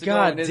 20 minutes ago.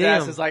 God and his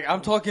damn. ass is like,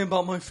 I'm talking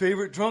about my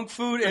favorite drunk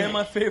food and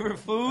my favorite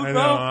food, I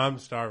bro. know, I'm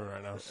starving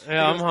right now.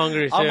 Yeah, I'm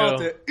hungry too. I'm about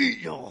to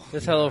eat y'all.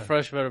 This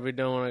HelloFresh better be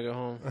done when I go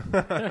home.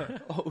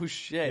 Oh,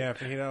 shit. Yeah,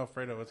 fajita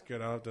Alfredo, it's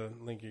good. I'll have to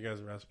link you guys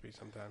a recipe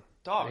sometime.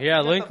 Dog, Yeah,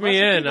 link me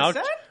in.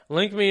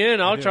 Link me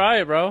in. I'll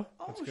try it, bro.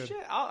 Oh, shit.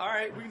 All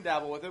right, we can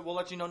dabble with it. We'll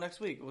let you know next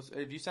week.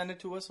 If you send it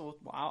to us,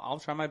 I'll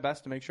try my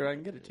best to make sure I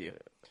can get it to you.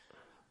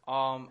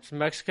 It's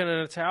Mexican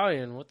and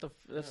Italian. What the?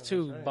 That's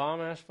two right.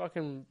 Bomb ass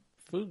fucking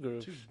food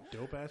groups. Two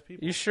dope ass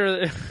people. You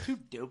sure? Two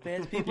dope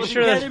ass people. You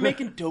sure together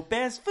making dope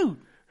ass food.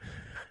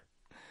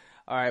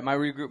 All right, my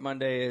regroup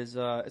Monday is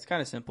it's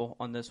kind of simple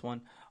on this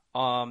one.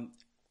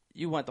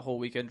 You went the whole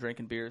weekend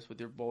drinking beers with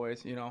your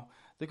boys. You know,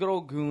 the good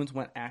old goons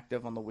went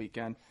active on the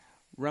weekend,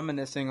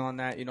 reminiscing on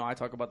that. You know, I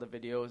talk about the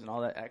videos and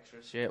all that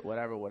extra shit,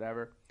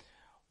 whatever.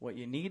 What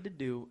you need to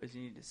do is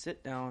you need to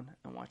sit down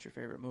and watch your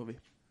favorite movie.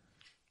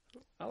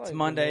 It's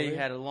Monday. You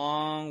had a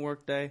long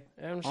work day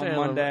on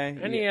Monday.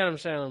 Any Adam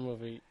Sandler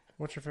movie.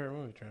 What's your favorite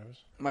movie, Travis?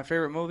 My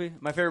favorite movie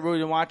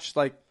to watch,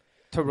 like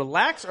to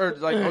relax, or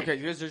like okay,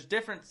 because there's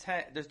different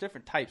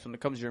types when it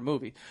comes to your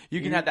movie.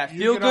 You can have that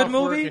feel good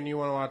movie, work and you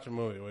want to watch a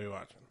movie. What are you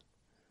watching?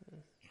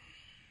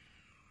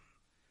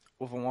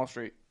 Wolf on Wall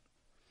Street.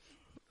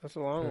 That's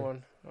a long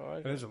one.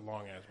 It is a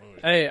long ass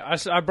movie. Hey,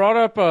 I brought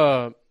up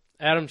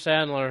Adam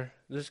Sandler.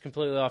 This is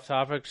completely off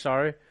topic.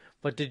 Sorry.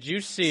 But did you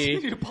see?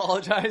 He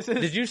apologizes.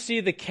 Did you see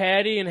the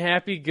caddy and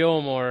Happy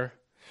Gilmore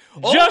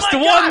Oh just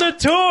won the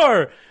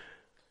tour?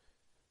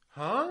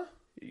 Huh?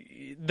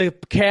 The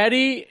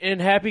caddy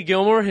and Happy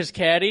Gilmore, his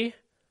caddy,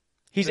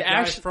 he's the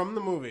actually guy from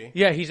the movie.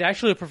 Yeah, he's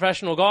actually a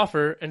professional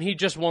golfer, and he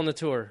just won the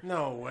tour.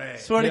 No way.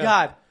 Swear to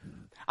God.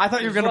 I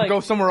thought you were going to go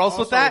somewhere else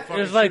with that. It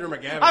was like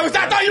I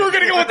thought you were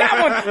going to go with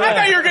that one. I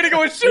thought you were going to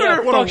go with Shooter. Yeah,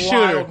 what Fuck a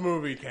Shooter. wild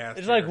movie cast.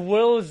 It's like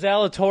Will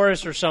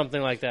Zalatoris or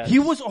something like that. He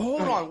was.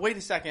 Hold on, wait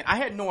a second. I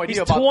had no idea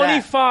He's about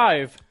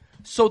 25.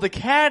 that. So the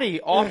caddy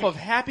off of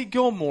Happy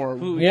Gilmore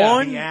yeah.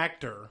 won the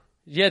actor.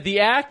 Yeah, the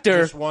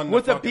actor Just won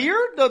with a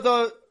beard.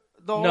 The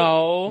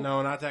no,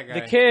 not that guy.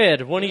 the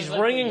kid when he's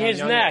wringing his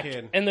young neck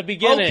kid. in the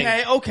beginning.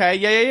 Okay,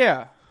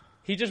 yeah.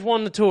 He just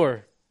won the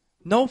tour.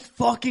 No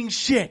fucking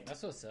shit.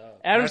 That's what's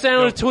up. Adam That's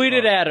Sandler dope tweeted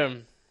as fuck. at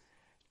him.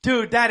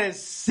 Dude, that is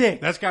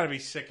sick. That's got to be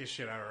sick as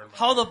shit I heard.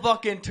 How the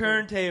fucking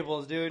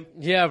turntables, dude.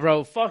 Yeah,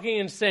 bro, fucking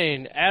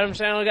insane. Adam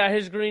Sandler got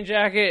his green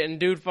jacket, and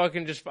dude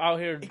fucking just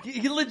out here.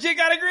 He legit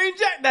got a green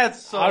jacket.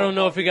 That's so. I don't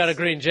know if he got a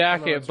green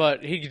jacket,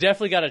 but he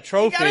definitely got a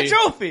trophy. He got a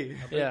trophy.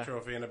 A big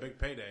trophy and a big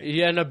payday.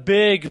 Yeah, and a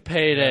big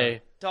payday. Yeah.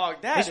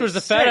 Dog, This was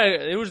the sick.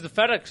 FedEx. It was the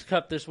FedEx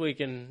Cup this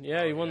week, and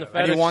he won the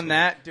FedEx. And he won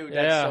that, dude.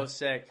 That's Yeah. so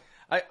sick.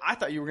 I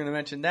thought you were going to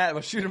mention that.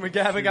 When Shooter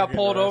McGavin got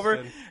pulled arrested.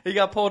 over, he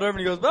got pulled over and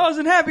he goes, "But I was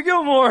in Happy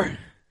Gilmore."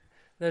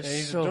 That's And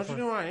he said, so don't funny.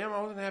 you know who I am?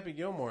 I wasn't Happy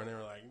Gilmore. And they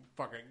were like,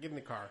 fuck it, get in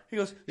the car. He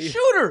goes,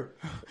 "Shooter,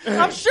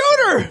 I'm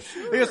Shooter."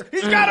 He goes,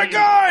 "He's got a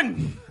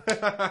gun."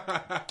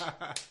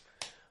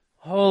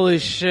 Holy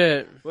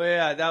shit! Well,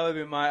 yeah, that would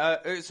be my.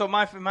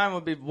 Mine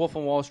would be Wolf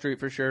on Wall Street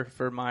for sure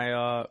for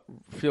my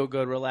feel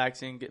good,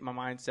 relaxing, get my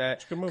mindset.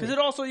 Because it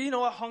also, it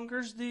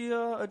hungers the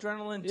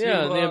adrenaline.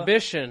 Yeah, to, the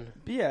ambition.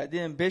 Yeah, the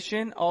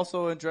ambition.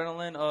 Also,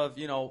 adrenaline of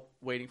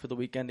waiting for the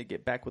weekend to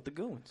get back with the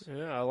goons.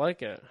 Yeah, I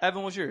like it.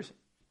 Evan, what's yours?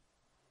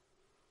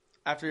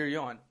 After your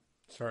yawn.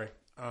 Sorry.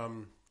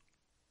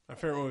 My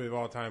favorite movie of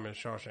all time is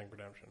Shawshank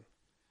Redemption.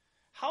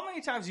 How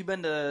many times have you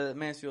been to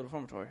Mansfield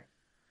Reformatory?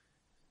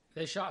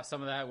 They shot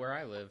some of that where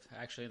I live,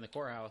 actually, in the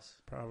courthouse.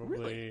 Probably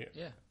Really?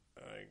 Yeah.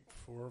 like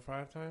 4 or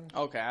 5 times.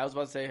 Okay, I was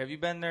about to say, have you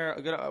been there?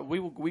 We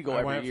go I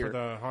every went year. for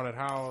the haunted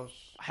house.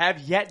 Have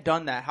yet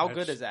done that. How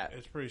good is that?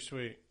 It's pretty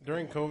sweet.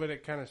 During COVID,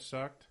 it kind of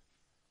sucked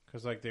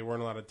because like they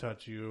weren't allowed to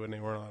touch you and they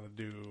weren't allowed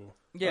to do.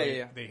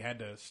 Yeah. They had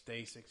to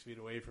stay 6 feet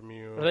away from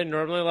you. Are they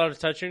normally allowed to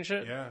touch you and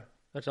shit? Yeah,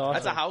 That's awesome.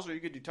 That's a house where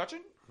you could do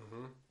touching?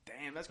 mm-hmm.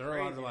 Damn, that's They're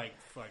crazy. allowed to like.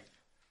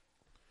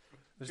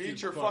 This Beat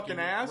dude your fucking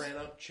ass? Ran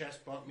up,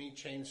 chest bumped me,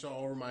 chainsaw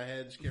over my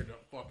head, scared the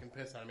fucking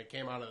piss out of me.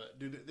 Came out of the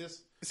dude.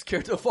 This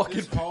Scared the fucking...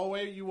 This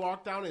hallway you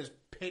walk down is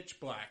pitch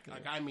black.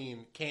 Like, I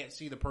mean, can't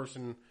see the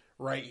person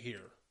right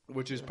here.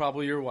 Which is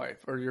probably your wife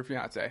or your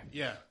fiance.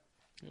 Yeah.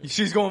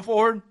 She's going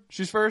forward?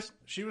 She's first?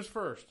 She was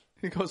first.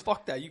 He goes,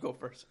 fuck that, you go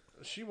first.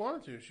 She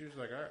wanted to. She was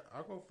like, all right,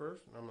 I'll go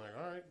first. And I'm like,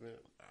 all right,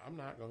 I'm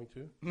not going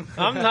to.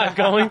 I'm not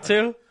going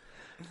to.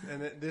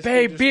 And this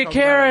Babe, just be a comes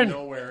Karen. out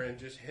of nowhere and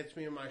just hits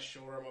me in my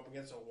shoulder. I'm up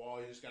against a wall.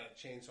 He just got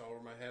a chainsaw over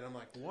my head. I'm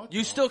like, what?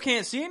 You still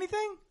can't see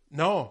anything?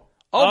 No.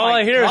 Oh All my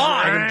I hear is-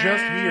 God. I can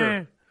just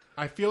hear.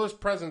 I feel his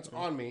presence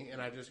on me,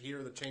 and I just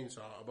hear the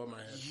chainsaw above my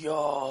head.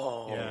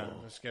 Yo. Yeah,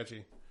 it's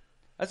sketchy.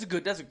 That's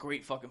a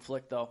great fucking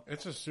flick, though.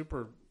 It's a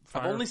super I've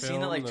fire only seen it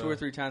film. like 2 or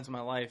 3 times in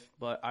my life,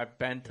 but I've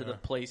been to the Yeah.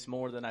 place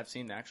more than I've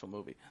seen the actual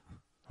movie.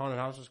 Haunted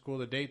house is cool.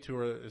 The day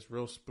tour is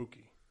real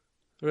spooky.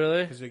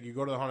 Really? Because like, you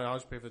go to the haunted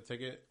house, pay for the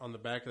ticket. On the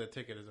back of the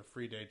ticket is a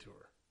free day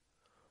tour.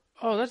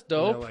 Oh, that's You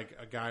dope. know, like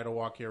a guy to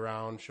walk you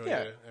around, show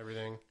Yeah. you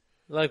everything.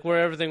 Like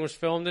where everything was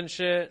filmed and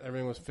shit.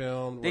 Everything was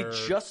filmed. They where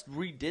just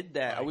redid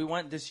that. like, We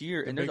went this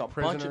year, the and big there's a bunch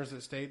prisoners of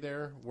that stayed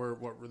there, where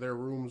what their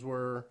rooms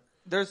were.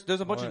 there's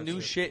a bunch all of that new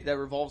shit. shit that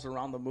revolves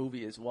around the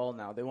movie as well.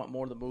 Now they want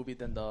more of the movie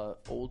than the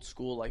old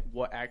school, like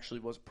what actually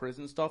was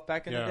prison stuff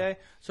back in the Yeah. day.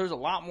 So there's a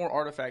lot more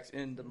artifacts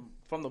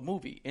from the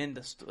movie and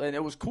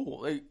it was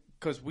cool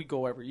because we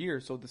go every year.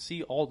 So to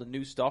see all the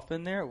new stuff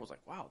in there, it was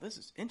like, wow, this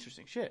is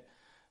interesting shit.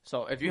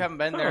 So if you haven't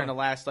been there in the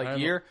last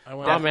year,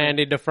 I'm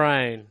Andy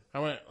Dufresne. I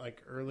went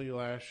like early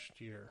last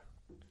year,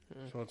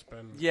 so it's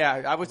been yeah,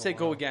 I would say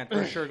go again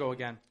for sure. Go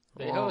again.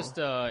 They host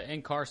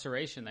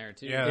incarceration there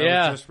too. Yeah, that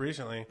Yeah. was just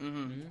recently.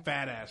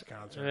 Fat ass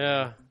concert.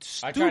 Yeah.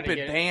 I tried to Stupid get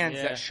it, bands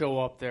yeah. that show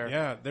up there.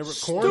 Yeah, they were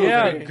Stupid. Korn.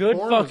 Yeah, was- good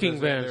Korn was fucking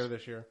there bands.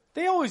 this year.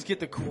 They always get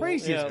the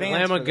craziest Yeah, bands.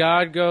 Lamb for of that.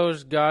 God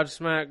goes,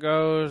 Godsmack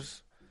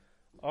goes,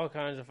 all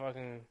kinds of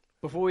fucking...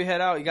 Before we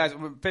head out, you guys,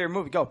 favorite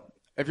movie? Go.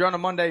 If you're on a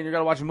Monday and you're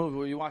gonna watch a movie,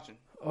 what are you watching?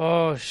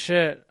 Oh,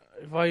 shit.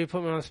 Why you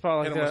put me on the spot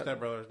like Hit 'em with that? Step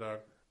Brothers, dog.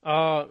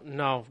 Oh,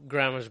 no.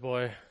 Grandma's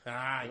Boy.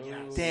 Ah,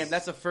 yes. Damn,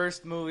 that's the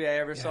first movie I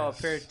ever saw a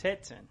Yes. pair of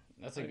tits in.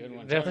 That's a good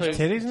one. Definitely.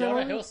 Titties in Jonah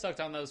there? Hill sucked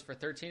on those for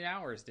 13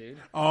 hours, dude.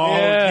 Oh,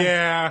 Yeah.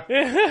 yeah.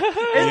 Isn't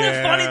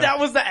it funny Yeah. that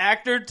was the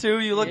actor too?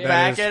 You look Yeah.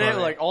 back That at is it,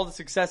 funny. like all the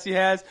success he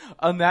has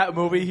on that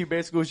movie. He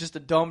basically was just a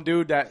dumb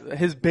dude that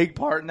his big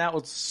part in that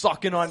was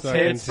sucking on Sucking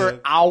tits for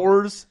tits.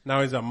 hours.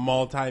 Now he's a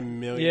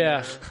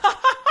multi-millionaire. Yeah.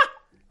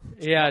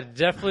 Yeah,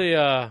 definitely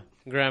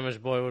Grandma's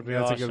Boy would be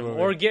That's a good awesome.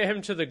 movie. Or Get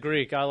Him to the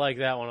Greek. I like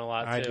that one a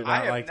lot, I too. do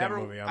not like that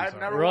movie. I'm I've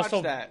sorry. never Russell,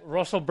 watched that.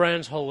 Russell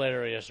Brand's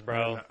hilarious,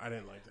 bro. I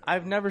didn't like that.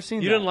 I've never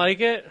seen. You that. didn't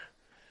like it?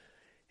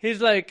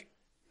 He's like,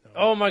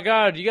 oh my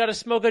God, you got to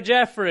smoke a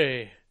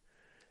Jeffrey.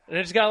 And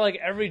it's got like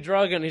every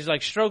drug in. He's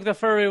like, stroke the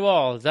furry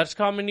walls. That's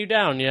calming you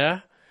down,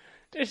 yeah?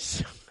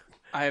 It's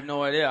I have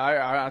no idea. I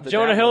have to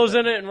Jonah dabble Hill's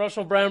with in it and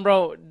Russell Brand,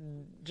 bro.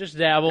 Just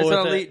dabble It's with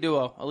an it. elite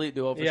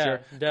duo for Yeah, sure.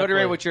 Cody definitely.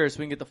 Ray, what's yours? So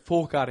we can get the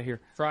fuck out of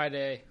here.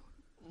 Friday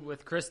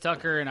with Chris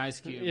Tucker and Ice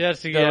Cube.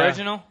 Yes, The yeah.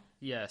 original,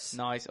 Yes.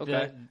 nice.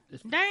 Okay,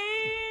 It's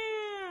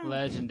damn,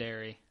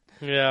 legendary.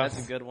 Yeah.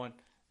 that's a good one.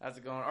 That's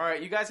a good one. All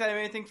right, you guys have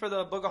anything for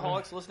the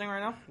Boogaholics listening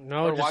right now?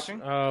 No, or just watching?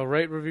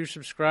 rate, review,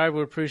 subscribe.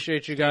 We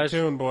appreciate you Stay guys.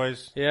 tuned,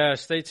 boys. Yeah,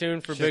 stay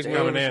tuned for Shit's big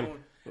coming moves.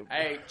 in.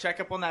 Hey, check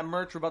up on that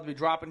merch. We're about to be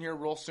dropping here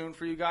real soon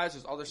for you guys.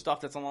 There's other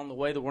stuff that's along the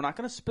way that we're not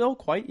going to spill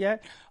quite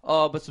yet.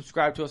 But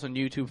subscribe to us on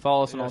YouTube.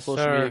 Follow us on all Yes,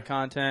 social sir. media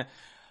content.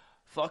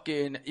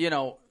 Fucking,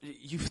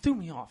 you threw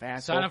me off,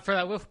 asshole. Sign up for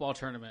that wiffle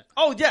tournament.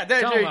 Oh, yeah,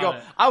 there Tell you go. about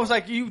it. I was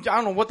like, I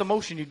don't know what the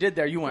motion you did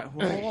there. You went,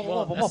 whoa, whoa,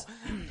 whoa, whoa, whoa.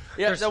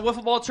 Yeah, the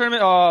wiffle ball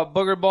tournament,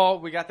 booger ball,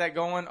 we got that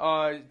going.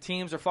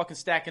 Teams are fucking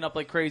stacking up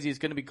like crazy. It's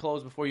going to be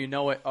closed before you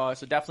know it.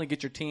 So definitely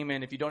get your team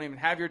in. If you don't even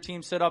have your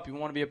team set up, you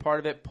want to be a part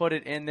of it, put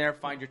it in there.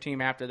 Find your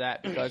team after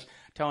that because I'm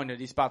telling you,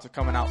 these spots are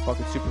coming out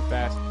fucking super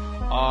fast.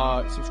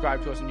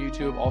 Subscribe to us on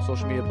YouTube, all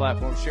social media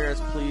platforms. Share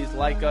us, please.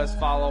 Like us,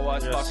 follow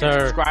us. Yes, fucking sir.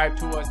 subscribe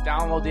to us.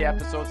 Download the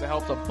episodes. It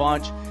helps a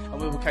bunch.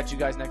 And we will catch you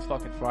guys next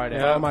fucking Friday.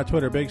 Follow my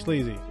Twitter, Big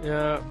Sleazy.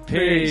 Yeah.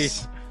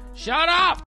 Peace. Shut up!